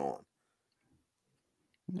seasons went on.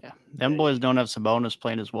 Yeah, them boys don't have Sabonis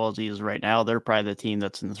playing as well as he is right now. They're probably the team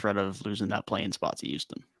that's in the threat of losing that playing spot to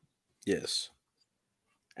Houston. Yes,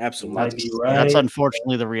 You absolutely. might be right. That's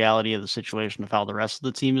unfortunately the reality of the situation of how the rest of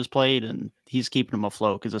the team is played, and he's keeping them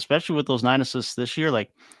afloat. Because especially with those 9 assists this year,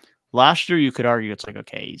 like last year, you could argue it's like,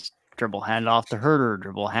 okay, he's dribble handoff to Herter,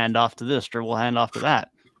 dribble handoff to this, dribble handoff to that.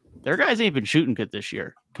 Their guys ain't been shooting good this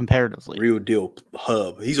year comparatively. Real deal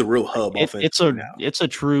hub. He's a real hub offensively now. It's a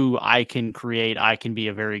true I can create, I can be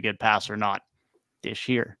a very good passer, not dish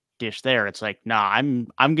here, dish there. It's like, nah, I'm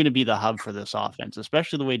going to be the hub for this offense,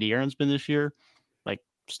 especially the way De'Aaron's been this year. Like,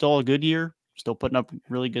 still a good year, still putting up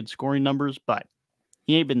really good scoring numbers, but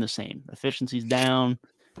he ain't been the same. Efficiency's down,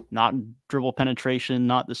 not dribble penetration,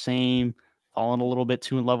 not the same. Falling a little bit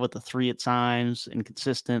too in love with the three at times,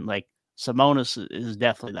 inconsistent. Like Sabonis is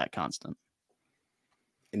definitely that constant.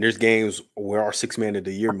 And there's games where our 6th man of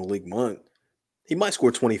the year, Malik Monk, he might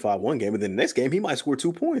score 25 one game, and then the next game he might score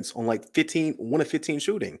 2 points on like 1 of 15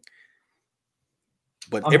 shooting.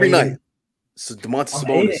 But every night, so Domantas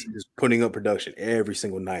Sabonis is putting up production every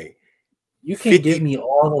single night. You can 50, give me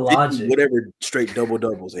all the logic. Whatever straight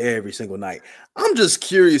double-doubles every single night. I'm just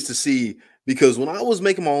curious to see, because when I was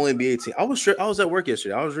making my All-NBA team, I was at work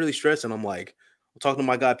yesterday. I was really stressed, and I'm talking to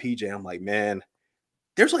my guy PJ. I'm like, man,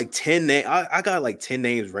 there's like 10 names. I got like 10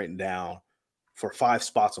 names written down for 5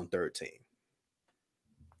 spots on 3rd team.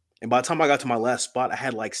 And by the time I got to my last spot, I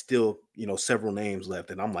had like still, several names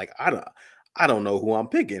left. And I'm like, I don't know who I'm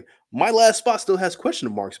picking. My last spot still has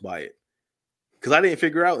question marks by it, because I didn't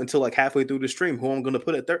figure out until like halfway through the stream who I'm going to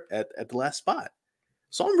put at the last spot.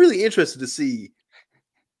 So I'm really interested to see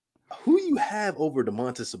who you have over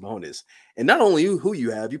Domantas Sabonis. And not only who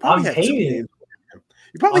you have, you probably have 2 names over him.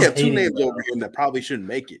 You probably have 2 names over him that probably shouldn't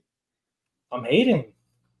make it. I'm hating.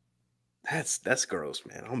 That's gross,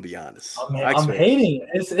 man. I'm going to be honest. I'm hating.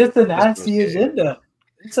 It's a nasty agenda.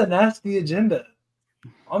 It's a nasty agenda.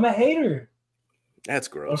 I'm a hater. That's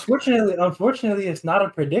gross. Unfortunately, it's not a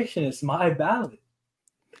prediction. It's my ballot.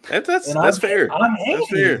 That's fair. I'm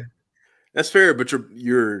hating. That's fair. But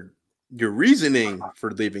your reasoning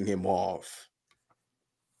for leaving him off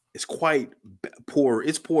is quite poor.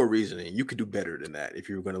 It's poor reasoning. You could do better than that if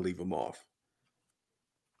you were going to leave him off.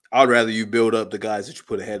 I'd rather you build up the guys that you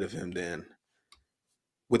put ahead of him than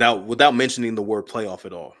without mentioning the word playoff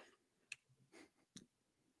at all.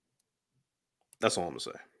 That's all I'm gonna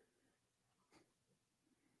say.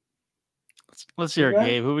 Let's hear it,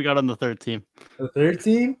 Gabe. Who we got on the 3rd team? The 3rd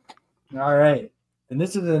team? All right. And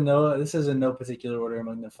this is in no particular order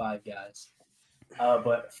among the 5 guys.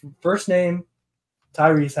 But first name,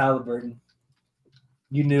 Tyrese Halliburton.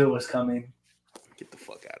 You knew it was coming. Get the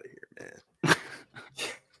fuck out of here, man.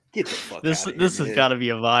 Get the fuck out of here. This has got to be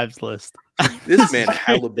a vibes list. This man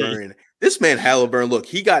Halliburton. Look,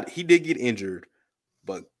 he did get injured,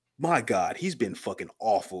 but my God, he's been fucking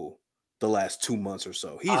awful the last 2 months or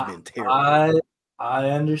so. He's been terrible. I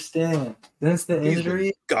understand. Since the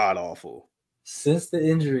injury, god awful. Since the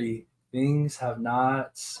injury, things have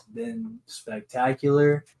not been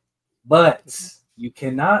spectacular, but you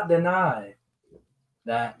cannot deny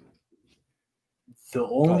that the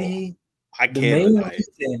main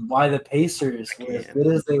reason why the Pacers were as good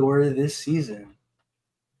as they were this season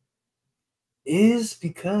is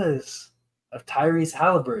because of Tyrese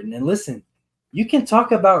Halliburton. And listen, you can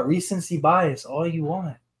talk about recency bias all you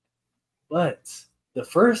want, but the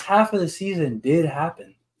first half of the season did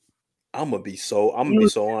happen. I'm gonna be so honest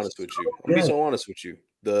with you. I'm gonna be so honest with you.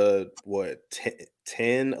 The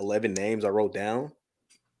 10, 11 names I wrote down,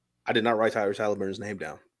 I did not write Tyrese Halliburton's name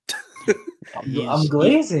down. I'm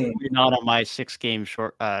glazing. You're not on my 6-game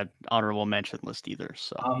short honorable mention list either.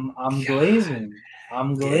 So I'm glazing.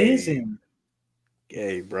 I'm glazing.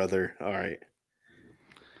 Hey, brother. All right.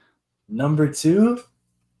 Number 2,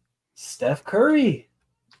 Steph Curry.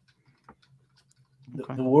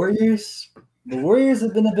 Okay. The Warriors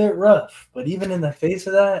have been a bit rough, but even in the face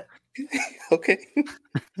of that, okay,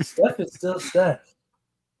 Steph is still Steph.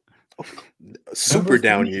 Super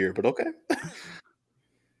down year, but okay.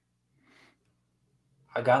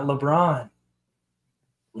 I got LeBron.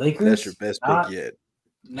 Lakers. That's your best pick yet.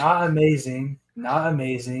 Not amazing.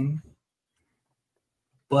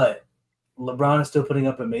 But LeBron is still putting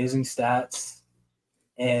up amazing stats.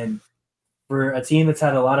 And for a team that's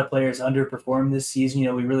had a lot of players underperform this season,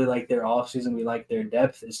 we really like their offseason. We like their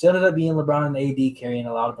depth. It still ended up being LeBron and AD carrying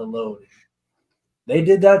a lot of the load. They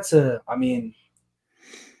did that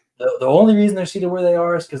the only reason they're seated where they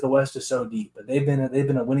are is because the West is so deep. But they've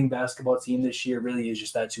been a winning basketball team this year. Really is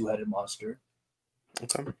just that 2-headed monster.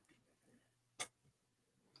 Okay.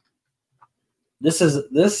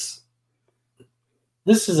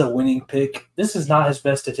 This is a winning pick. This is not his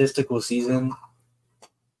best statistical season.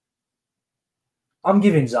 I'm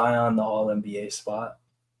giving Zion the All-NBA spot.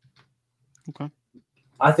 Okay.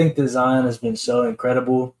 I think that Zion has been so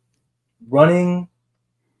incredible. Running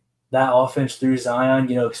that offense through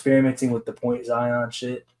Zion, experimenting with the point Zion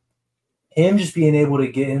shit. Him just being able to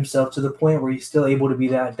get himself to the point where he's still able to be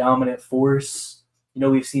that dominant force.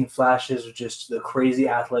 We've seen flashes of just the crazy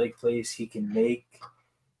athletic plays he can make.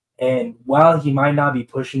 And while he might not be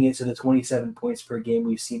pushing it to the 27 points per game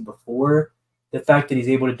we've seen before, the fact that he's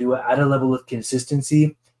able to do it at a level of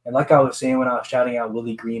consistency, and like I was saying when I was shouting out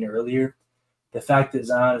Willie Green earlier, the fact that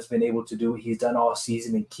Zion has been able to do what he's done all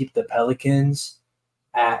season and keep the Pelicans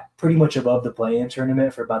at pretty much above the play-in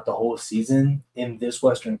tournament for about the whole season in this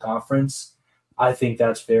Western Conference, I think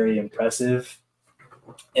that's very impressive.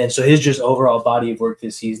 And so his just overall body of work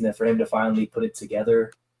this season, and for him to finally put it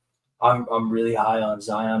together, I'm really high on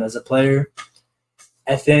Zion as a player.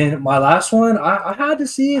 And then my last one, I had to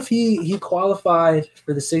see if he qualified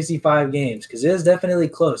for the 65 games because it is definitely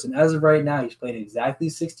close. And as of right now, he's played exactly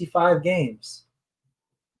 65 games.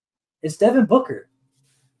 It's Devin Booker.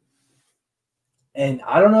 And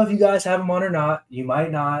I don't know if you guys have him on or not. You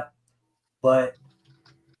might not. But,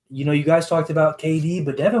 you guys talked about KD,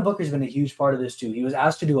 but Devin Booker's been a huge part of this too. He was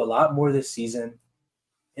asked to do a lot more this season.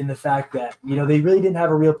 In the fact that, they really didn't have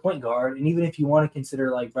a real point guard. And even if you want to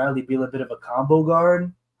consider like Bradley Beal a bit of a combo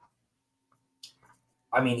guard,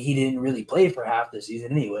 I mean, he didn't really play for half the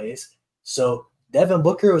season anyways. So Devin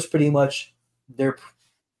Booker was pretty much their,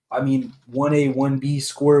 1A, 1B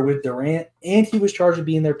scorer with Durant, and he was charged with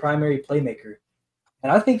being their primary playmaker.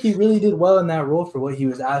 And I think he really did well in that role for what he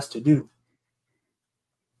was asked to do.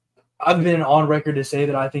 I've been on record to say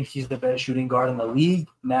that I think he's the best shooting guard in the league.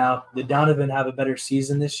 Now, did Donovan have a better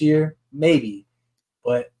season this year? Maybe.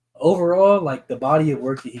 But overall, like the body of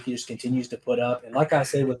work that he just continues to put up, and like I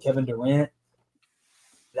said with Kevin Durant,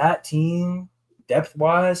 that team,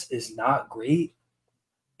 depth-wise, is not great.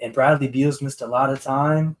 And Bradley Beal's missed a lot of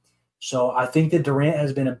time. So I think that Durant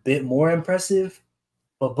has been a bit more impressive,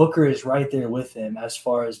 but Booker is right there with him as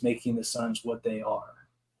far as making the Suns what they are.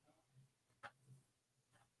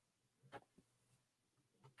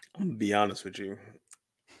 I'm going to be honest with you.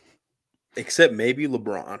 Except maybe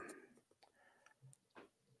LeBron.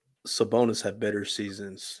 Sabonis had better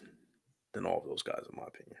seasons than all of those guys, in my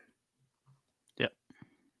opinion. Yep.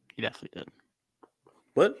 He definitely did.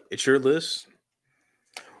 But it's your list.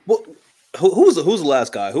 Well, who's the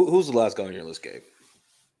last guy? Who's the last guy on your list, Gabe?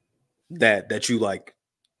 That you like?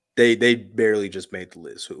 They barely just made the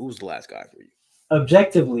list. Who's the last guy for you?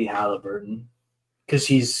 Objectively, Halliburton, because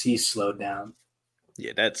he's slowed down.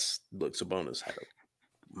 Yeah, Sabonis had a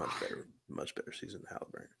much better season than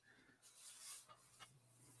Halliburton.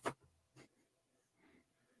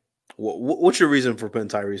 What's your reason for putting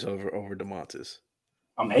Tyrese over DeMontis?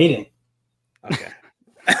 I'm hating. Okay.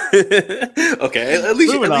 Okay. At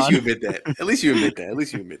least you admit that. At least you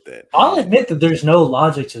admit that. I'll admit that there's no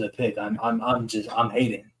logic to the pick. I'm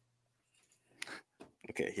hating.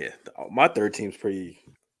 Okay, yeah. My third team's pretty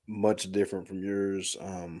much different from yours.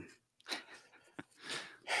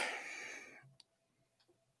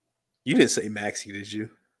 You didn't say Maxey, did you?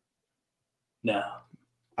 No.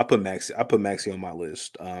 I put Maxey on my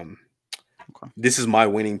list. This is my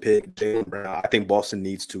winning pick, Jaylen Brown. I think Boston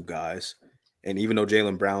needs two guys. And even though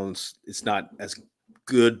Jaylen Brown's it's not as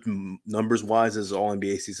good numbers-wise as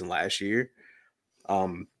All-NBA season last year,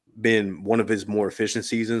 been one of his more efficient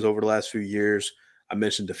seasons over the last few years. I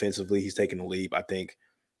mentioned defensively, he's taken a leap. I think,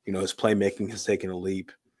 his playmaking has taken a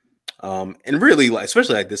leap. And really,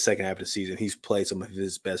 especially like this second half of the season, he's played some of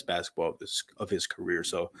his best basketball of his career.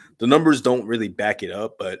 So the numbers don't really back it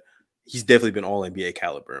up, but he's definitely been All-NBA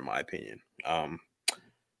caliber, in my opinion.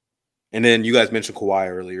 And then you guys mentioned Kawhi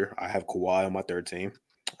earlier. I have Kawhi on my third team.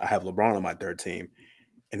 I have LeBron on my third team.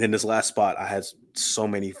 And then this last spot, I had so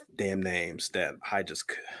many damn names that I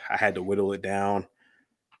had to whittle it down.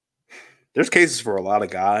 There's cases for a lot of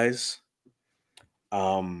guys.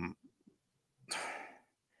 I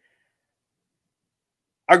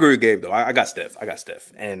agree with Gabe, though. I got Steph.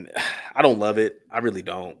 And I don't love it. I really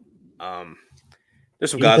don't.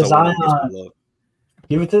 There's some guys I want to give some love.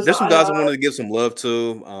 There's some guys I wanted to give some love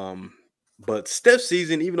to. But Steph's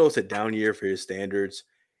season, even though it's a down year for his standards,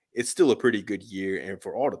 it's still a pretty good year. And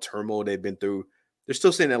for all the turmoil they've been through, they're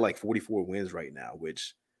still sitting at like 44 wins right now,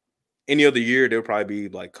 which any other year, they'll probably be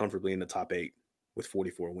like comfortably in the top 8 with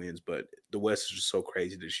 44 wins. But the West is just so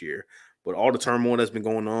crazy this year. But all the turmoil that's been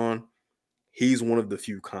going on, he's one of the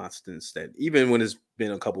few constants that even when it's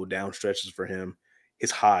been a couple of down stretches for him, his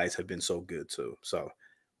highs have been so good too. So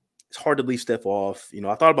it's hard to leave Steph off. You know,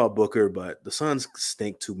 I thought about Booker, but the Suns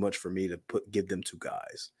stink too much for me to give them 2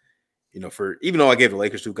 guys. You know, for even though I gave the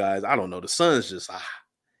Lakers 2 guys, I don't know. The Suns just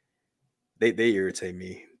they irritate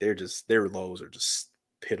me. Their lows are just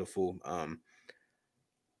pitiful.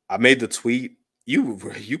 I made the tweet. You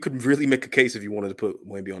could really make a case if you wanted to put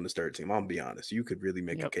Wemby on this 3rd team. I'm gonna be honest. You could really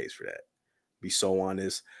make a case for that. Be so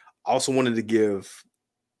honest. I also wanted to give,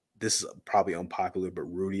 this is probably unpopular, but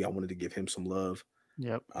Rudy, I wanted to give him some love.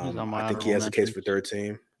 Yep. I think he has a case for 3rd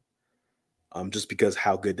team. Just because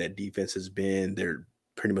how good that defense has been. They're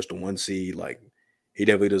pretty much the 1 seed. Like, he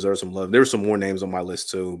definitely deserves some love. There were some more names on my list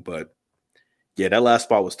too, but yeah, that last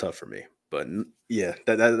spot was tough for me. But yeah,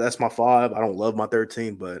 that's my 5. I don't love my 3rd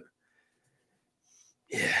team, but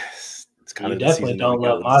yeah, it's kind of the season. You definitely don't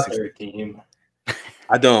love my 3rd team.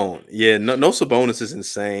 I don't. Yeah, no Sabonis is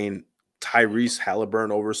insane. Tyrese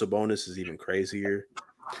Halliburton over Sabonis is even crazier.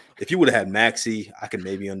 If you would have had Maxey, I could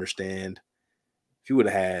maybe understand. If you would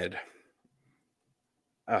have had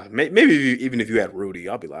maybe even if you had Rudy,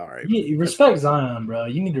 I'll be like, all right. You respect Zion, bro.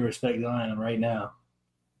 You need to respect Zion right now.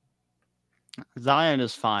 Zion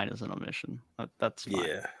is fine as an omission. That's fine.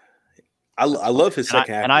 Yeah. I love his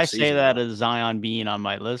second half. And I say that as Zion being on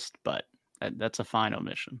my list, but that's a fine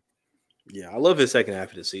omission. Yeah, I love his second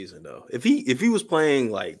half of the season, though. If he was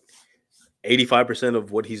playing like 85%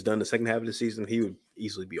 of what he's done the second half of the season, he would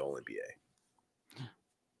easily be all NBA.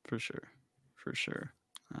 For sure.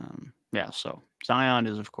 Yeah, so Zion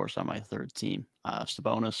is, of course, on my 3rd team.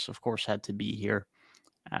 Sabonis, of course, had to be here.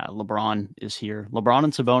 LeBron is here. LeBron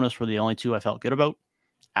and Sabonis were the only 2 I felt good about.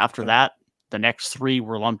 After that, the next 3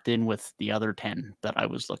 were lumped in with the other 10 that I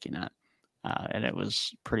was looking at. And it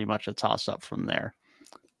was pretty much a toss-up from there.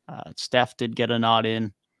 Steph did get a nod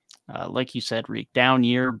in. Like you said, Reek, down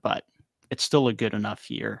year, but it's still a good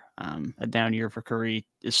enough year. A down year for Curry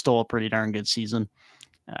is still a pretty darn good season.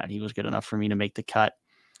 He was good enough for me to make the cut.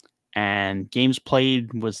 And games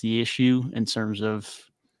played was the issue in terms of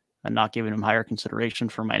not giving him higher consideration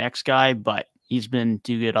for my next guy, but he's been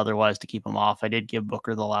too good otherwise to keep him off. I did give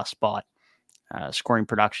Booker the last spot. Scoring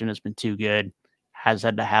production has been too good. Has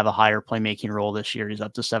had to have a higher playmaking role this year. He's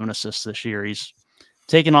up to 7 assists this year. He's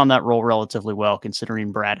taken on that role relatively well,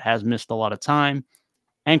 considering Brad has missed a lot of time.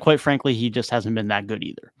 And quite frankly, he just hasn't been that good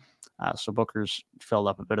either. So Booker's filled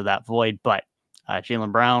up a bit of that void. But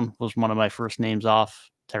Jaylen Brown was one of my first names off.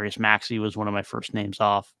 Tyrese Maxey was one of my first names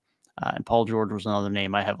off. And Paul George was another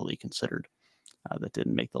name I heavily considered that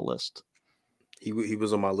didn't make the list. He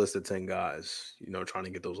was on my list of 10 guys, you know, trying to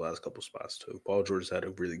get those last couple spots too. Paul George had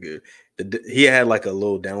a really good – he had like a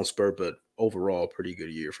little down spurt, but overall pretty good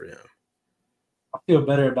year for him. I feel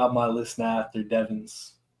better about my list now after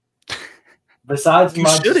Devin's. Besides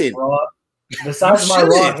my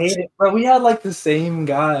raw hating, bro, we had like the same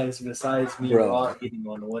guys besides me raw hating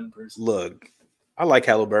on one person. Look, I like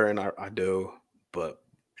Halliburton, I do, but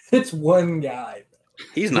it's one guy.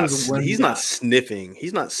 He's not sniffing.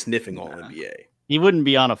 He's not sniffing all NBA. He wouldn't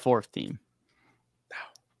be on a 4th team.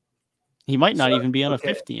 He might not even be on a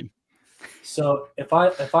 5th team. So if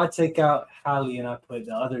I take out Hallie and I put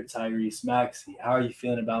the other Tyrese Maxey, how are you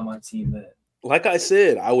feeling about my team then? Like I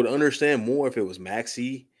said, I would understand more if it was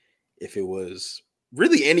Maxey, if it was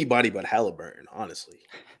really anybody but Halliburton, honestly.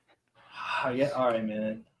 Yeah, all right,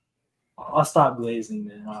 man. I'll stop glazing,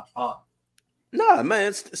 man. Nah,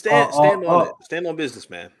 man, stand on it. Stand on business,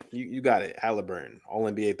 man. You got it. Halliburton, all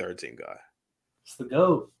NBA 3rd team guy. It's the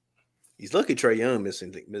GOAT. He's lucky Trae Young missed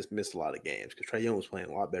a lot of games because Trae Young was playing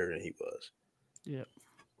a lot better than he was. Yep.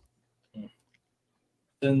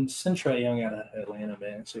 Then send Trae Young out of Atlanta,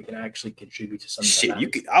 man, so he can actually contribute to something.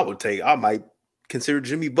 Shit, I might consider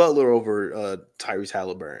Jimmy Butler over Tyrese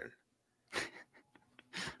Halliburton.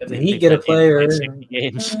 If the Heat get a player,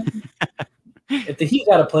 if the Heat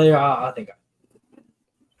got a player, I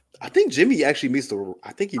think Jimmy actually meets the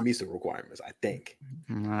requirements. I think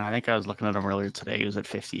I was looking at him earlier today. He was at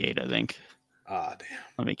 58, I think. Ah, damn.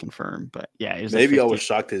 Let me confirm, but yeah, he was maybe I was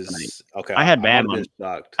shocked. Okay, I had Bam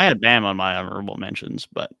on my honorable mentions,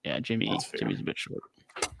 but yeah, Jimmy's a bit short.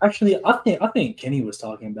 Actually, I think Kenny was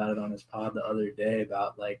talking about it on his pod the other day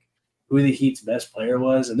about like who the Heat's best player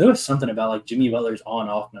was, and there was something about like Jimmy Butler's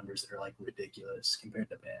on-off numbers that are like ridiculous compared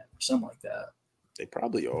to Bam or something like that. They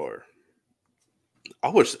probably are.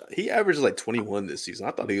 He averaged like 21 this season.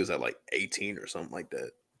 I thought he was at like 18 or something like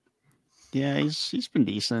that. Yeah, he's been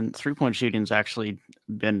decent. 3-point shooting's actually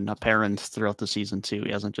been apparent throughout the season too.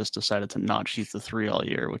 He hasn't just decided to not shoot the 3 all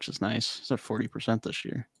year, which is nice. He's at 40% this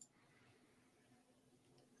year.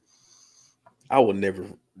 I will never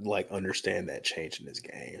like understand that change in this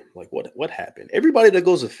game. Like what happened? Everybody that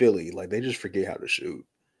goes to Philly, like they just forget how to shoot.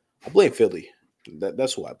 I blame Philly.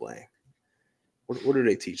 That's who I blame. What are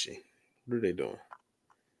they teaching? What are they doing?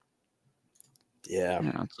 Yeah,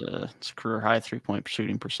 it's a career high 3-point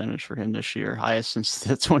shooting percentage for him this year, highest since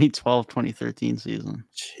the 2012-2013 season.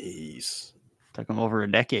 Jeez, Took him over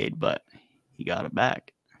a decade, but he got it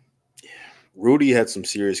back. Yeah, Rudy had some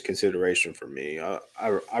serious consideration for me.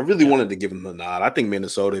 I really wanted to give him the nod. I think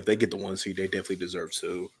Minnesota, if they get the 1 seed, they definitely deserve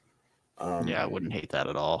 2. I wouldn't hate that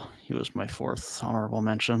at all. He was my 4th honorable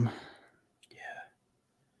mention. Yeah,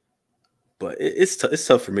 but it's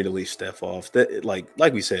tough for me to leave Steph off. That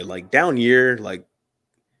like we said, like down year, like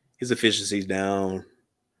his efficiency's down,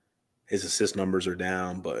 his assist numbers are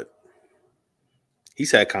down, but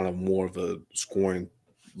he's had kind of more of a scoring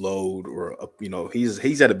load, or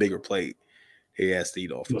he's at a bigger plate he has to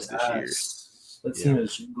eat off of this year. That team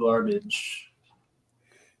is garbage.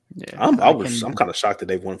 Yeah, I'm kind of shocked that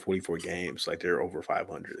they've won 44 games. Like they're over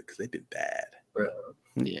 500 because they've been bad. Bro.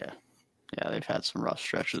 Yeah, they've had some rough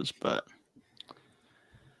stretches, but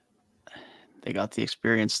they got the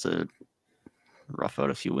experience to rough out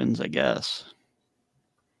a few wins, I guess.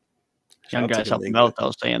 Young guys help them out,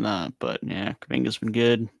 though, saying that. But yeah, Kuminga's been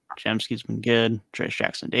good. Jemski's been good. Trace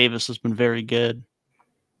Jackson Davis has been very good.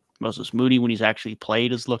 Moses Moody, when he's actually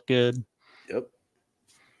played, has looked good. Yep.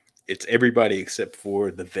 It's everybody except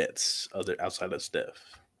for the vets, outside of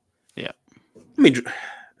Steph. Yeah. I mean,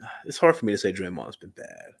 it's hard for me to say Draymond's been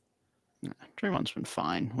bad. Yeah, Draymond's been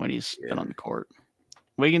fine when he's been on the court.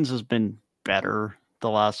 Wiggins has been better the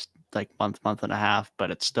last month and a half,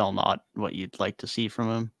 but it's still not what you'd like to see from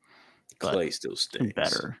him. Clay still stinks.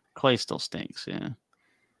 Better. Clay still stinks, yeah.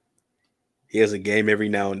 He has a game every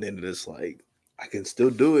now and then that it's like, I can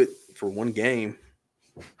still do it for one game.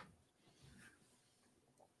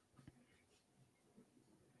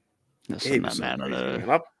 Need to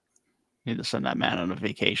send that man on a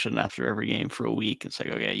vacation after every game for a week. It's like,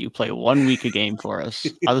 okay, you play 1 week a game for us.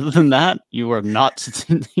 Other than that, you are not to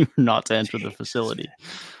enter the facility.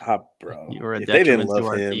 Bro, you are a detriment to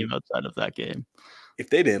our team outside of that game. If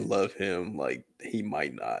they didn't love him, like he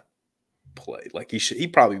might not play. Like he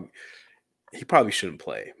probably shouldn't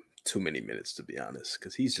play too many minutes, to be honest,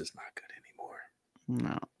 because he's just not good anymore.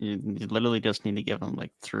 No, you literally just need to give him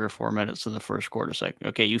like 3 or 4 minutes in the first quarter. It's like,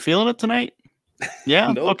 okay, you feeling it tonight?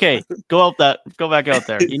 Yeah. Nope. Okay, go back out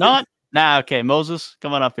there. You not? Nah. Okay, Moses,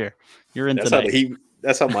 come on up here. You're in tonight.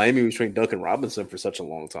 That's how Miami was training Duncan Robinson for such a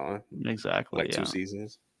long time. Exactly. 2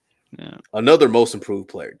 seasons. Yeah. Another most improved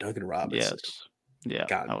player, Duncan Robinson. Yes. Yeah.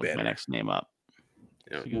 That was my next name up.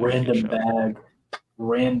 Yeah.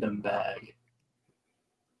 Random bag.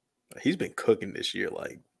 He's been cooking this year.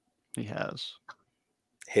 Like he has.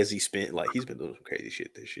 Has he spent he's been doing some crazy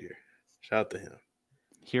shit this year? Shout out to him.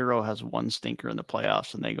 Hero has one stinker in the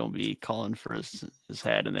playoffs, and they're gonna be calling for his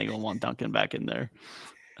head, and they're gonna want Duncan back in there.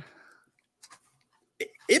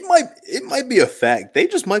 It might be a fact. They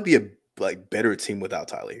just might be a better team without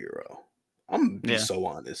Tyler Hero. I'm gonna be so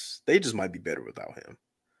honest. They just might be better without him.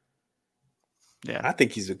 Yeah, I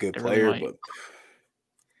think he's a good player, but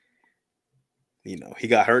he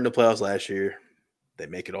got hurt in the playoffs last year. They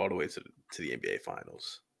make it all the way to the NBA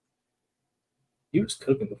Finals. He was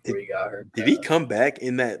cooking before he got hurt. Did he come back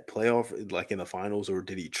in that playoff, in the finals, or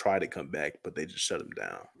did he try to come back, but they just shut him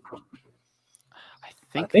down?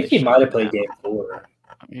 I think he might have played game 4.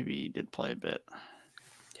 Maybe he did play a bit.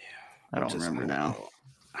 Yeah. I don't remember now.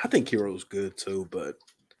 I think Hero's good too, but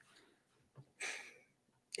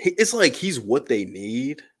it's like he's what they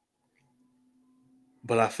need.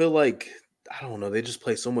 But I feel like, I don't know, they just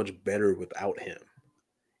play so much better without him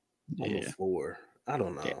on the floor. I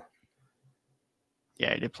don't know.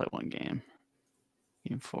 Yeah, he did play one game.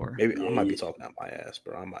 Game 4. Maybe I might be talking out my ass,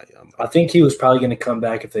 but I might. I think he was probably going to come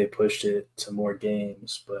back if they pushed it to more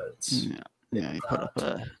games, but he put up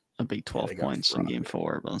a big 12 points in game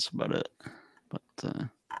 4, but that's about it. But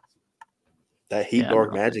that Heat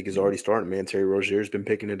dark magic is already starting, man. Terry Rozier's been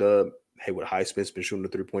picking it up. Haywood Highsmith's been shooting the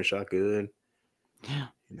 3-point shot good. Yeah.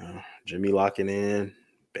 Jimmy locking in.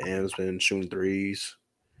 Bam's been shooting threes.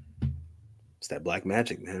 It's that black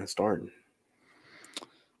magic, man. It's starting.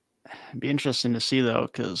 It'd be interesting to see, though,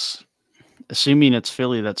 because assuming it's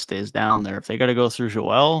Philly that stays down there, if they got to go through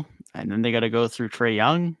Joel and then they got to go through Trae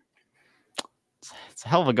Young, it's a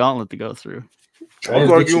hell of a gauntlet to go through. I was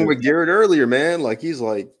arguing with Garrett earlier, man. He's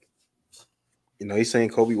saying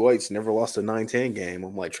Kobe White's never lost a 9-10 game.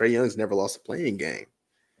 I'm like, Trae Young's never lost a playing game.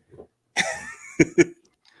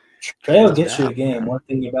 Trae will get you a game. One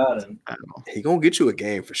thing about him, he gonna get you a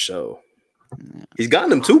game for sure. Yeah. He's gotten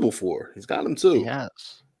them 2 before. He's got them 2. He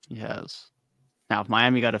has. Now, if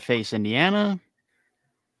Miami got to face Indiana,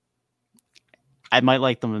 I might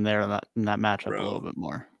like them in that matchup a little bit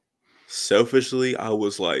more. Selfishly, I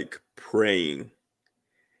was like praying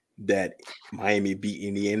that Miami beat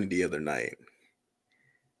Indiana the other night.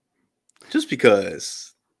 Just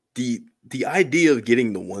because the idea of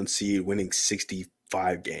getting the 1 seed, winning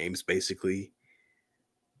 65 games basically,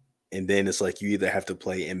 and then it's like you either have to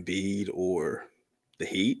play Embiid or the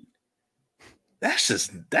Heat. That's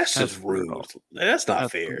just rude. brutal. That's not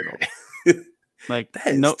That's fair. Like that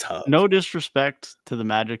is tough. No disrespect to the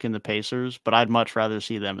Magic and the Pacers, but I'd much rather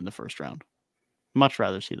see them in the first round. Much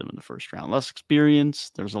rather see them in the first round. Less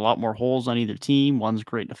experience. There's a lot more holes on either team. One's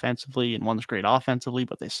great defensively and one's great offensively,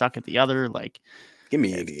 but they suck at the other. Like, give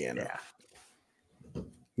me Indiana.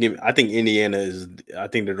 I think Indiana is. I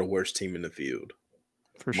think they're the worst team in the field,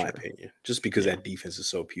 for my opinion. Just because that defense is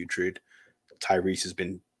so putrid. Tyrese has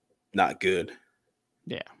been not good.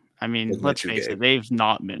 Yeah, I mean, let's face it, they've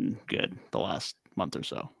not been good the last month or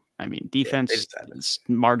so. I mean, defense is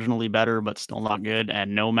marginally better, but still not good.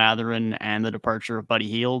 And no Mathurin and the departure of Buddy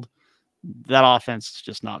Hield, that offense is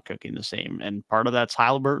just not cooking the same. And part of that's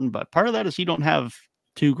Halliburton, but part of that is you don't have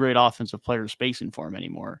two great offensive players spacing for him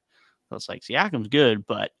anymore. So it's like Siakam's good,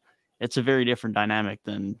 but it's a very different dynamic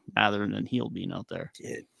than Mathurin and Hield being out there.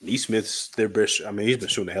 Yeah, Neesmith's their best. I mean, he's been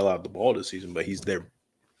shooting the hell out of the ball this season, but he's their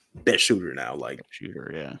best shooter now. Like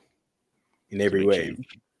shooter, yeah, in every way.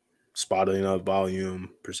 Spotting up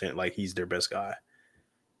volume, percent, like he's their best guy.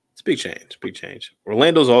 It's a big change, big change.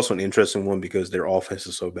 Orlando's also an interesting one because their offense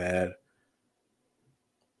is so bad.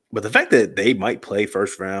 But the fact that they might play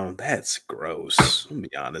first round, that's gross. I'm gonna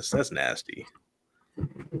be honest, that's nasty.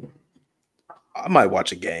 I might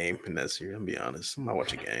watch a game in that series. I'm gonna be honest, I might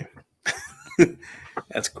watch a game.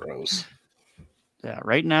 That's gross. Yeah,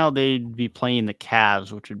 right now they'd be playing the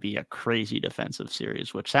Cavs, which would be a crazy defensive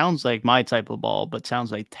series, which sounds like my type of ball, but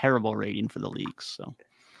sounds like terrible rating for the leagues. So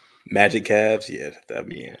Magic Cavs, yeah, that'd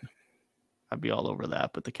be. Yeah. I'd be all over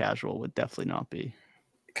that, but the casual would definitely not be.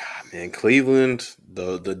 God, man, Cleveland,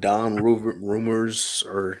 the Don rumors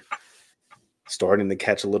are starting to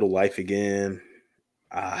catch a little life again.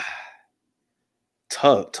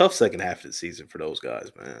 Tough second half of the season for those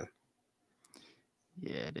guys, man.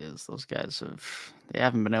 Yeah, it is. Those guys they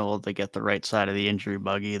haven't been able to get the right side of the injury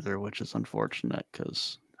bug either, which is unfortunate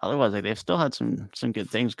because otherwise they've still had some good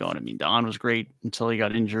things going. I mean, Don was great until he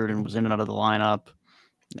got injured and was in and out of the lineup.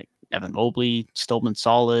 Like Evan Mobley still been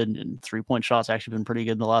solid, and 3-point shots actually been pretty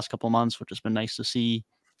good in the last couple of months, which has been nice to see.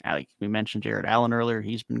 Like we mentioned Jared Allen earlier,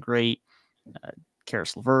 he's been great.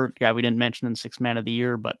 Karis LeVert, guy we didn't mention in 6th man of the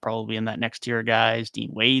year, but probably in that next tier of guys. Dean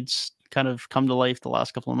Wade's kind of come to life the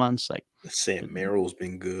last couple of months. Like Sam Merrill's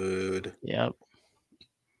been good. Yep.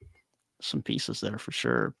 Some pieces there for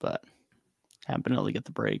sure, but haven't been able to get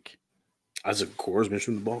the break. Isaac Okoro's been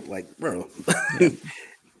shooting the ball. Like, bro,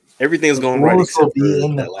 everything's going right except for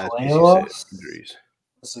in the that last playoffs. Injuries.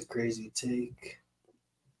 That's a crazy take.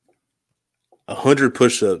 100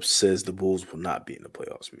 push-ups says the Bulls will not be in the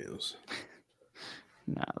playoffs, Mills.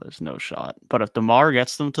 Nah, there's no shot. But if DeMar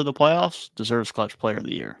gets them to the playoffs, deserves Clutch Player of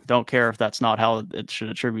the Year. Don't care if that's not how it should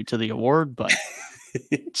attribute to the award, but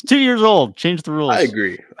it's 2 years old. Change the rules. I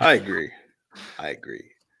agree. I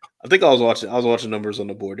think I was watching numbers on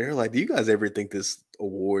the board. They're like, do you guys ever think this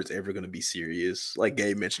award's ever going to be serious? Like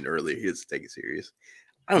Gabe mentioned earlier, he has to take it serious.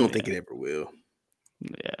 I don't think it ever will.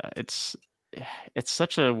 Yeah, it's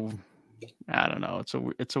such a, I don't know.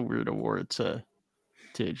 It's a weird award to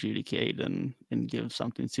adjudicate and give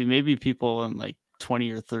something to. Maybe people in like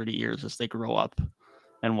 20 or 30 years as they grow up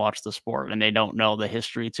and watch the sport and they don't know the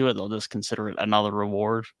history to it, they'll just consider it another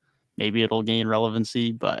reward. Maybe it'll gain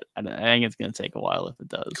relevancy, but I think it's going to take a while if it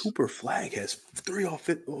does. Cooper Flagg has 3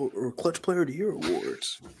 or Clutch Player of the Year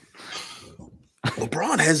awards.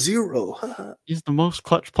 LeBron has 0. He's the most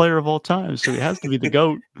clutch player of all time, so he has to be the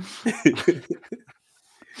GOAT.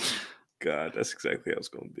 God, that's exactly how it's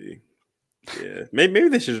going to be. Yeah, maybe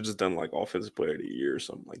they should have just done like Offensive Player of the Year or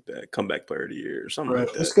something like that, Comeback Player of the Year or something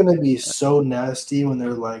like that. It's going to be so nasty when they're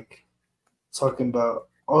like talking about,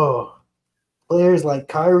 players like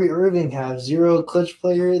Kyrie Irving have 0 Clutch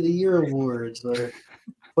Player of the Year awards, or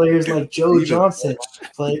players like Joe Johnson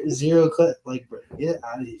play 0 clutch. Like, bro, get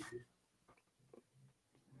out of here.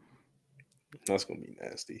 That's gonna be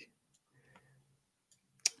nasty.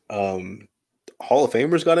 Hall of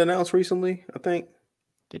Famers got announced recently, I think.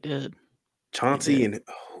 They did. Chauncey and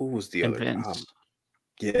who was the other? Vince.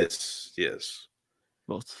 Yes.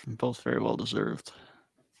 Both very well deserved.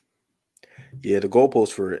 Yeah, the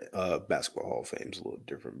goalpost for Basketball Hall of Fame is a little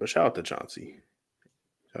different, but shout out to Chauncey.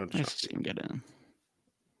 Nice to see him get in.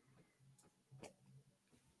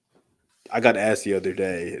 I got asked the other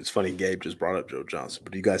day. It's funny, Gabe just brought up Joe Johnson,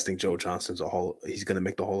 but do you guys think Joe Johnson's he's going to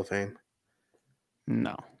make the Hall of Fame?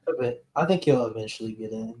 No. I think he'll eventually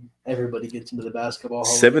get in. Everybody gets into the basketball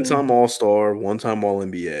Hall of 7-time Fame. All-Star, 1-time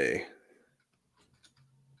All-NBA.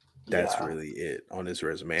 That's Yeah. really it on his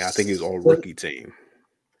resume. I think he was all-rookie team.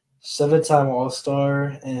 7-time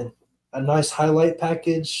All-Star and a nice highlight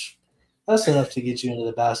package. That's enough to get you into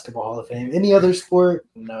the Basketball Hall of Fame. Any other sport?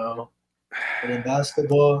 No. But in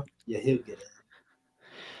basketball, yeah, he'll get in.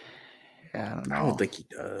 Yeah, I don't know. I don't think he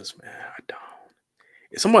does, man. I don't.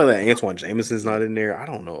 If somebody like Antoine Jameson's not in there, I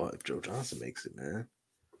don't know if Joe Johnson makes it, man.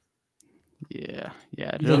 Yeah.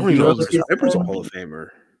 I don't even know if Chris Webber's a Hall of Famer.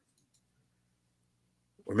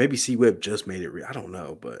 Or maybe C. Webb just made it. I don't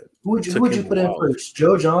know, but who would you put in first,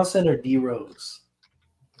 Joe Johnson or D Rose?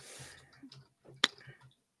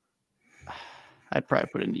 I'd probably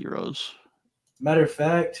put in D Rose. Matter of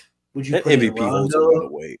fact, would you that put MVP in holds a lot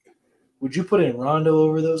of weight? Would you put in Rondo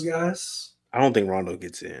over those guys? I don't think Rondo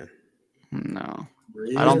gets in. No,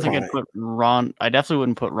 really? I don't think I'd put Ron. I definitely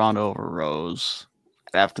wouldn't put Rondo over Rose.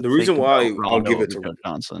 The reason why I'll give it to Joe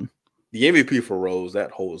Johnson, the MVP for Rose,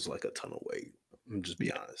 that holds like a ton of weight. I'm just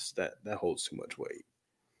be honest. That holds too much weight.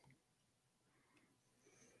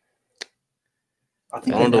 I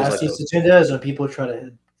think the nastiest agenda is when people try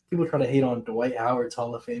to hate on Dwight Howard's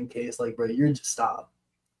Hall of Fame case. Like, bro, you're just stop.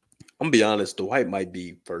 I'm gonna be honest. Dwight might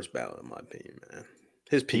be first ballot in my opinion, man.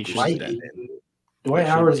 His peak was that. Dwight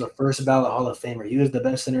Howard is a first ballot Hall of Famer. He was the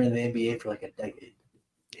best center in the NBA for like a decade.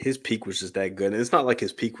 His peak was just that good. And it's not like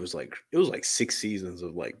his peak was like it was like 6 seasons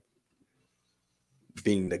of like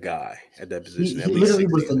being the guy at that position. He literally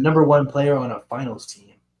was the #1 player on a finals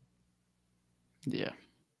team. Yeah.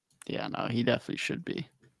 Yeah, no, he definitely should be.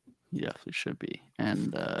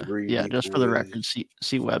 And yeah, just for the record,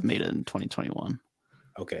 C. Webb made it in 2021.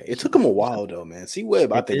 Okay. It took him a while though, man. C.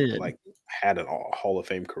 Webb, I think, like had a Hall of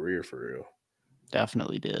Fame career for real.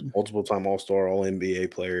 Definitely did. Multiple time All-Star,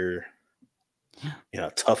 All-NBA player. Yeah,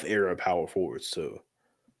 tough era of power forwards too.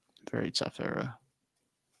 Very tough era.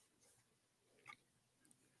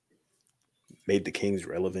 Made the Kings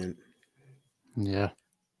relevant. Yeah.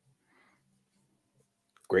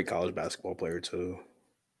 Great college basketball player too.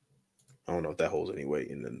 I don't know if that holds any weight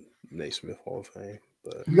in the Naismith Hall of Fame.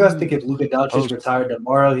 But you guys think if Luka Doncic retired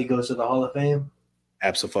tomorrow, he goes to the Hall of Fame?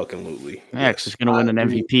 Absolutely. Yeah, because he's going to win an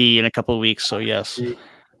MVP in a couple of weeks. So yes,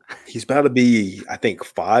 he's about to be, I think,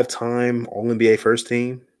 5-time All-NBA first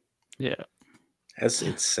team. Yeah, that's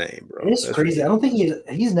insane, bro. It's crazy. I don't think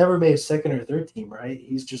he's never made second or third team, right?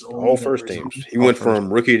 He's just all first teams. He went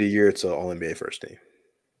from rookie of the year to All-NBA first team.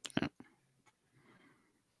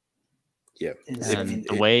 Yeah. And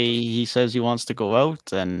the way he says he wants to go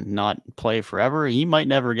out and not play forever, he might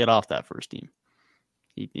never get off that first team.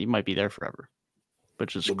 He might be there forever,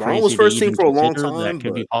 which is LeBron crazy. Was first team for a long time. That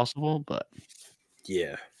could be possible, but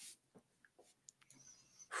yeah,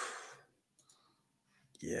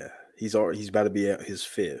 he's about to be at his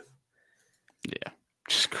 5th. Yeah,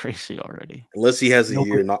 just crazy already. Unless he has a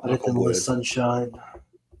year, knock on wood. Sunshine.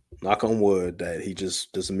 Knock on wood that he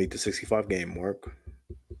just doesn't meet the 65 game mark.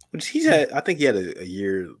 Which he's had, I think he had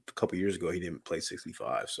a couple years ago, he didn't play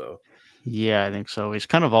 65. So, yeah, I think so. He's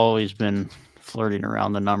kind of always been flirting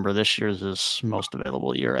around the number. This year's his most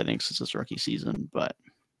available year, I think, since his rookie season. But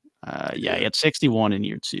he had 61 in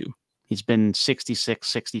year 2. He's been 66,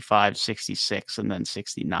 65, 66, and then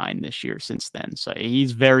 69 this year since then. So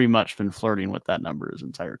he's very much been flirting with that number his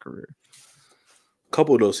entire career. A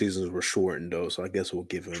couple of those seasons were shortened though, so I guess we'll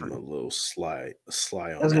give him a little sly on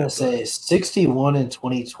that. I was gonna say 61 in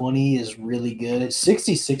 2020 is really good.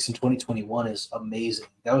 66 in 2021 is amazing.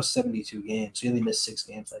 That was 72 games. So he only missed 6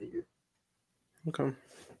 games that year. Okay.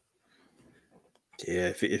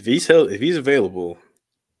 Yeah, if he's available,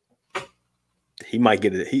 he might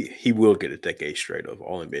get it. He will get a decade straight of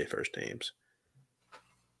All-NBA first teams.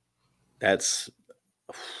 That's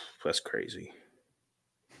crazy.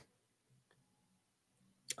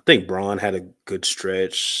 I think Bron had a good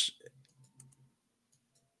stretch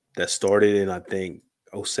that started in, I think,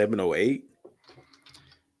 07, 08,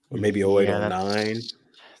 or maybe 08, 09.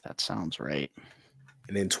 That sounds right.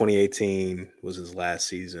 And then 2018 was his last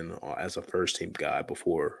season as a first-team guy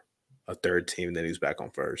before a third team, and then he was back on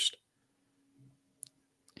first.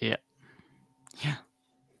 Yeah. Yeah.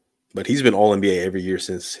 But he's been All-NBA every year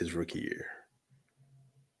since his rookie year.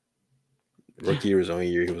 Rookie year was the only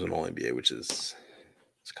year he was an All-NBA, which is...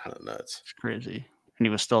 It's kind of nuts. It's crazy. And he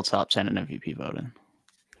was still top 10 in MVP voting.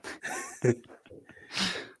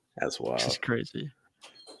 That's wild. It's crazy.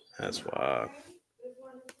 That's wild.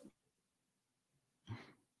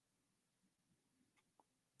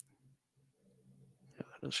 Yeah,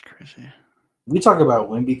 that is crazy. We talk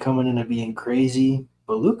about Wemby coming in and being crazy,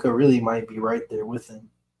 but Luka really might be right there with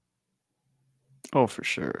him. Oh, for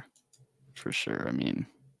sure. For sure. I mean,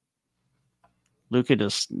 Luka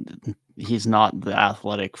he's not the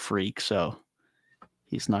athletic freak, so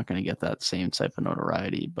he's not going to get that same type of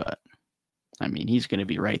notoriety. But, I mean, he's going to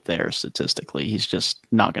be right there statistically. He's just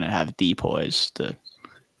not going to have depoys to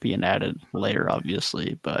be an added layer,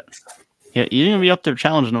 obviously. But yeah, you're going to be up there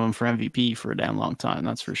challenging him for MVP for a damn long time.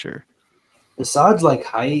 That's for sure. Besides, like,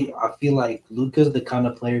 height, I feel like Luka's the kind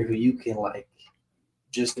of player who you can, like,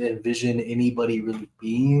 just envision anybody really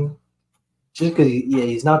being. Just because, yeah,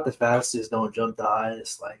 he's not the fastest, don't jump the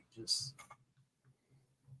highest. Like, just.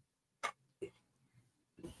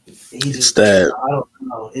 It's that. I don't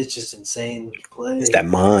know. It's just insane play. It's that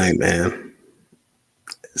mind, man.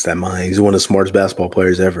 It's that mind. He's one of the smartest basketball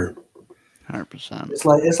players ever. 100%.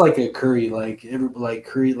 It's like a Curry. Like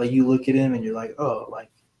Curry. Like you look at him and you're like, oh,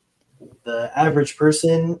 like the average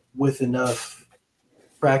person with enough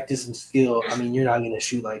practice and skill. I mean, you're not going to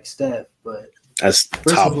shoot like Steph, but that's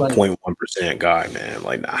top 0.1% guy, man.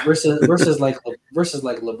 Like nah. versus like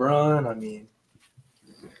LeBron. I mean,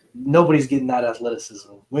 nobody's getting that athleticism.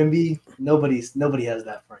 Wemby, nobody has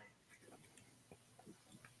that frame.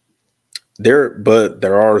 But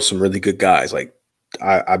there are some really good guys. Like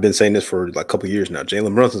I've been saying this for like a couple of years now.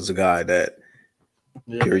 Jalen Brunson's a guy that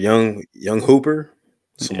you're a young hooper,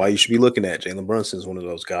 somebody you should be looking at. Jalen Brunson is one of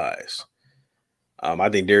those guys. I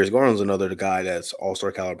think Darius Garland's another guy that's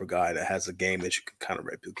all-star caliber guy that has a game that you can kind of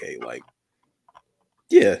replicate. Like,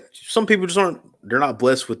 yeah, some people just they're not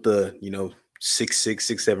blessed with the, 6'6",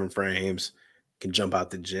 6'7" frames, can jump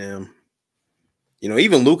out the gym.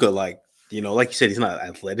 Even Luka, like you said, he's not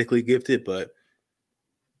athletically gifted, but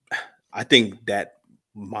I think that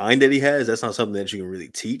mind that he has, that's not something that you can really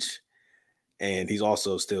teach. And he's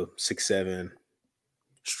also still 6'7",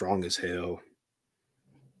 strong as hell.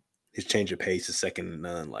 His change of pace is second to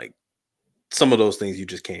none. Like some of those things you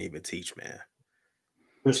just can't even teach, man.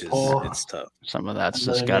 It's tough. Some of that's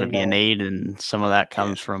just got to be innate, and some of that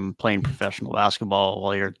comes from playing professional basketball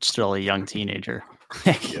while you're still a young teenager.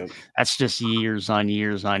 That's just years on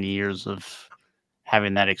years on years of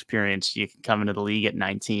having that experience. You can come into the league at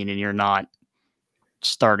 19 and you're not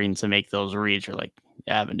starting to make those reads. You're like,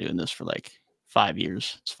 yeah, I've been doing this for like 5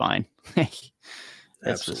 years. It's fine.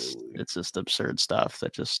 It's just absurd stuff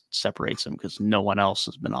that just separates them because no one else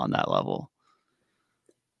has been on that level.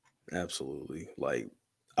 Absolutely. Like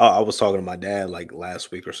I was talking to my dad like last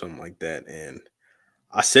week or something like that, and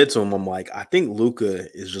I said to him, I'm like, I think Luka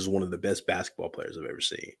is just one of the best basketball players I've ever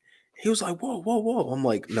seen. He was like, whoa, whoa, whoa. I'm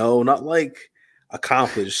like, no, not like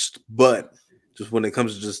accomplished, but just when it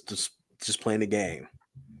comes to just playing the game,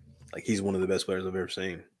 like he's one of the best players I've ever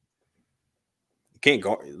seen. Can't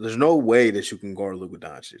guard. There's no way that you can guard Luka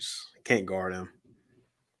Doncic. Can't guard him.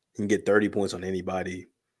 He can get 30 points on anybody.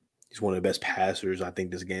 He's one of the best passers I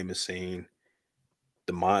think this game has seen.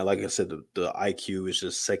 The mind, like I said, the IQ is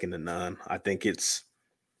just second to none. I think it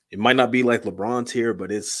might not be like LeBron's here,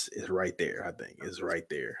 but it's right there. I think it's right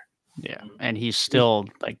there. Yeah, and he's still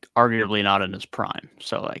like arguably not in his prime,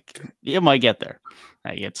 so like it might get there.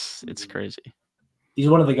 Like it's crazy. He's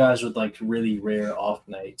one of the guys with like really rare off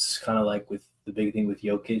nights, kind of like with the big thing with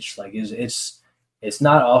Jokic. Like it's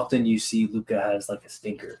not often you see Luka has like a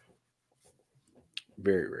stinker.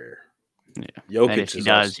 Very rare. Yeah, Jokic, and if he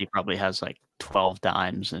does, he probably has like 12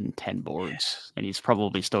 dimes and 10 boards, and he's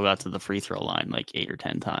probably still got to the free throw line like 8 or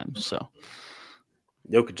 10 times. So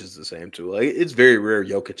Jokic is the same too. Like it's very rare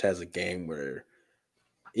Jokic has a game where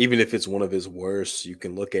even if it's one of his worst, you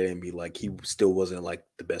can look at it and be like, he still wasn't like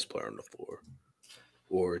the best player on the floor.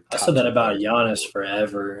 Or I said that about Giannis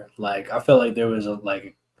forever. Like I felt like there was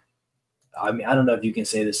I mean, I don't know if you can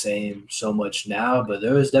say the same so much now, but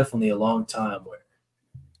there was definitely a long time where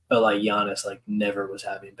I felt like Giannis like never was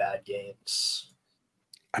having bad games.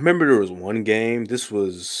 I remember there was one game. This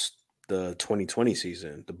was the 2020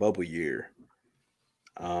 season, the bubble year.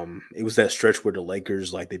 It was that stretch where the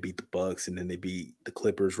Lakers they beat the Bucks and then they beat the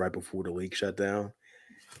Clippers right before the league shut down.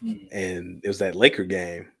 And it was that Laker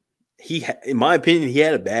game. In my opinion, he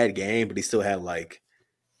had a bad game, but he still had like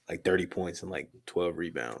 30 points and like 12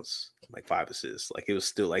 rebounds, like 5 assists. Like it was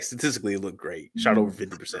still like statistically it looked great. Shot over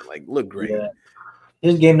 50%, like looked great. Yeah.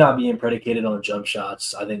 His game not being predicated on jump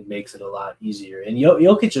shots, I think, makes it a lot easier. And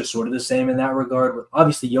Jokic is sort of the same in that regard.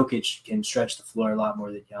 Obviously, Jokic can stretch the floor a lot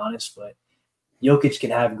more than Giannis, but Jokic can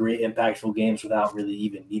have great impactful games without really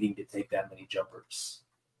even needing to take that many jumpers.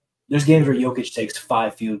 There's games where Jokic takes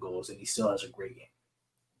 5 field goals and he still has a great game.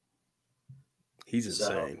 He's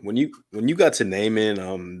insane. When you got to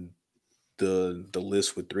naming the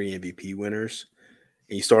list with 3 MVP winners,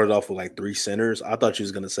 and you started off with like 3 centers, I thought you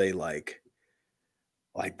was gonna say like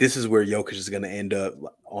like this is where Jokic is going to end up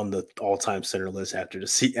on the all-time center list after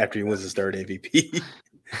he wins his third MVP.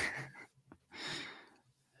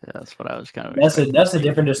 Yeah, that's what I was kind of. That's a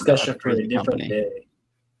different discussion for a different day.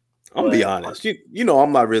 I'm gonna be honest. You know,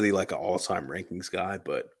 I'm not really like an all-time rankings guy,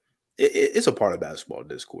 but it's a part of basketball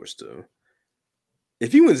discourse too.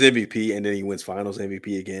 If he wins MVP and then he wins Finals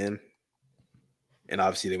MVP again, and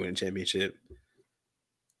obviously they win a championship,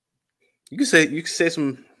 you can say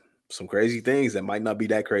some crazy things that might not be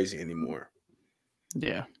that crazy anymore.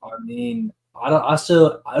 Yeah, I mean,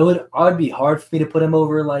 I'd be hard for me to put him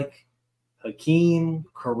over like Hakeem,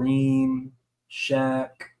 Kareem, Shaq.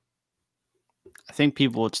 I think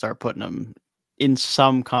people would start putting him in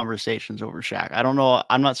some conversations over Shaq. I don't know.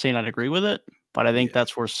 I'm not saying I'd agree with it, but I think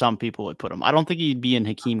that's where some people would put him. I don't think he'd be in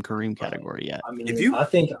Hakeem Kareem category yet. I mean, I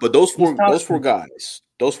think, but those four guys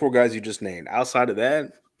you just named, outside of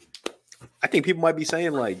that, I think people might be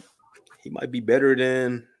saying like he might be better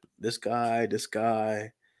than this guy, this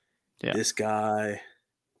guy. He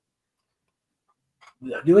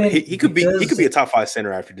could be a top 5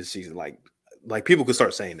 center after this season. Like people could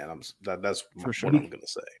start saying that. That's for sure what I'm gonna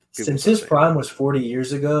say. Since his prime was 40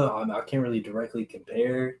 years ago, I can't really directly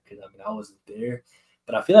compare because I wasn't there.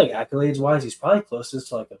 But I feel like accolades wise, he's probably closest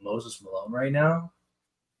to like a Moses Malone right now.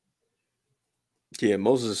 Yeah,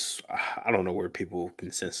 Moses. I don't know where people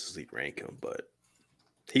consensusly rank him, but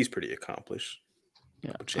he's pretty accomplished.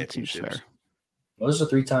 Yeah, that seems fair. Moses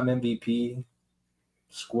a 3-time MVP,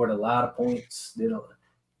 scored a lot of points.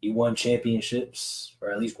 He won championships,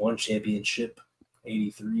 or at least one championship,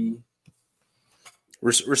 83.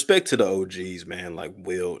 Respect to the OGs, man, like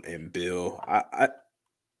Wilt and Bill. It's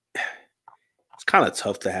kind of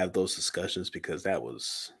tough to have those discussions because that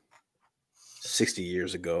was 60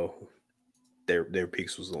 years ago. Their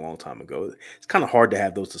peaks was a long time ago. It's kind of hard to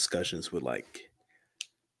have those discussions with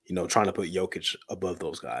trying to put Jokic above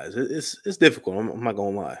those guys. It's difficult. I'm not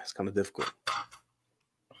gonna lie. It's kind of difficult.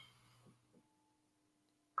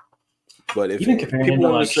 But if people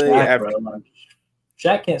want to say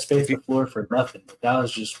Shaq can't space the floor for nothing. That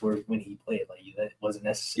was just when he played. Like that wasn't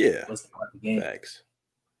necessary. Yeah, it wasn't part of the game.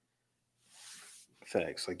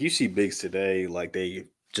 Facts. Like you see bigs today, like they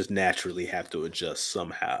just naturally have to adjust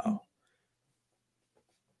somehow.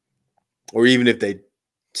 Or even if they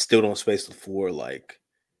still don't space the floor, like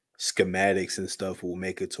schematics and stuff will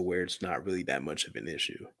make it to where it's not really that much of an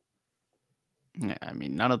issue. Yeah, I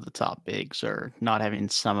mean, none of the top bigs are not having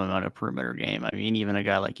some amount of perimeter game. I mean, even a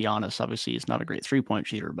guy like Giannis, obviously, he's not a great three-point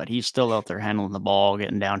shooter, but he's still out there handling the ball,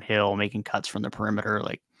 getting downhill, making cuts from the perimeter.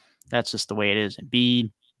 Like, that's just the way it is.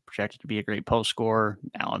 Embiid, projected to be a great post scorer.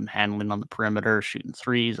 Now I'm handling on the perimeter, shooting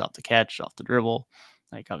threes, off the catch, off the dribble.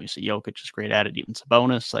 Like, obviously, Jokic is great at it. Even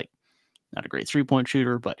Sabonis, like, not a great three-point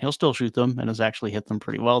shooter, but he'll still shoot them and has actually hit them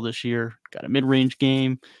pretty well this year. Got a mid-range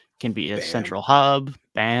game. Can be a central hub.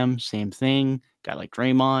 Bam, same thing. Guy like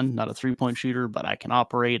Draymond, not a three-point shooter, but I can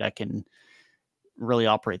operate. I can really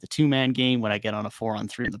operate the two-man game. When I get on a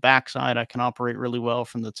 4-on-3 on the backside, I can operate really well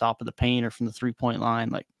from the top of the paint or from the three-point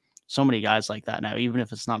line. Like so many guys like that now, even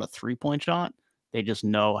if it's not a three-point shot, they just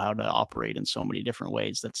know how to operate in so many different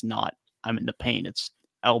ways. That's not, I'm in the paint. It's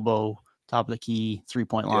elbow, top of the key,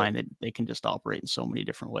 three-point line. That they can just operate in so many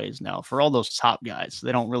different ways now. For all those top guys,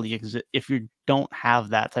 they don't really exist. If you don't have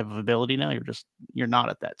that type of ability now, you're not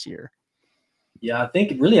at that tier. Yeah, I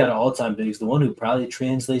think really out of all-time bigs, the one who probably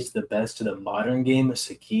translates the best to the modern game is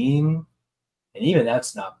Hakeem. And even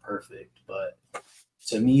that's not perfect. But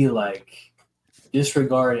to me, like,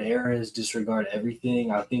 disregard eras, disregard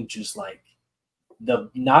everything. I think just like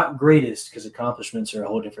the not greatest, because accomplishments are a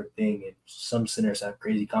whole different thing. And some centers have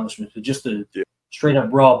crazy accomplishments, but just the straight up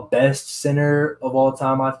raw best center of all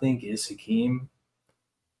time, I think, is Hakeem.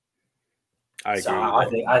 I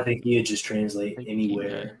agree. I think he would just translate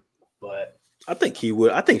anywhere. But I think he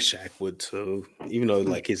would. I think Shaq would too. Even though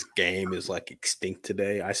like his game is like extinct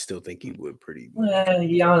today, I still think he would pretty.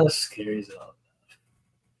 Giannis carries it up.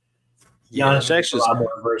 Giannis is a lot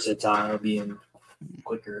more versatile, being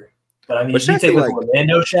quicker. But I mean, if you take like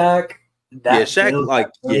Orlando Shaq, even like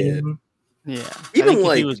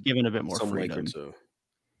he was given a bit more freedom.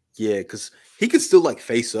 Yeah, because he could still like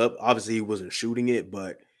face up. Obviously, he wasn't shooting it,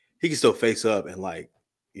 but he could still face up and like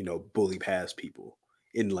bully past people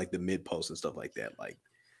in like the mid post and stuff like that. Like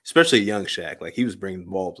especially young Shaq, like he was bringing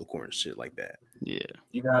the ball up the court and shit like that. Yeah,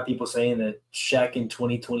 you got people saying that Shaq in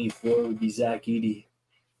 2024 would be Zach Edey.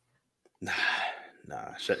 Nah.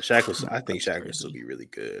 Shaq was. I think Shaq would still be really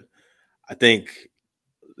good. I think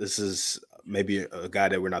this is maybe a guy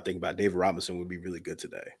that we're not thinking about. David Robinson would be really good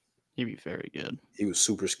today. He'd be very good. He was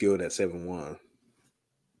super skilled at 7-1.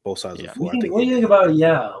 Both sides of the floor. What do you think about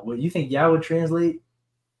What do you think would translate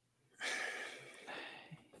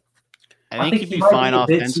I think he'd be might fine be a bit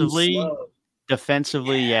too offensively. slow.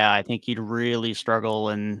 Defensively, yeah, I think he'd really struggle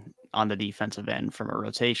on the defensive end from a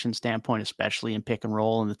rotation standpoint, especially in pick and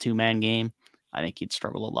roll in the 2-man game. I think he'd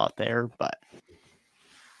struggle a lot there, but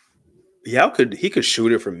Yeah, he could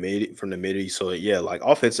shoot it from the mid. So yeah, like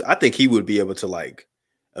offense, I think he would be able to like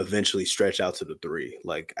eventually stretch out to the 3,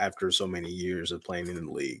 like after so many years of playing in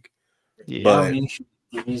the league. yeah. But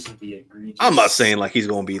Threes would be egregious. I'm not saying like he's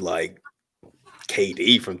gonna be like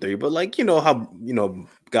KD from 3, but like how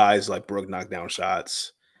guys like Brook knock down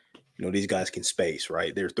shots. These guys can space,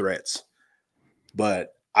 right? They're threats.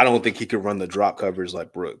 But I don't think he could run the drop covers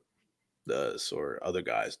like Brook does or other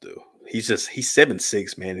guys do. He's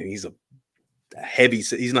 7'6", man, and he's a heavy.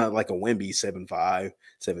 He's not like a Wemby 7'5",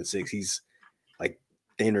 7'6". He's like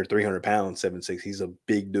thinner, 300 pounds, 7'6". He's a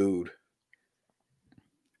big dude.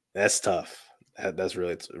 That's tough. That's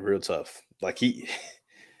really real tough. Like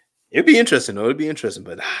it'd be interesting though. It'd be interesting,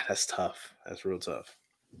 but that's tough. That's real tough.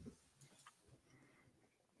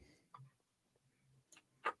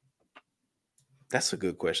 That's a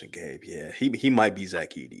good question, Gabe. Yeah, he might be Zach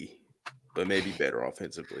Edey, but maybe better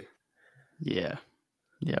offensively. Yeah,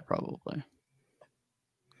 probably.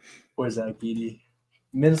 Where's Zach Edey?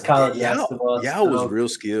 Men's college basketball. Yao was real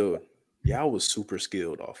skilled. Yao was super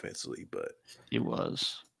skilled offensively, but he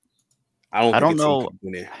was. I don't know.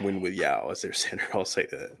 Win with Yao as their center. I'll say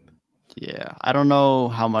that. Yeah, I don't know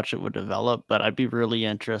how much it would develop, but I'd be really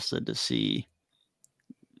interested to see,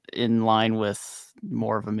 in line with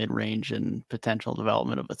more of a mid-range and potential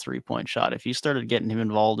development of a 3-point shot, if you started getting him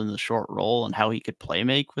involved in the short roll and how he could play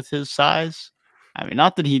make with his size. I mean,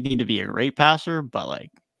 not that he'd need to be a great passer, but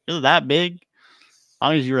like, you're that big, as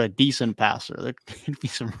long as you're a decent passer, there could be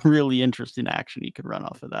some really interesting action you could run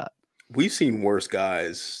off of that. We've seen worse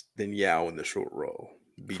guys than Yao in the short roll.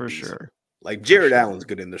 For sure. Like Jared Allen's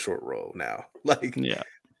good in the short roll now. Like yeah,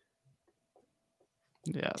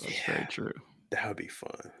 that's very true. That would be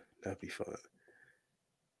fun. That'd be fun.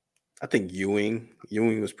 I think Ewing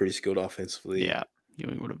was pretty skilled offensively. Yeah,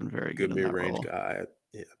 Ewing would have been very good mid-range guy.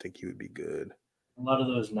 Yeah, I think he would be good. A lot of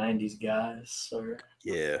those 90s guys are.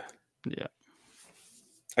 Yeah.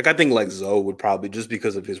 Like I think like Zoe would probably, just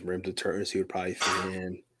because of his rim deterrence, he would probably fit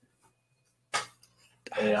in.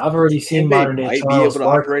 Yeah, I've already seen modern day might Charles be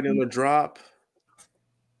able to operate in the drop.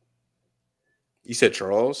 You said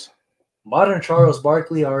Charles? Modern Charles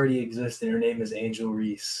Barkley already exists, and her name is Angel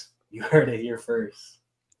Reese. You heard it here first.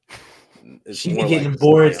 She be getting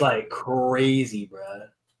boards like crazy, bro.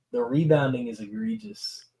 The rebounding is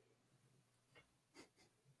egregious.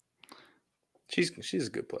 She's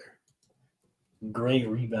a good player. Great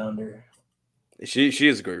rebounder. She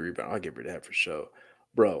is a great rebounder. I'll give her that for sure.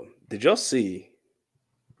 Bro, did y'all see?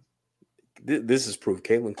 This is proof.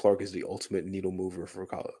 Caitlin Clark is the ultimate needle mover for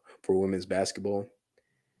women's basketball.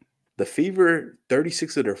 The Fever,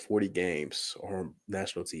 36 of their 40 games are on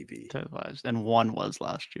national TV. And one was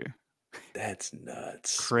last year. That's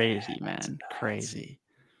nuts. Crazy, man. Crazy.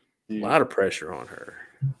 A lot of pressure on her.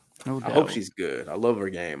 No doubt. I hope she's good. I love her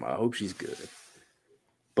game. I hope she's good.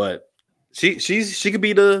 But she could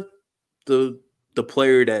be the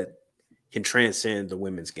player that can transcend the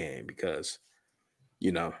women's game, because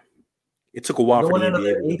it took a while for the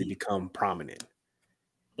NBA to really become prominent.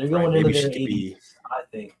 They're going into their 80s, I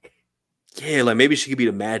think. Yeah, like maybe she could be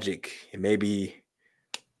the Magic, and maybe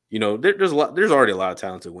there's already a lot of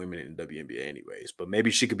talented women in the WNBA anyways, but maybe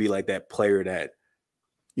she could be like that player that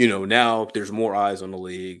now there's more eyes on the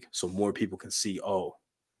league, so more people can see, oh,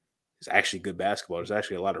 it's actually good basketball. There's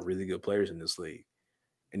actually a lot of really good players in this league,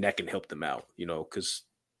 and that can help them out, because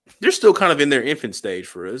they're still kind of in their infant stage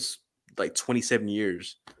for us, like 27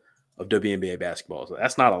 years of WNBA basketball. So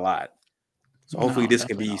that's not a lot. So hopefully this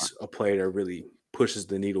can be a player that really pushes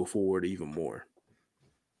the needle forward even more.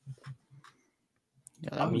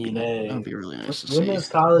 Yeah, that would be really nice to see. Women's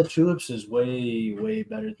college hoops is way, way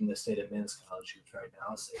better than the state of men's college hoops right now.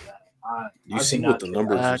 I'll say that. You see what the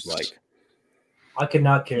numbers is like. I could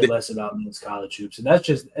not care less about men's college hoops. And that's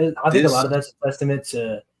just, I think a lot of that's a testament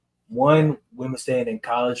to, one, women staying in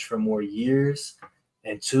college for more years,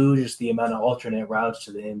 and two, just the amount of alternate routes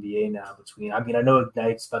to the NBA now between. I mean, I know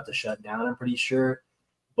Ignite's about to shut down, I'm pretty sure,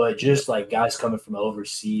 but just like guys coming from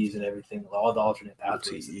overseas and everything, all the alternate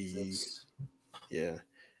pathways. Yeah.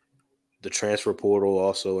 The transfer portal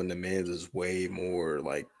also in the men's is way more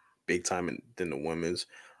like big time than the women's.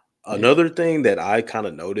 Another thing that I kind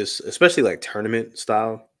of noticed, especially like tournament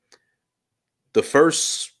style, the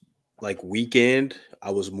first like weekend,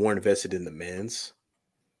 I was more invested in the men's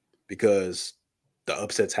because the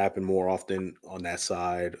upsets happen more often on that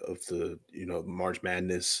side of the, March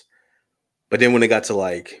Madness. But then when it got to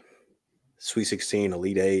like Sweet 16,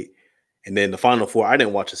 Elite 8, And then the Final Four, I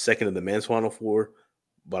didn't watch a second of the men's Final Four,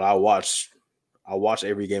 but I watched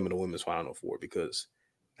every game of the women's Final Four because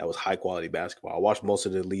that was high quality basketball. I watched most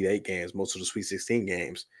of the Elite 8 games, most of the Sweet 16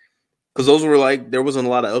 games, because those were like, there wasn't a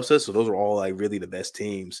lot of upsets, so those were all like really the best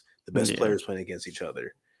teams, the best players playing against each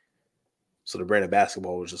other. So the brand of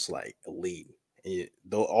basketball was just like elite. And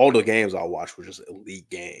all the games I watched were just elite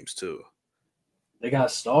games too. They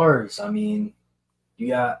got stars. I mean, you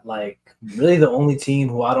got like really the only team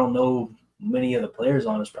who I don't know many of the players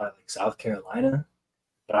on is probably like South Carolina,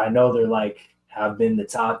 but I know they're like have been the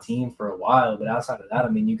top team for a while. But outside of that, I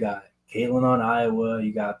mean, you got Caitlin on Iowa,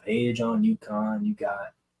 you got Paige on UConn, you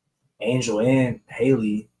got Angel and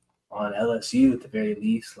Haley on LSU at the very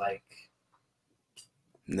least. Like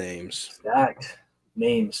names, stacked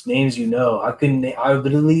names. You know, I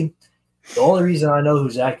literally the only reason I know who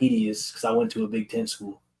Zach Edey is because I went to a Big Ten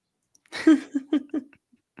school.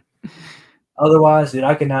 Otherwise, dude,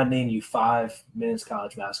 I cannot name you 5 men's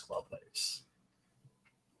college basketball players.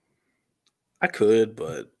 I could,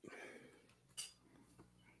 but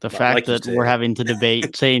the fact that we're having to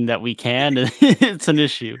debate saying that we can, it's an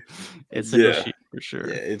issue. It's an issue for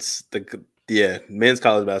sure. Yeah, men's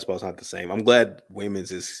college basketball is not the same. I'm glad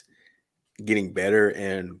women's is getting better,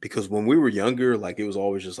 and because when we were younger, like it was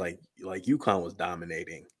always just like UConn was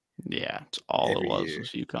dominating. Yeah, it's all it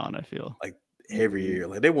was UConn. I feel like every year,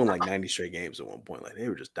 like they won like 90 straight games at one point. Like they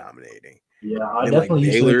were just dominating. Yeah, I definitely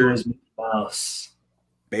used to think it was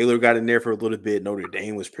Baylor got in there for a little bit. Notre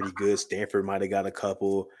Dame was pretty good. Stanford might have got a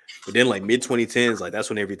couple. But then like mid-2010s, like that's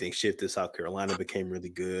when everything shifted. South Carolina became really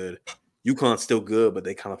good. UConn's still good, but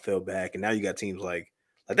they kind of fell back. And now you got teams like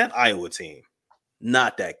that Iowa team,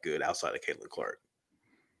 not that good outside of Caitlin Clark.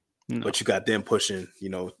 No. But you got them pushing,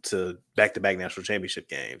 to back-to-back national championship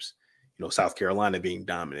games. South Carolina being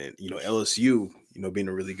dominant. LSU, being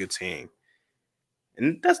a really good team.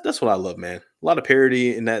 And that's what I love, man. A lot of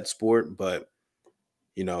parity in that sport, but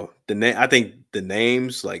I think the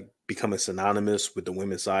names like becoming synonymous with the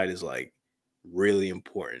women's side is like really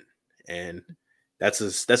important, and that's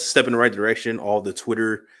a step in the right direction. All the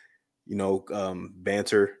Twitter,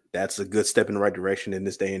 banter, that's a good step in the right direction in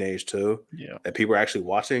this day and age too. Yeah, that people are actually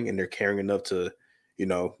watching and they're caring enough to,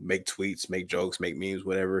 make tweets, make jokes, make memes,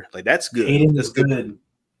 whatever. Like that's good. Hating that's is good.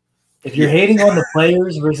 If you're hating on the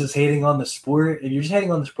players versus hating on the sport, if you're just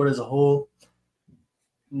hating on the sport as a whole,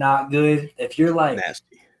 not good. If you're like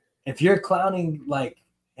nasty. If you're clowning like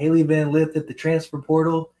Haley Van Lith at the transfer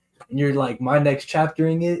portal and you're like my next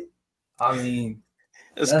chaptering it, I mean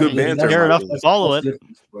that's good banter. Fair enough to follow it.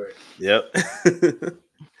 Yep.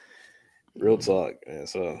 Real talk, man.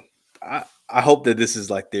 So I hope that this is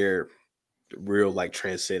like their real like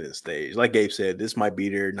transcendent stage. Like Gabe said, this might be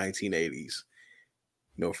their 1980s,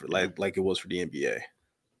 for like it was for the NBA.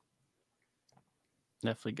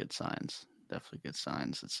 Definitely good signs.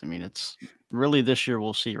 It's really this year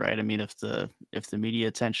we'll see, right? I mean, if the media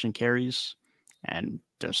attention carries and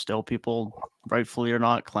there's still people, rightfully or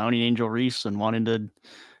not, clowning Angel Reese and wanting to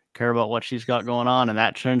care about what she's got going on, and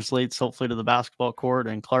that translates hopefully to the basketball court,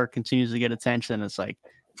 and Clark continues to get attention, it's like,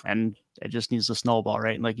 and it just needs to snowball,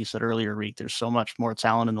 right? And like you said earlier, Reek, there's so much more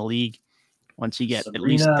talent in the league. Once you get at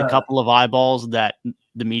least a couple of eyeballs that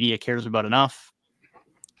the media cares about enough,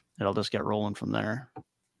 it'll just get rolling from there.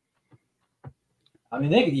 I mean,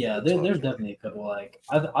 there's definitely a couple. Like,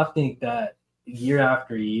 I think that year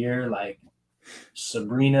after year, like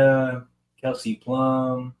Sabrina, Kelsey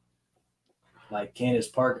Plum, like Candace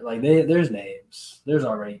Parker, like there's names. There's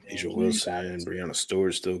already names. Asia Wilson, Breanna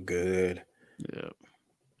Stewart's still good. Yeah.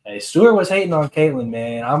 Hey, Stewart was hating on Caitlin,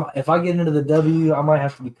 man. If I get into the W, I might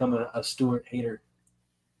have to become a Stewart hater.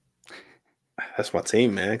 That's my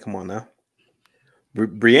team, man. Come on now.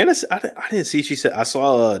 Breanna, I didn't see. She said, I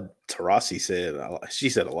saw Taurasi said, she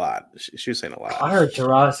said a lot. She was saying a lot. I heard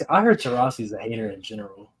Taurasi's a hater in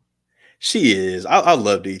general. She is. I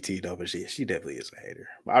love DT though, but she definitely is a hater.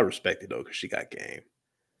 But I respect it though because she got game.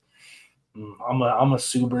 I'm a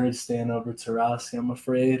Sue Bird stand over Taurasi, I'm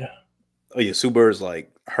afraid. Oh yeah, Sue Bird's like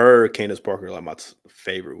her, Candace Parker, like my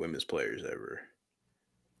favorite women's players ever.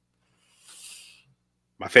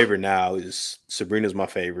 My favorite now is Sabrina's my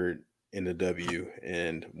favorite in the W,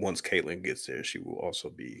 and once Caitlin gets there, she will also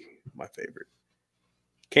be my favorite.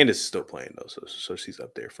 Candace is still playing though, so she's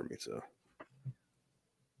up there for me too.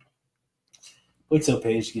 Wait till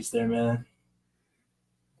Paige gets there, man.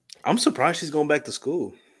 I'm surprised she's going back to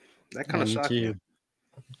school. That kind of shocked me.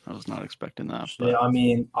 I was not expecting that. Yeah, I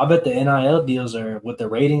mean, I bet the NIL deals are with the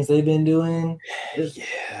ratings they've been doing.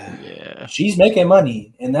 Yeah. She's making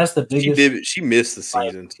money, and that's the biggest. She missed the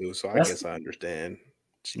season too, so I guess I understand.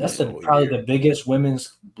 That's probably the biggest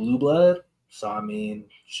women's blue blood So I mean,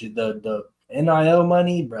 the NIL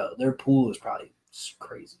money, bro, their pool is probably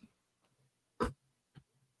crazy.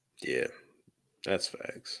 Yeah, that's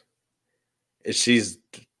facts. And she's,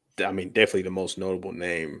 I mean, definitely the most notable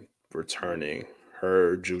name returning.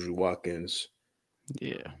 Her, Juju Watkins.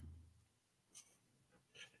 Yeah.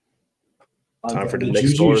 Time for the Did next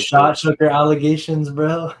Juju story. shot chucker allegations,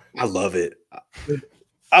 bro? I love it.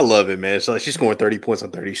 I love it, man. So like she's scoring 30 points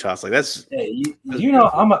on 30 shots. Like that's Hey, that's you know,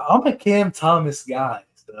 beautiful. I'm a Cam Thomas guy,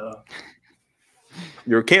 so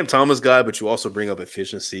You're a Cam Thomas guy, but you also bring up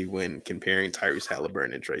efficiency when comparing Tyrese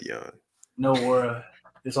Halliburton and Trae Young. no aura.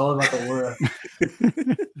 It's all about the aura.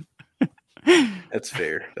 That's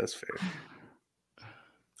fair. That's fair.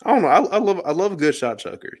 I don't know. I love a good shot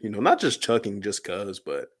chucker. You know, not just chucking just cause,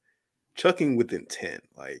 but chucking with intent.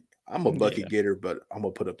 Like I'm a bucket getter, but I'm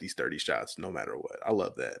gonna put up these 30 shots no matter what. I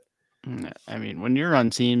love that. I mean, when you're on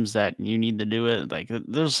teams that you need to do it, like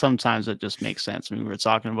there's sometimes it just makes sense. I mean, we were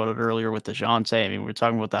talking about it earlier with the DeJounte. I mean, we were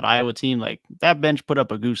talking about that Iowa team. Like that bench put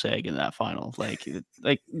up a goose egg in that final. Like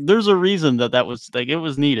there's a reason that was like it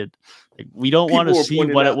was needed. Like we don't want to see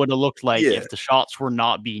what it would have looked like if the shots were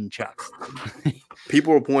not being chucked.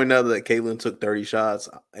 People were pointing out that Caitlin took 30 shots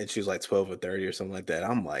and she was like 12 or 30 or something like that.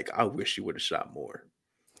 I'm like, I wish she would have shot more.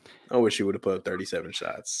 I wish she would have put up 37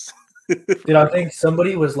 shots. Dude, I think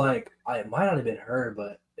somebody was like, it might not have been her,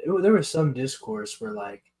 but there was some discourse where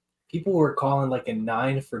like people were calling like a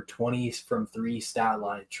 9 for 20 from 3 stat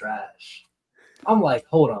line trash. I'm like,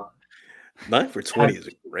 hold on. 9 for 20 is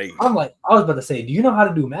great. I'm like, I was about to say, do you know how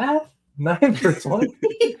to do math? 9 for 20?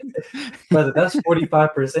 But that's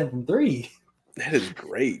 45% from 3. That is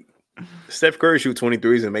great. Steph Curry shoot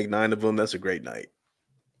 23s and make 9 of them. That's a great night.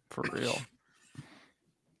 For real.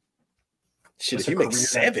 Shit, if you make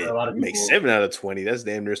 7, make 7 out of 20, that's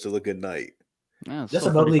damn near still a good night. Yeah, that's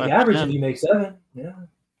above league average if you make 7. Yeah.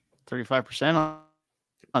 35%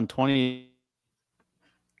 on 20.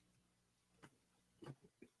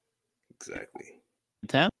 Exactly.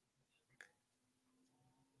 10?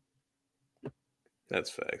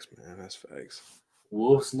 That's facts, man. That's facts.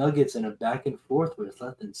 Wolves Nuggets in a back and forth with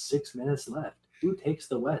less than 6 minutes left. Who takes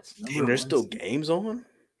the West? And there's still games on?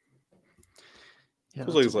 Yeah,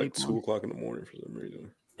 feels like it's like 2 o'clock in the morning for some reason.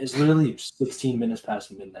 It's literally 16 minutes past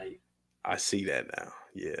midnight. I see that now.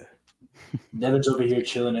 Yeah. Devin's over here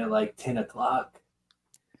chilling at like 10 o'clock.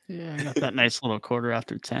 Yeah, I got that nice little quarter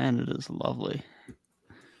after 10. It is lovely.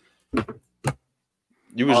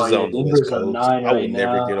 You were just on the West Coast. I will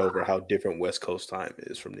never get over how different West Coast time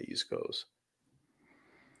is from the East Coast.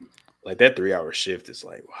 Like that 3-hour shift is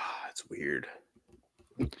like, wow, it's weird.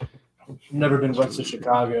 Never been west of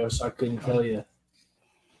Chicago, so I couldn't tell you.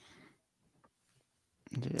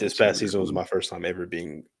 Yeah, this past season was my first time ever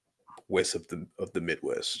being west of the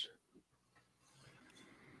Midwest.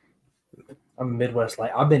 I'm Midwest.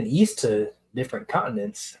 Like I've been east to different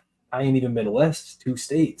continents. I ain't even been west 2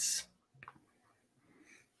 states.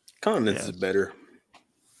 Continents is better.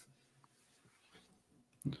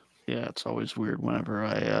 Yeah, it's always weird whenever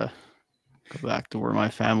I go back to where my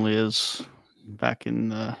family is, back in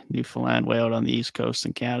Newfoundland, way out on the East Coast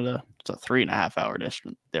in Canada. It's a 3.5 hour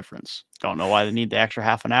difference. Don't know why they need the extra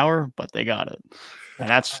half an hour, but they got it. And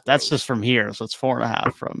that's just from here, so it's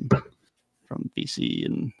 4.5 from BC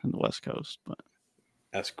and the West Coast. But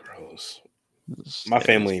that's gross. My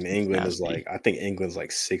family in England is like, I think England's like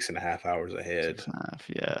 6.5 hours ahead. 6.5,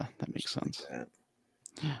 yeah, that makes sense. Like that.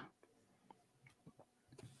 Yeah.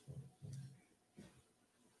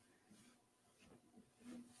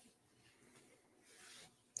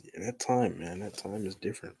 Yeah, that time, man. That time is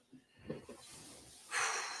different.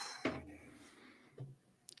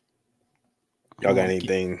 Y'all got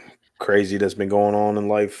anything crazy that's been going on in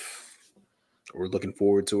life we're looking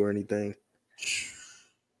forward to or anything?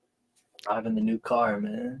 Driving the new car,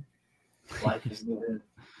 man. Life is good.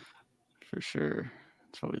 For sure.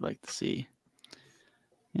 That's what we'd like to see.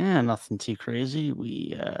 Yeah, nothing too crazy.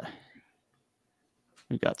 We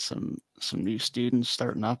got some new students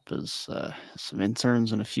starting up as some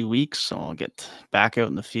interns in a few weeks, so I'll get back out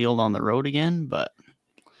in the field on the road again. But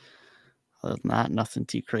other than that, nothing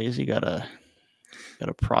too crazy. Got a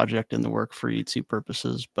project in the work for YouTube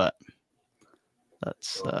purposes, but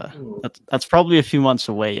that's probably a few months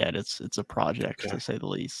away yet. It's a project to say the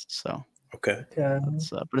least. So okay,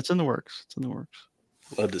 but it's in the works. It's in the works.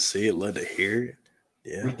 Love to see it. Love to hear it.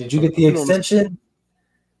 Yeah. Did you get the extension?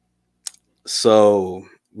 So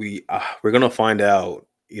we're gonna find out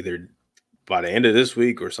either by the end of this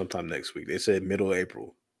week or sometime next week. They said middle of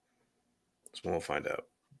April. So we'll find out.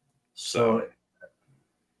 So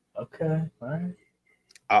okay, all right.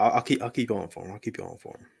 I'll keep on for him. I'll keep you on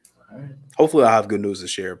for him. All right. Hopefully, I'll have good news to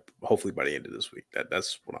share. Hopefully, by the end of this week.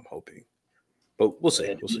 That's what I'm hoping. But we'll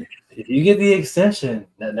see. We'll see. If you get the extension,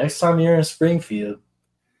 that next time you're in Springfield,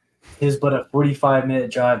 here's but a 45-minute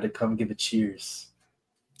drive to come give a cheers.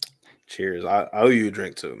 Cheers. I owe you a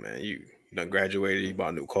drink too, man. You done graduated. You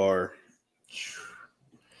bought a new car.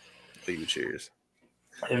 I owe you cheers.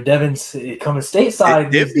 If Devin's coming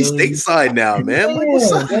stateside, Devin be stateside now, man. Like,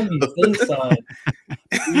 what's up? Devin be stateside.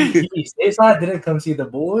 He stateside didn't come see the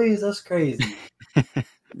boys. That's crazy.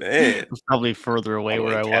 Man, it's probably further away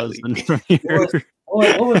where I was than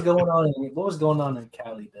what was going on? What was going on in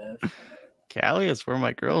Cali, Dev? Cali is where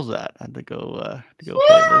my girl's at. I had to go pay a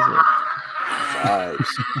visit.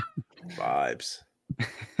 Vibes.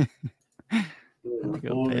 I had to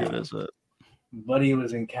go pay a visit. Buddy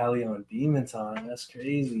was in Cali on demon time. That's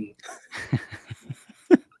crazy.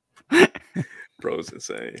 Bro's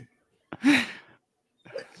insane.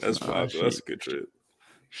 That's vibes. That's a good trip.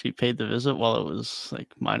 She paid the visit while it was like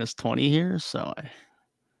 -20 here, so I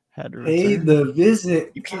had to paid the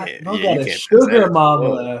visit. You can't. You got a sugar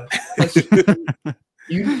mama.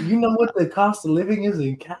 You know what the cost of living is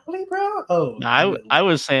in Cali, bro? Oh, no, I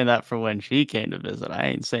was saying that for when she came to visit. I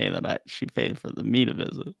ain't saying that she paid for me to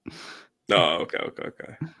visit. Oh,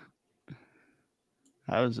 okay.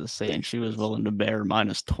 I was just saying she was willing to bear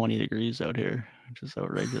 -20 degrees out here, which is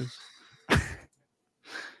outrageous.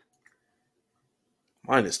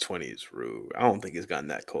 -20 is rude. I don't think it's gotten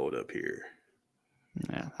that cold up here.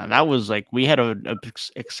 Yeah, and that was like we had a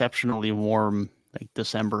exceptionally warm like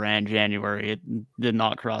December and January. It did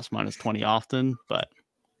not cross -20 often,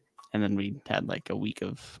 and then we had like a week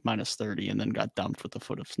of -30 and then got dumped with a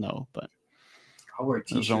foot of snow. But I wear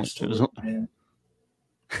t-shirts to work, man.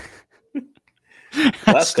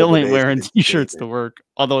 I still ain't wearing t-shirts to work,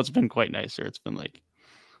 although it's been quite nice here. It's been like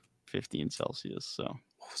 15 Celsius, so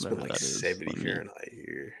it's been like 70 Fahrenheit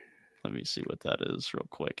here. Let me see what that is real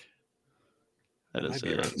quick. That is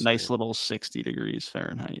a nice little 60 degrees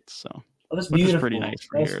Fahrenheit, so which is pretty nice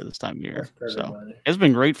for here this time of year. So it's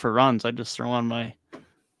been great for runs. I just throw on my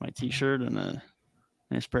t-shirt and a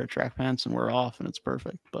nice pair of track pants and we're off, and it's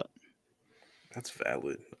perfect. But that's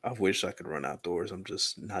valid. I wish I could run outdoors. I'm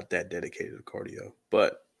just not that dedicated to cardio.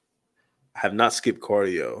 But I have not skipped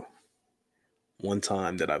cardio one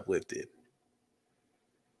time that I've lifted.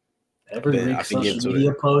 Every week social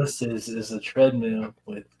media post is a treadmill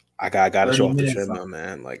with. I gotta show off the treadmill,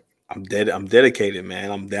 man. Like I'm dedicated,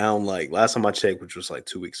 man. I'm down like last time I checked, which was like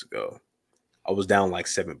 2 weeks ago. I was down like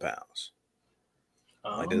 7 pounds.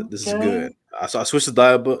 Like this is good. I switched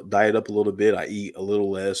the diet up a little bit. I eat a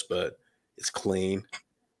little less, but it's clean.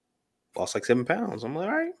 Lost like 7 pounds. I'm like,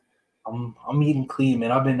 all right. I'm eating clean,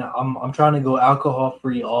 man. I'm trying to go alcohol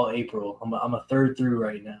free all April. I'm a third through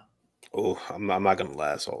right now. Oh, I'm not gonna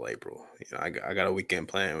last all April. You know, I got a weekend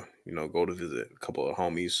plan. You know, go to visit a couple of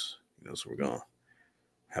homies. You know, so we're gonna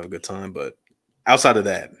have a good time. But outside of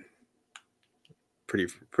that, pretty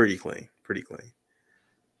clean. Pretty clean.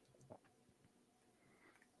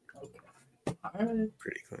 Okay. All right.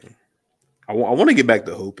 Pretty clean. I want to get back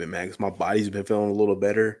to hooping, man, because my body's been feeling a little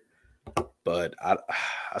better, but I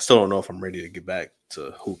still don't know if I'm ready to get back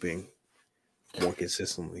to hooping more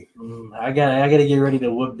consistently. I gotta get ready to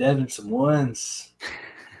whoop Devin some ones.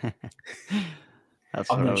 That's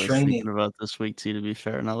what I was thinking about this week too. To be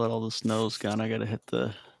fair, now that all the snow's gone, I gotta hit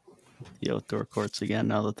the outdoor courts again.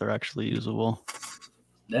 Now that they're actually usable.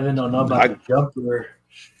 Devin don't know about the jumper.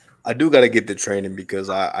 I do got to get the training because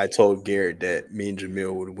I told Garrett that me and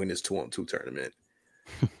Jamil would win this 2-on-2 tournament.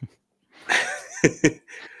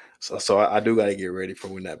 so I do got to get ready for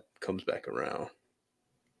when that comes back around.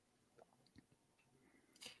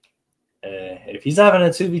 If he's having a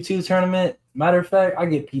 2v2 tournament, matter of fact, I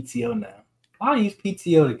get PTO now. I'll use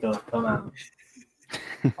PTO to come out.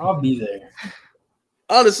 I'll be there.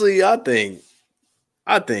 Honestly, I think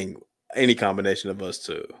any combination of us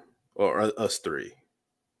two or us three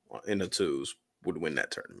in the twos would win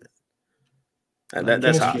that tournament.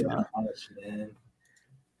 That's how I feel.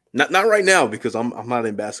 Not right now because I'm not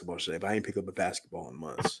in basketball shape. I ain't picked up a basketball in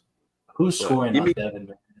months. Who's scoring on Devin,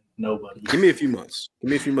 man? Nobody. Give me a few months.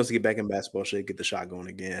 Give me a few months to get back in basketball shape, get the shot going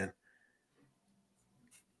again.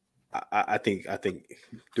 I think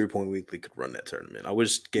 3-point weekly could run that tournament. I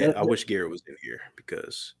wish Garrett was in here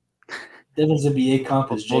because Devin's NBA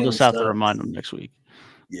comp is we'll just have to remind him next week.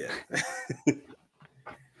 Yeah.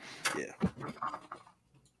 Yeah.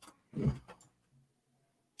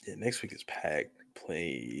 Yeah, next week is packed.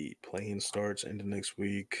 Playing starts into next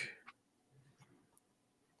week.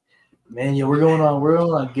 Man, we're going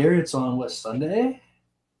on Garrett's on what, Sunday?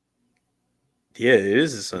 Yeah, it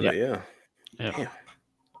is a Sunday, yeah. Yeah.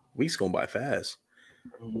 Week's going by fast.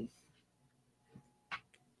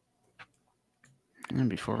 And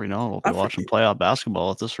before we know it, we'll be watching playoff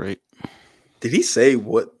basketball at this rate. Did he say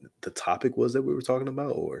what the topic was that we were talking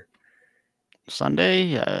about, or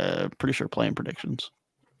Sunday? Pretty sure playing predictions.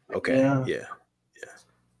 Okay, yeah.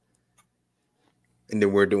 And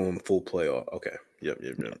then we're doing full playoff. Okay, yep.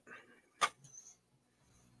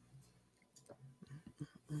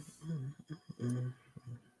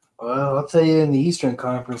 Well, I'll tell you, in the Eastern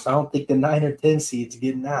Conference, I don't think the 9 or 10 seeds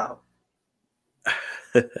getting out.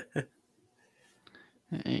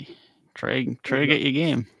 Hey, Trey, get your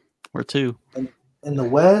game. We're 2. In the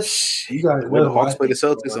West, you guys when the Hawks play the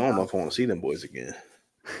Celtics, I don't know if I want to see them boys again.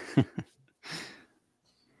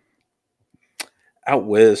 Out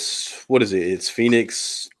West, what is it? It's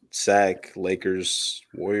Phoenix, Sac, Lakers,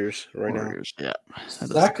 Warriors right now. Yeah.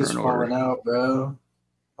 Sac is falling out, bro.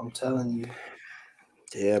 I'm telling you.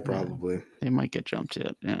 Yeah, probably. Yeah, they might get jumped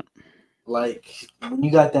yet. Yeah. Like, when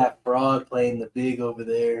you got that fraud playing the big over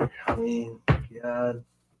there, I mean, God.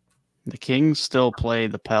 The Kings still play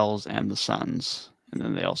the Pels and the Suns, and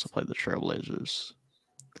then they also play the Trailblazers.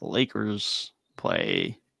 The Lakers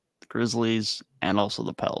play the Grizzlies and also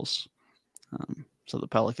the Pels. So the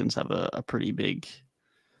Pelicans have a pretty big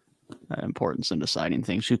importance in deciding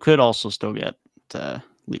things. You could also still get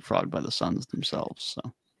leapfrogged by the Suns themselves.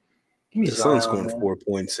 So the Suns scoring 4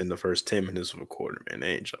 points in the first 10 minutes of a quarter, man.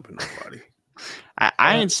 They ain't jumping nobody.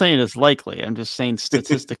 I ain't saying it's likely. I'm just saying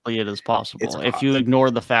statistically it is possible. If you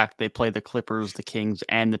ignore the fact they play the Clippers, the Kings,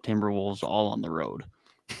 and the Timberwolves all on the road.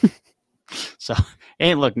 So it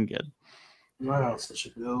ain't looking good. Wow, such a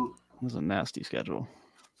goat. It was a nasty schedule.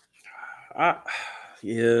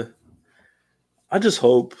 Yeah. I just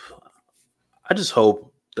hope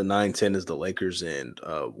the 9-10 is the Lakers and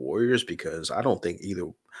Warriors, because I don't think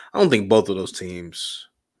both of those teams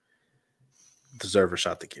deserve a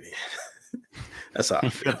shot to get in. That's how I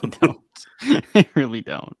feel. They really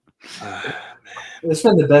don't. It's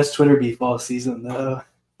been the best Twitter beef all season, though.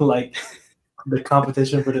 Like, the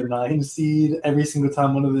competition for the 9 seed, every single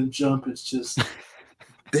time one of them jump, it's just...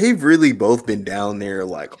 They've really both been down there,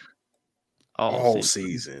 like, all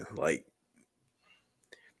season. Like,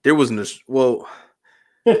 there wasn't a... Well...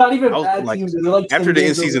 They're not even bad teams. They're like after the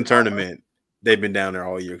in-season tournament, they've been down there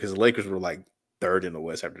all year, because the Lakers were, like, 3rd in the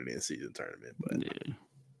West after the in-season tournament. But... yeah.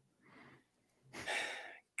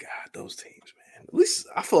 God, those teams, man. At least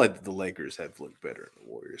I feel like the Lakers have looked better than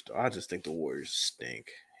the Warriors. I just think the Warriors stink,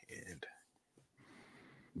 and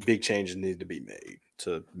big changes need to be made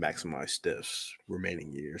to maximize Steph's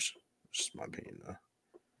remaining years. Just my opinion, though.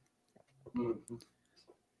 Mm-hmm.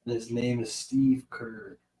 His name is Steve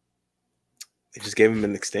Kerr. They just gave him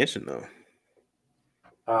an extension, though.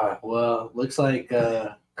 Well, looks like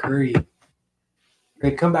Curry.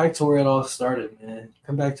 Hey, come back to where it all started, man.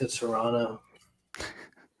 Come back to Toronto.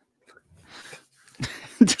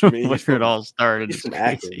 Where it all started. He's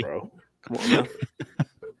acting, bro. Come on, man.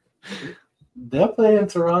 They'll play in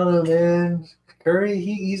Toronto, man. Curry,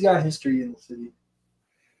 he's got history in the city.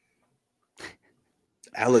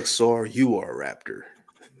 Alex Sarr, you are a Raptor.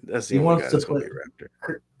 That's the only guy that's going to be a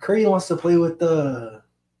Raptor. Curry wants to play with the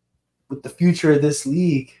future of this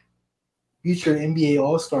league. Future NBA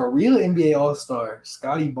All-Star, real NBA All-Star,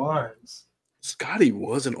 Scotty Barnes. Scotty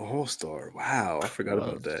was an All-Star. Wow, I forgot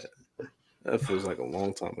about that. That feels like a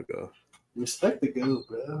long time ago. Respect the GOAT,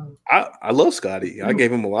 bro. I love Scotty. I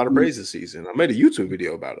gave him a lot of praise this season. I made a YouTube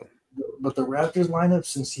video about him. But the Raptors lineup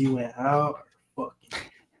since he went out are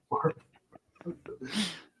fucking.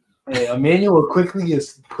 Hey, Emmanuel quickly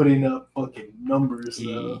is putting up fucking numbers.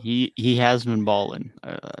 He has been balling.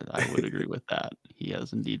 I would agree with that. He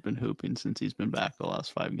has indeed been hooping since he's been back the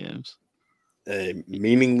last 5 games. A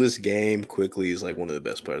meaningless game quickly is like one of the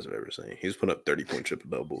best players I've ever seen. He was putting up 30-point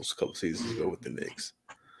triple doubles a couple seasons ago with the Knicks.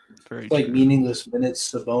 Like meaningless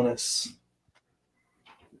minutes, Sabonis.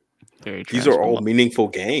 These are all meaningful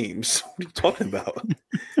games. What are you talking about?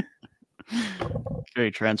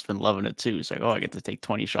 Gary Trent's been loving it too. He's like, I get to take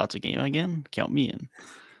 20 shots a game again. Count me in.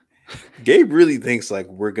 Gabe really thinks like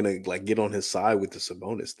we're gonna like get on his side with the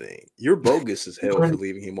Sabonis thing. You're bogus as hell for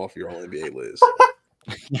leaving him off your All NBA list.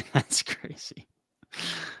 That's crazy.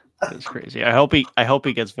 That's crazy. I hope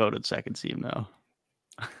he gets voted second team now.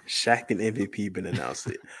 Shaq and MVP been announced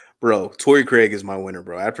it. Bro, Torrey Craig is my winner,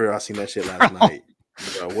 bro. After I seen that shit last night.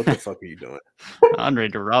 Bro, what the fuck are you doing? Andre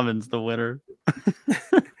Drummond's the winner.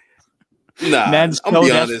 Nah, man's I'm so be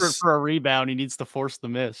desperate honest. for a rebound, he needs to force the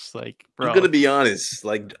miss. Like, bro. I'm gonna be honest.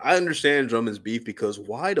 Like, I understand Drummond's beef because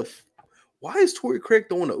why is Torrey Craig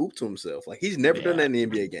throwing a oop to himself? Like, he's never done that in the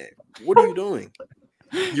NBA game. What are you doing?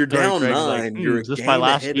 You're down 9. Like, you're is this my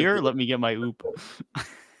last year? Let me get my oop.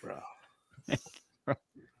 Bro.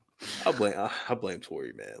 I blame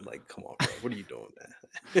Torrey, man. Like, come on, bro. What are you doing,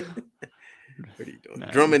 man? What are you doing? Man,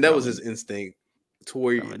 Drummond, that was his instinct.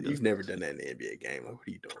 Torrey, Drummond you've just- never done that in the NBA game. Like, what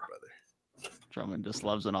are you doing, brother? Drummond just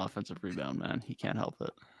loves an offensive rebound, man. He can't help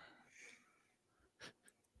it.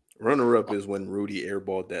 Runner up is when Rudy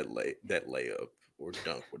airballed that layup or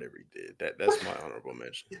dunk, whatever he did. That's my honorable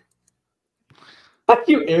mention. How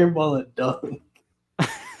you airball a dunk?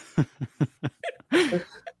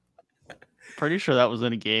 Pretty sure that was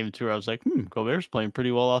in a game too. Where I was like, Gobert's playing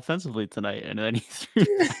pretty well offensively tonight, and then he threw.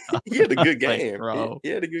 He had a good Like, game. bro. He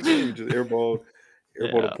had a good game. Just airballed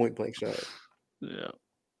a point blank shot. Yeah.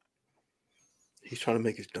 He's trying to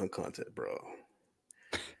make his dunk contest, bro.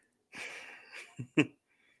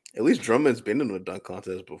 At least Drummond's been in a dunk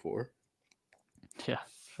contest before. Yeah,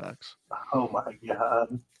 facts. Oh my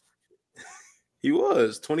god. He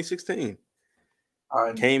was 2016.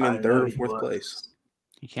 Came in third or fourth place.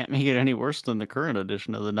 You can't make it any worse than the current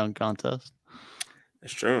edition of the dunk contest.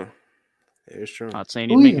 That's true. It's true. Not saying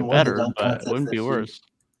he'd make it better, but it wouldn't be worse.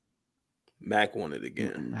 Mac won it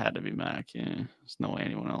again. It had to be Mac. Yeah, there's no way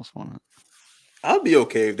anyone else won it. I'd be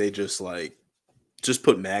okay if they just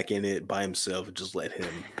put Mac in it by himself and just let him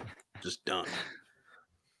just dunk.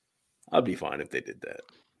 I'd be fine if they did that.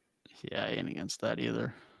 Yeah, I ain't against that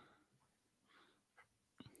either.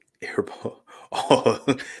 Airball. Oh,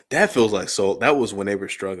 that feels like so. That was when they were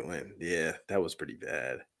struggling. Yeah, that was pretty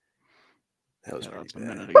bad. That was pretty bad.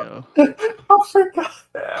 A minute ago. I forgot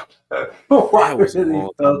that. That was a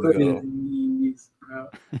long time ago.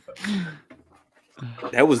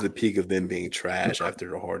 That was the peak of them being trash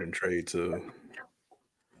after the Harden trade too.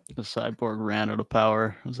 The cyborg ran out of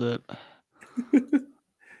power. Was it?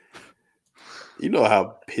 You know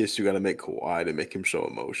how pissed you got to make Kawhi to make him show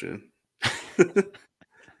emotion.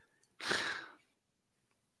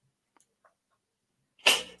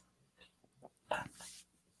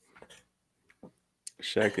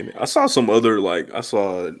 Shaq and I saw some other I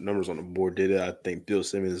saw numbers on the board did it. I think Bill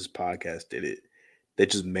Simmons' podcast did it. They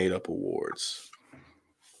just made up awards.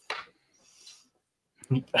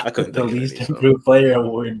 I couldn't the think of least any, improved player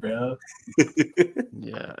award, bro.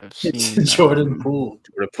 Yeah, I've It's seen Jordan Poole.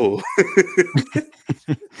 Jordan Poole.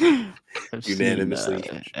 I've Unanimously.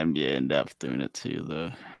 seen NBA in depth doing it too,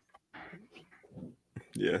 though.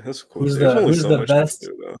 Yeah, that's cool. Who's There's only who's so the much best? to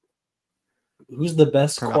do, though. Who's the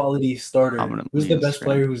best quality starter? Who's the best mainstream.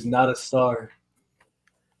 player who's not a star?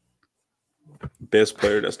 Best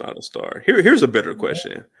player that's not a star. Here's a better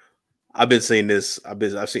question. I've seen this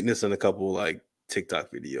in a couple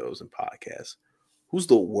TikTok videos and podcasts. Who's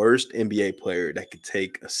the worst NBA player that could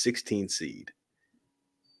take a 16 seed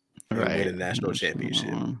and win a national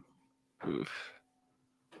championship? Oof.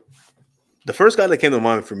 The first guy that came to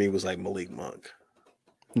mind for me was Malik Monk.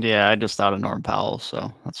 Yeah, I just thought of Norm Powell,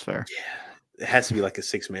 so that's fair. Yeah, it has to be a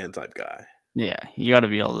 6-man type guy. Yeah, you got to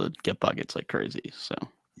be able to get buckets like crazy. So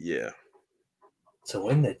yeah, to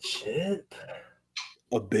win the chip.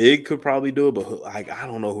 A big could probably do it, but I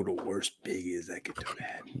don't know who the worst big is that could do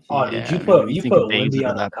that. Oh, yeah, did you put Wemby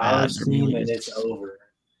on a college team and it's over?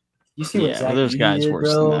 You see what Zach there's guys did,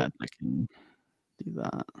 worse bro? than that can do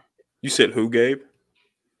that. You said who, Gabe?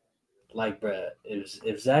 Bro,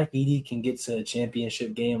 if Zach Edey can get to a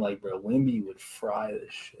championship game, bro, Wemby would fry the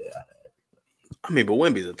shit out of it. I mean, but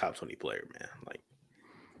Wemby's a top 20 player, man.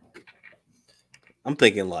 I'm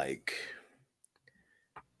thinking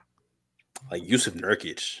Yusuf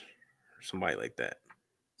Nurkic or somebody like that.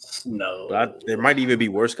 No. But there might even be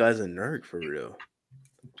worse guys than Nurk for real.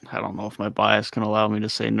 I don't know if my bias can allow me to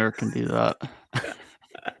say Nurk can do that.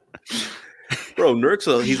 Bro,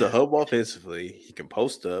 he's a hub offensively. He can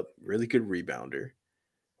post up, really good rebounder.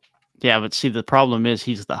 Yeah, but see, the problem is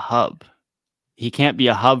he's the hub. He can't be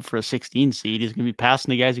a hub for a 16 seed. He's going to be passing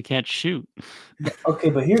the guys who can't shoot. Okay,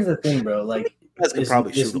 but here's the thing, bro. Guys can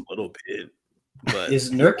probably shoot a little bit. But is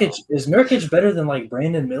Nurkic better than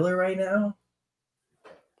Brandon Miller right now?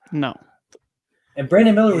 No. And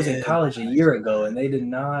Brandon Miller was in college a year ago, and they did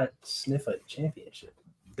not sniff a championship.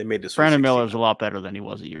 They made this. Brandon Miller's a lot better than he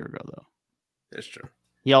was a year ago, though. That's true.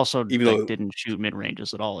 He also didn't shoot mid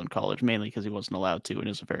ranges at all in college, mainly because he wasn't allowed to, and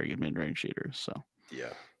is a very good mid range shooter. So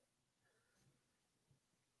yeah.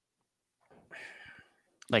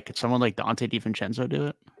 Could someone like Dante DiVincenzo do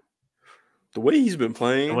it? The way he's been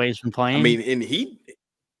playing. I mean, and he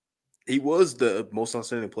was the most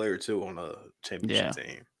outstanding player too on a championship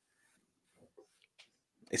team.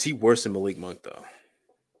 Is he worse than Malik Monk though?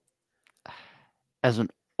 As an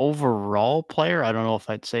overall player, I don't know if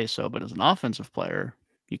I'd say so, but as an offensive player,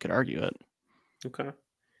 you could argue it. Okay.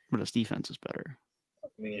 But his defense is better.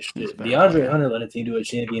 I mean, DeAndre Hunter led a team to a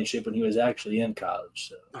championship when he was actually in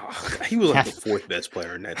college. So. He was like the fourth best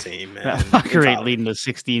player in that team, man. That fucker ain't leading a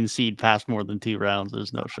 16 seed past more than 2 rounds.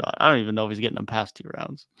 There's no shot. I don't even know if he's getting them past 2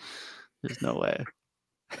 rounds. There's no way.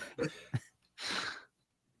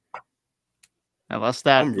 Unless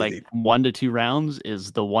that like 1 to 2 rounds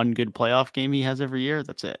is the one good playoff game he has every year.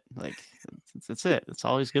 That's it. Like that's it. That's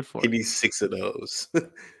all he's good for. He needs 6 of those.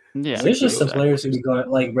 Yeah, there's just some players who be going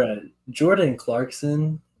like Jordan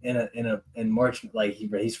Clarkson in March. Like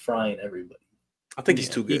he's frying everybody. I think he's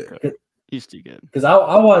too good. He's too good. Because I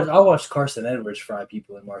watched Carson Edwards fry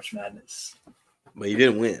people in March Madness, but he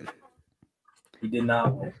didn't win. He did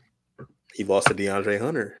not win. He lost to DeAndre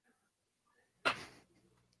Hunter.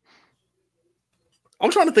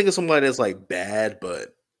 I'm trying to think of somebody that's like bad,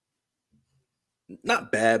 but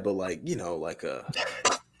not bad, but like, you know, like a.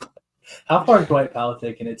 How far is Dwight Powell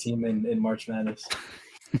taking a team in March Madness?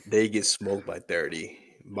 They get smoked by 30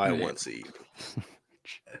 by 1 seed.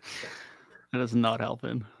 That is not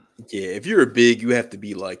helping. Yeah, if you're a big, you have to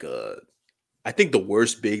be like a. I think the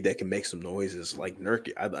worst big that can make some noise is like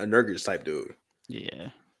Nurkic, a Nurkic type dude. Yeah.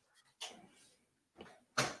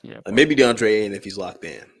 Yeah. Like maybe DeAndre Ayton if he's locked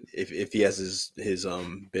in, if he has his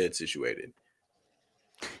bed situated.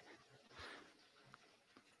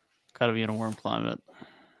 Got to be in a warm climate.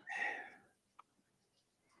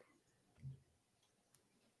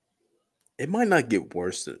 It might not get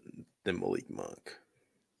worse than Malik Monk.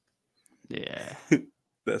 Yeah.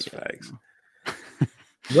 That's facts.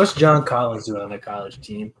 What's John Collins doing on the college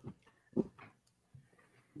team?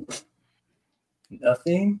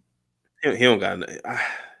 Nothing. He don't got. I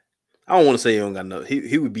don't want to say he don't got enough.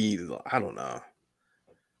 He would be. I don't know.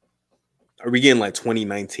 Are we getting like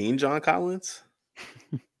 2019 John Collins?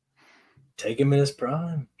 Take him in his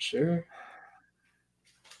prime, sure.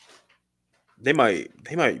 They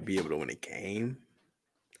might be able to win a game.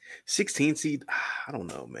 16 seed. I don't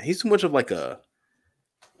know, man. He's too much of like a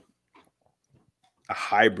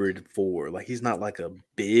hybrid 4. Like he's not like a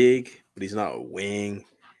big, but he's not a wing.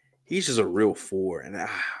 He's just a real 4, and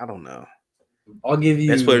I don't know. I'll give you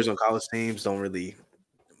best players on college teams don't really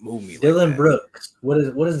move me. Dylan like Brooks. What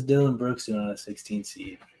is Dylan Brooks doing on a 16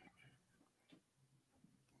 seed?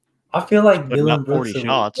 I feel like Dylan Brooks 40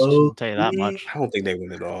 shots. I'll tell you that much. I don't think they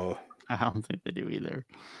win at all. I don't think they do either.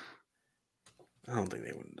 I don't think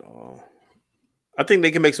they win at all. I think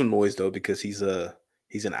they can make some noise though because he's an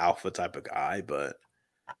alpha type of guy, but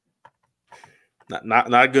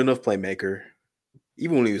not a good enough playmaker.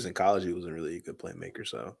 Even when he was in college, he wasn't really a good playmaker.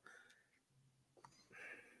 So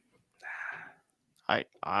I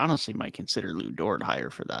honestly might consider Lou Dort higher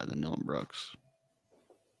for that than Dylan Brooks.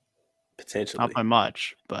 Potentially. Not by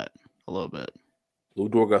much, but a little bit. Lou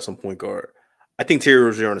Dort got some point guard. I think Terry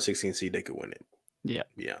Rozier on a 16 seed, they could win it. Yeah. To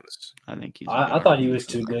be honest. I think he's I thought he was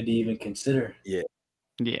too good to even consider. Yeah.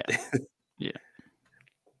 Yeah. Yeah.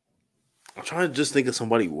 I'm trying to just think of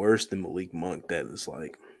somebody worse than Malik Monk that is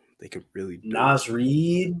like they could really do. Nas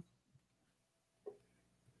Reed.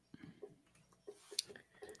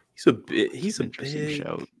 He's a big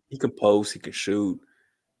shout. He can post, he can shoot.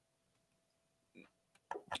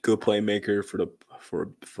 Good playmaker for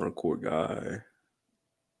a front court guy.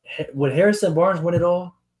 Would Harrison Barnes win it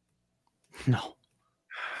all? No.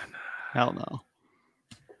 Hell no.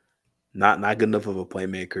 Not good enough of a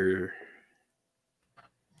playmaker.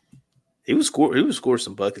 He would score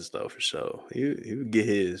some buckets though for sure. He would get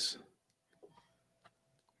his.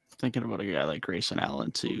 Thinking about a guy like Grayson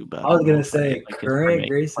Allen too, but I was gonna say current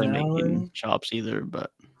Grayson Allen chops either,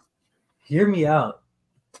 but hear me out.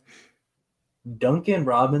 Duncan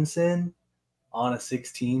Robinson on a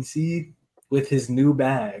 16 seed with his new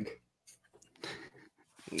bag.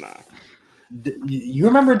 Nah. You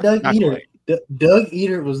remember Doug Not Eater? Doug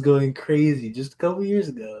Eater was going crazy just a couple years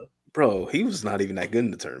ago. Bro, he was not even that good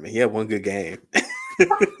in the tournament. He had one good game.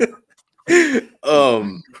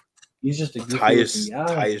 He's just a good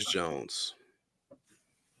Tyus Jones.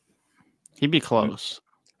 he'd be close.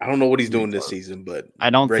 I don't know what he's doing this season, but I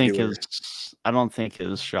don't think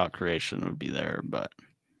his shot creation would be there, but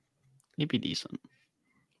he'd be decent.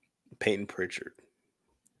 Peyton Pritchard.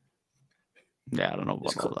 Yeah, I don't know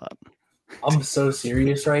about all that. I'm so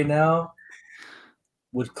serious right now.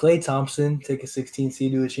 Would Klay Thompson take a 16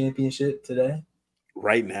 seed to a championship today?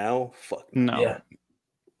 Right now? Fuck no. Yeah.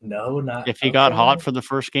 No, not if he got hot for the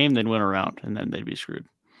first game, they'd win a round, and then they'd be screwed.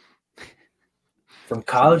 From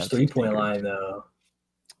college 3-point line, though.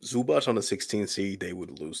 Zubac on the 16 seed, they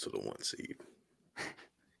would lose to the 1 seed.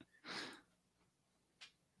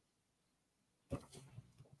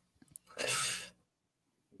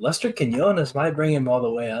 Lester Quinones might bring him all the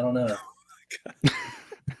way. I don't know.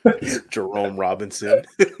 Jerome Robinson.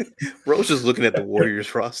 Bro's just looking at the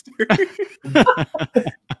Warriors roster.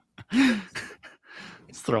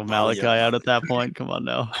 Let's throw Malachi out at that point. Come on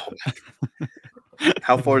now.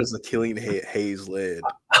 How far does the Killian Hayes lead?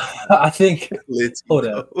 I think. Let's Hold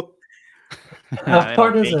go. up. How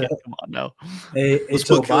far does it? Come on now. Let's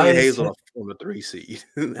put Killian Hayes on a 3 seed.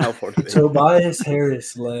 How far do they? Tobias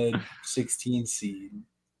Harris led 16 seed.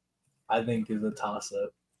 I think is a toss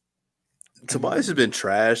up. Tobias has been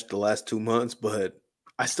trashed the last 2 months, but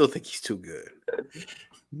I still think he's too good.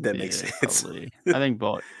 That makes sense. Probably. I think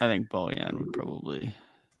Bojan would probably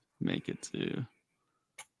make it too.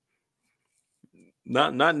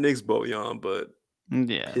 Not Knicks Bojan, but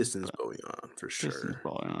yeah, Pistons Bojan for sure. Pistons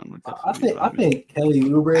Bojan would I think Kelly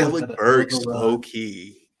Oubre, Alec Burks low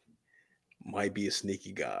key might be a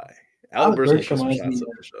sneaky guy. Alec Burks show.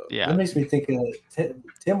 Yeah, that makes me think of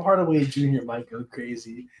Tim Hardaway Jr. might go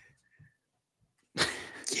crazy.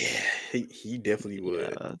 Yeah, he definitely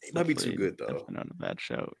would. Yeah, he might be too good though. Not a bad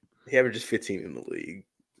shout. He averages 15 in the league.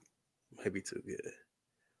 Might be too good.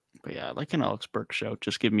 But yeah, like an Alex Burks shout.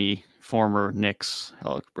 Just give me former Knicks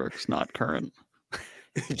Alex Burks, not current.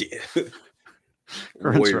 Yeah.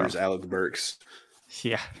 Warriors Alex Burks.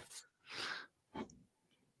 Yeah. I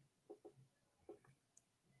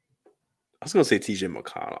was gonna say TJ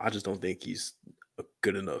McConnell. I just don't think he's a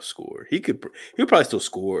good enough scorer. He'll probably still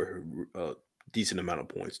score a decent amount of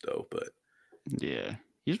points though, but yeah,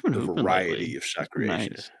 he's been a variety lately. of shot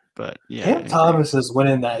creation. Nice. But yeah, Cam Thomas is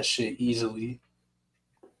winning that shit easily.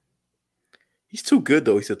 He's too good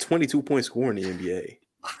though. He's a 22-point scorer in the NBA.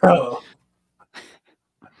 Bro.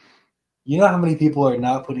 You know how many people are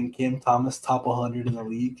not putting Cam Thomas top 100 in the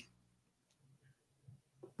league?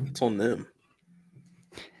 It's on them.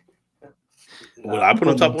 Would I put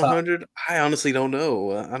him top 100? I honestly don't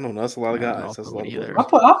know. I don't know. That's a lot of guys. That's a lot of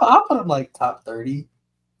I'll put him like top 30.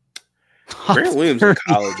 Grant Williams in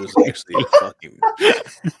college was actually fucking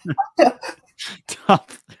top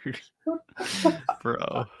 30.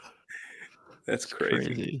 Bro. That's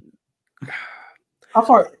crazy. How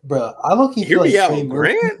far, bro? I look. Hear me out,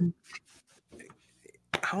 Grant.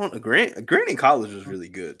 Grant in college was really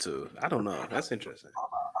good too. I don't know. That's interesting.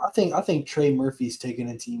 I think Trey Murphy's taking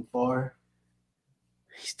a team far.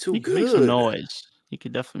 He's too good. He could make some noise. He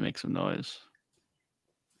could definitely make some noise.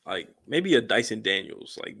 Like maybe a Dyson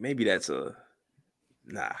Daniels. Like maybe that's a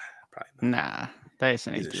probably not. Nah,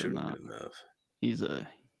 Dyson ain't doing that. Enough.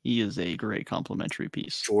 He is a great complimentary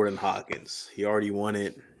piece. Jordan Hawkins. He already won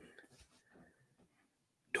it.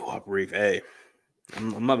 Duop Reef. Hey,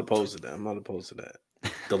 I'm not opposed to that.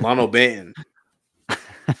 Delano Banton.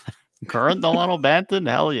 Current Delano Banton?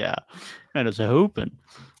 Hell yeah. Man, it's a hooping.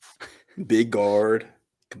 Big guard.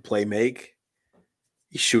 Can play make.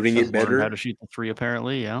 He's shooting it better. How to shoot the three,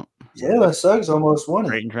 apparently, yeah. Jalen Suggs almost won it.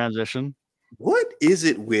 Great in transition. What is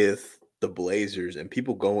it with the Blazers and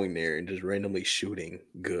people going there and just randomly shooting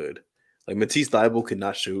good? Like Matisse Thybulle could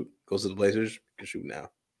not shoot. Goes to the Blazers, can shoot now.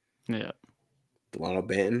 Yeah. Delano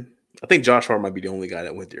Banton. I think Josh Hart might be the only guy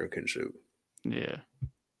that went there and couldn't shoot. Yeah.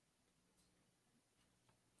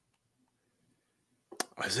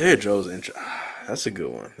 Isaiah Joe's that's a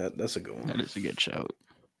good one. That's a good one. That is a good shout.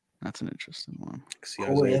 That's an interesting one.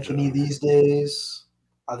 Cole Anthony these days,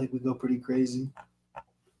 I think we go pretty crazy.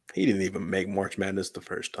 He didn't even make March Madness the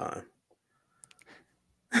first time.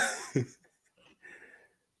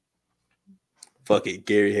 Fuck it,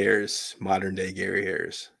 Gary Harris, modern day Gary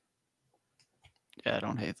Harris. Yeah, I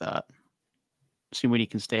don't hate that. See when he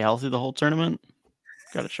can stay healthy the whole tournament.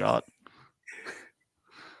 Got a shot.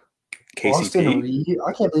 KCP. Austin Reeves.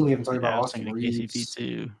 I can't believe we haven't talked about Austin Reeves. KCP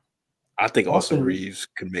too. I think Austin Reeves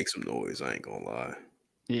could make some noise. I ain't gonna lie.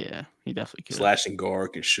 Yeah, he definitely could. Slashing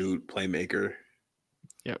guard, can shoot, playmaker.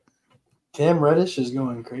 Yep. Cam Reddish is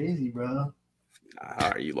going crazy, bro. All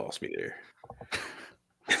right, you lost me there.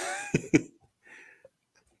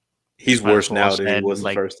 He's worse now than he was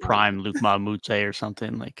the first time. Prime Luke Mamute or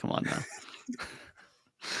something. Like, come on now.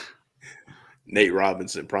 Nate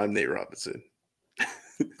Robinson, prime Nate Robinson.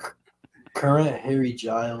 Current Harry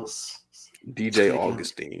Giles. DJ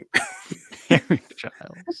Augustine. Harry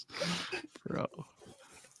Giles. Bro.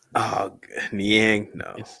 Oh, Niang?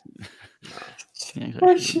 No. Niang's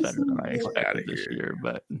actually better than I expected this year,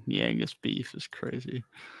 but Niang's beef is crazy.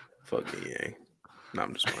 Fuck Niang. No,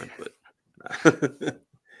 I'm just playing, but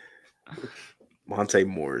Monte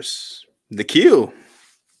Morris. The Q.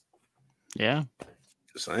 Yeah.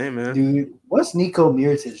 Just saying, man. Dude, what's Nico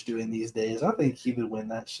Mirotic doing these days? I think he would win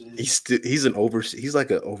that shit. He's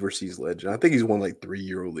like an overseas legend. I think he's won like 3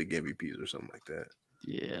 EuroLeague MVPs or something like that.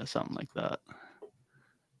 Yeah, something like that.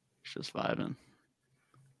 He's just vibing.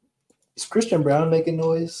 Is Christian Brown making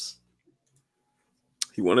noise?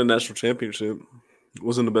 He won a national championship.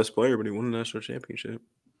 Wasn't the best player, but he won a national championship.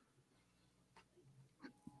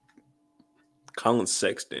 Colin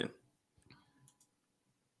Sexton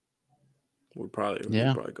would probably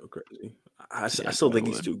go crazy. I still think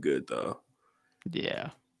he's too good though. Yeah,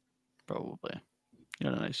 probably. He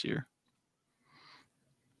had a nice year.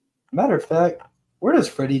 Matter of fact, where does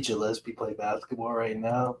Freddie Gillespie play basketball right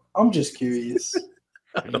now? I'm just curious.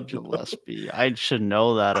 Freddie Gillespie. I should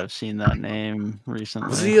know that. I've seen that name recently.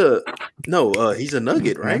 Was he no? He's a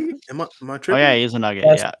Nugget, right? Am I tripping? Oh yeah, he's a Nugget.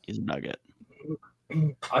 Yeah, he's a Nugget.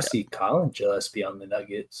 I see Colin Gillespie on the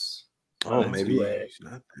Nuggets. Oh, maybe he's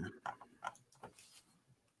not there.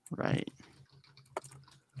 Right.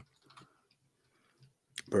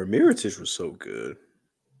 But Miritich was so good.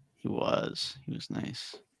 He was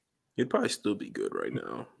nice. He'd probably still be good right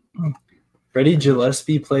now. Freddie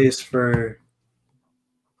Gillespie plays for.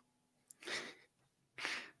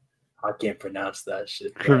 I can't pronounce that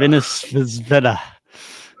shit. Kravinis Vizveda.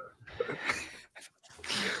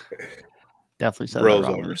 Definitely said Bros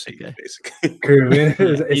that wrong. overseas,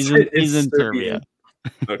 basically. He's in Serbia.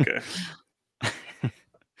 Okay.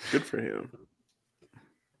 Good for him.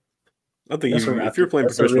 I think if you're playing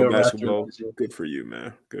professional basketball, good for you,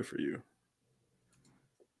 man. Good for you.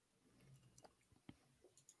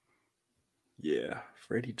 Yeah,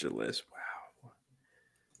 Freddie Gillespie. Wow.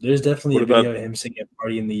 There's definitely a video of him singing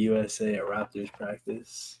 "Party in the USA" at Raptors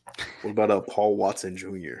practice. What about Paul Watson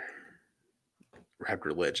Jr.,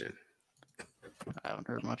 Raptor legend? I haven't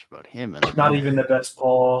heard much about him. Not even the best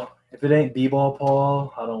Paul. If it ain't B-ball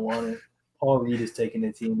Paul, I don't want it. Paul Reed is taking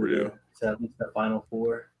the team to at least the Final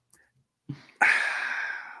Four.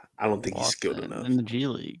 I don't think he's skilled enough. In the G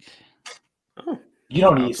League. Oh. You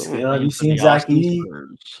don't need skill. Have you seen Zach Edey?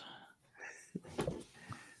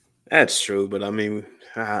 That's true, but I mean,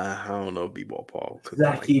 I don't know B-ball Paul.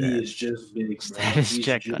 Zach Edey is just big. Status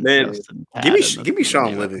check. Man, give me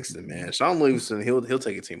Sean Livingston, man. Sean Livingston, he'll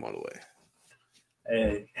take a team all the way.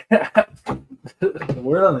 Hey, the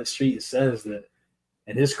word on the street says that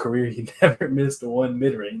in his career he never missed one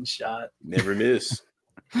mid-range shot. Never missed.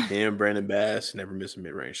 Him, Brandon Bass, never missed a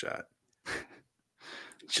mid-range shot.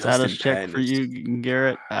 Status check for you,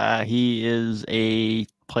 Garrett. He is a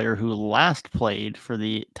player who last played for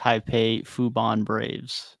the Taipei Fubon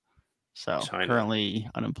Braves. So currently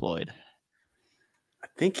unemployed. I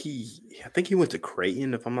think he went to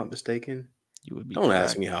Creighton, if I'm not mistaken. You would be don't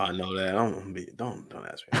ask me how I know that. Don't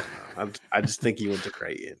ask me. I just think he went to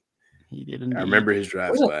Creighton. He did indeed. I remember his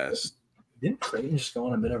draft class. Didn't Creighton just go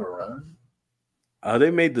on a bit of a run?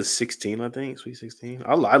 They made the 16, I think, Sweet 16.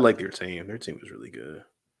 I like their team. Their team was really good.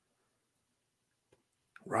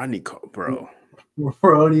 Rodney, bro.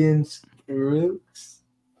 Rodians Rooks.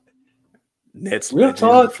 Nets, real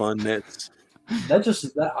talk. Fun Nets.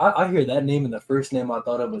 I hear that name, and the first name I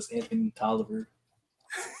thought of was Anthony Tolliver.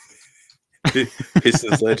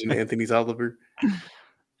 Pistons legend Anthony Tolliver.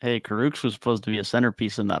 Hey, Karooks was supposed to be a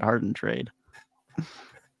centerpiece in that Harden trade.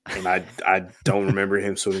 And I don't remember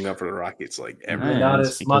him suiting up for the Rockets like ever.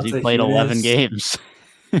 Because he played 11 games.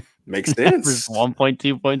 Makes sense.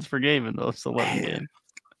 1.2 points per game in those 11 games.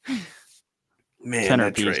 Man,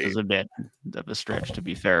 centerpiece is a bit of a stretch, to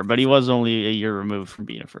be fair, but he was only a year removed from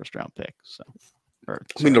being a first-round pick. So,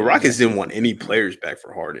 the Rockets didn't want any players back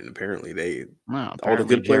for Harden. Apparently, all the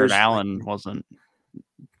good players. Jared Allen wasn't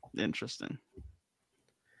interesting.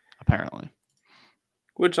 Apparently,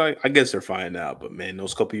 which I guess they're fine now. But man,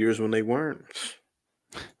 those couple years when they weren't,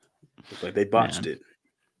 it's like they botched it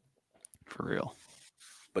for real.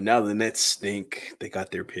 But now the Nets stink. They got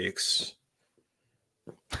their picks.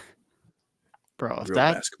 Bro, if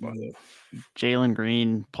that Jalen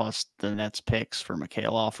Green plus the Nets picks for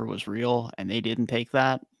Mikhail offer was real and they didn't take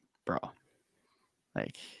that, bro,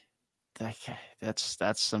 like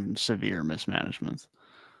that's some severe mismanagement,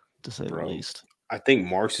 to say the least. I think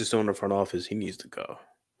Marks is still in the front office. He needs to go.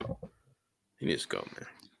 He needs to go, man.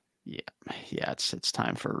 Yeah, it's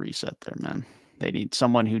time for a reset there, man. They need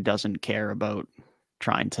someone who doesn't care about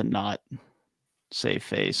trying to not save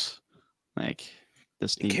face. Like,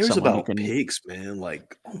 this needs cares about picks, man.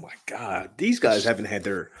 Like, oh my god, these guys haven't had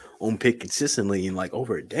their own pick consistently in like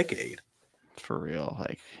over a decade. For real,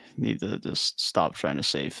 like, need to just stop trying to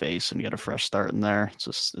save face and get a fresh start in there.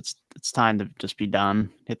 It's time to just be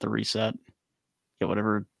done. Hit the reset. Get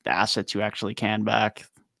whatever assets you actually can back.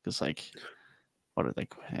 Because, like, what are they?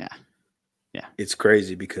 Yeah. It's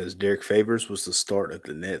crazy because Derek Favors was the start of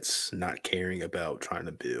the Nets not caring about trying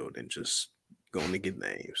to build and just going to get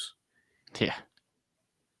names. Yeah.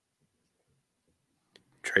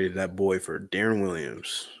 Traded that boy for Darren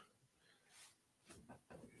Williams.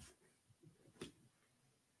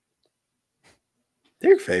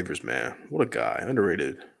 Derek Favors, man, what a guy.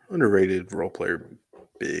 Underrated role player,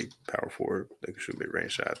 big power forward that can shoot mid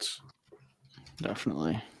range shots.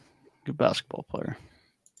 Definitely. Good basketball player.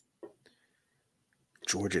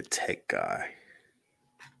 Georgia Tech guy.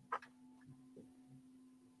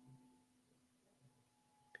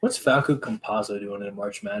 What's Falco Campazzo doing in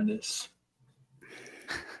March Madness?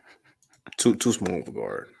 Too small of a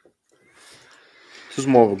guard. Too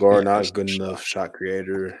small of a guard, Yeah, not a good enough shot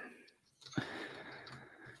creator.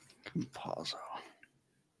 Campazzo.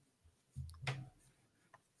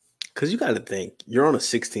 Because you got to think, you're on a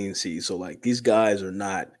 16 seed, so like these guys are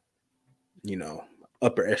not,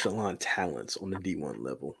 upper echelon talents on the D1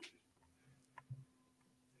 level.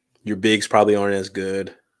 Your bigs probably aren't as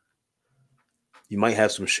good. You might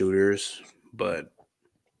have some shooters, but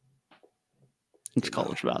it's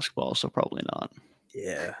college basketball, so probably not.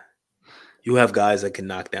 Yeah. You have guys that can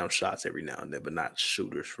knock down shots every now and then, but not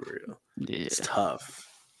shooters for real. Yeah. It's tough.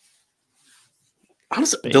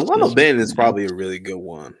 Honestly, Delano Ben is probably a really good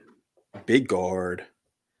one. Big guard.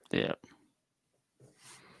 Yeah.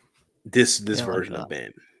 This version of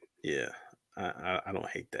Ben. Yeah. I don't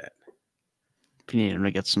hate that. If you need him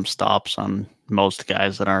to get some stops on most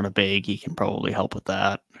guys that aren't a big, he can probably help with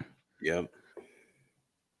that. Yep.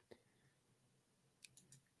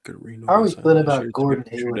 How are we feeling about Gordon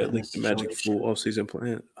Hayward? That linked the Magic full off-season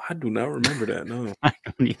plan. I do not remember that. No, I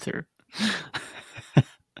don't either.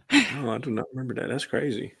 No, I do not remember that. That's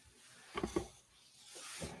crazy.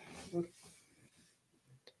 I'm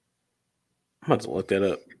about to look that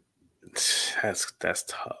up. That's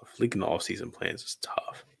tough. Leaking the off-season plans is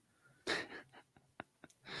tough.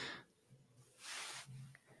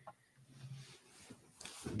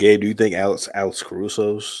 Gabe, do you think Alex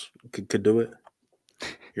Caruso's could do it?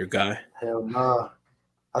 Your guy? Hell nah.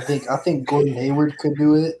 I think Gordon Hayward could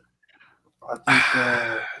do it. I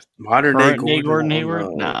think modern day Gordon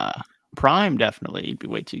Hayward, nah. Prime definitely, he'd be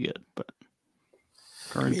way too good. But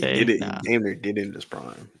current day, nah. Damn near did in his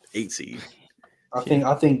prime. 8 seed.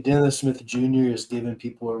 I think Dennis Smith Jr. is giving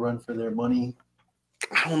people a run for their money.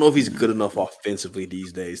 I don't know if he's good enough offensively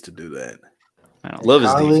these days to do that. I love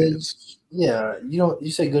his defense. Yeah, you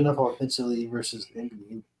say good enough offensively versus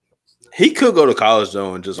NBA. He could go to college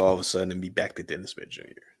though and just all of a sudden be back to Dennis Smith Jr.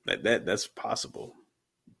 That's possible.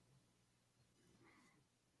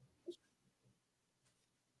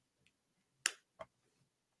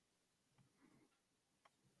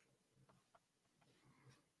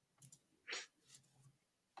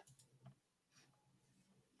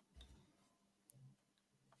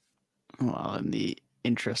 Well, in the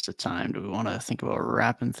interest of time, do we want to think about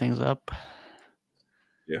wrapping things up?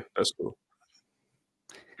 Yeah, that's cool.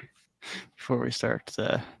 Before we start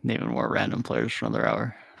naming more random players for another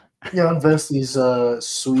hour. Jan Vesely's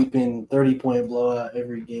sweeping 30-point blowout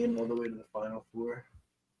every game all the way to the Final Four.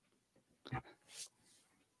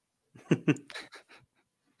 Jan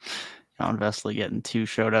Vesely getting 2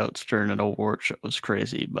 shoutouts during an award show was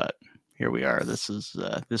crazy, but here we are. This is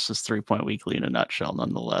 3-Point Weekly in a nutshell,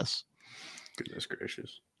 nonetheless. Goodness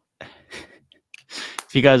gracious.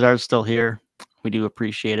 If you guys are still here, we do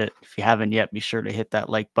appreciate it. If you haven't yet, be sure to hit that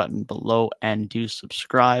like button below and do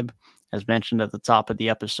subscribe. As mentioned at the top of the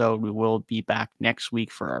episode, we will be back next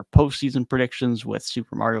week for our postseason predictions with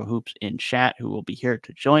Super Mario Hoops in chat, who will be here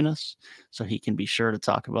to join us, so he can be sure to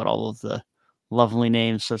talk about all of the lovely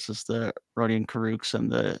names such as the Rodion Karuks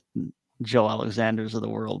and the Joe Alexanders of the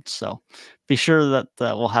world. So be sure that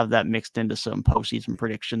we'll have that mixed into some postseason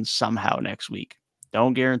predictions somehow next week.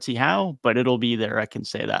 Don't guarantee how, but it'll be there. I can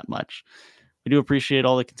say that much. We do appreciate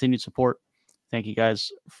all the continued support. Thank you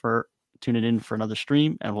guys for tuning in for another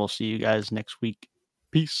stream, and we'll see you guys next week.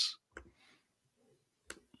 Peace.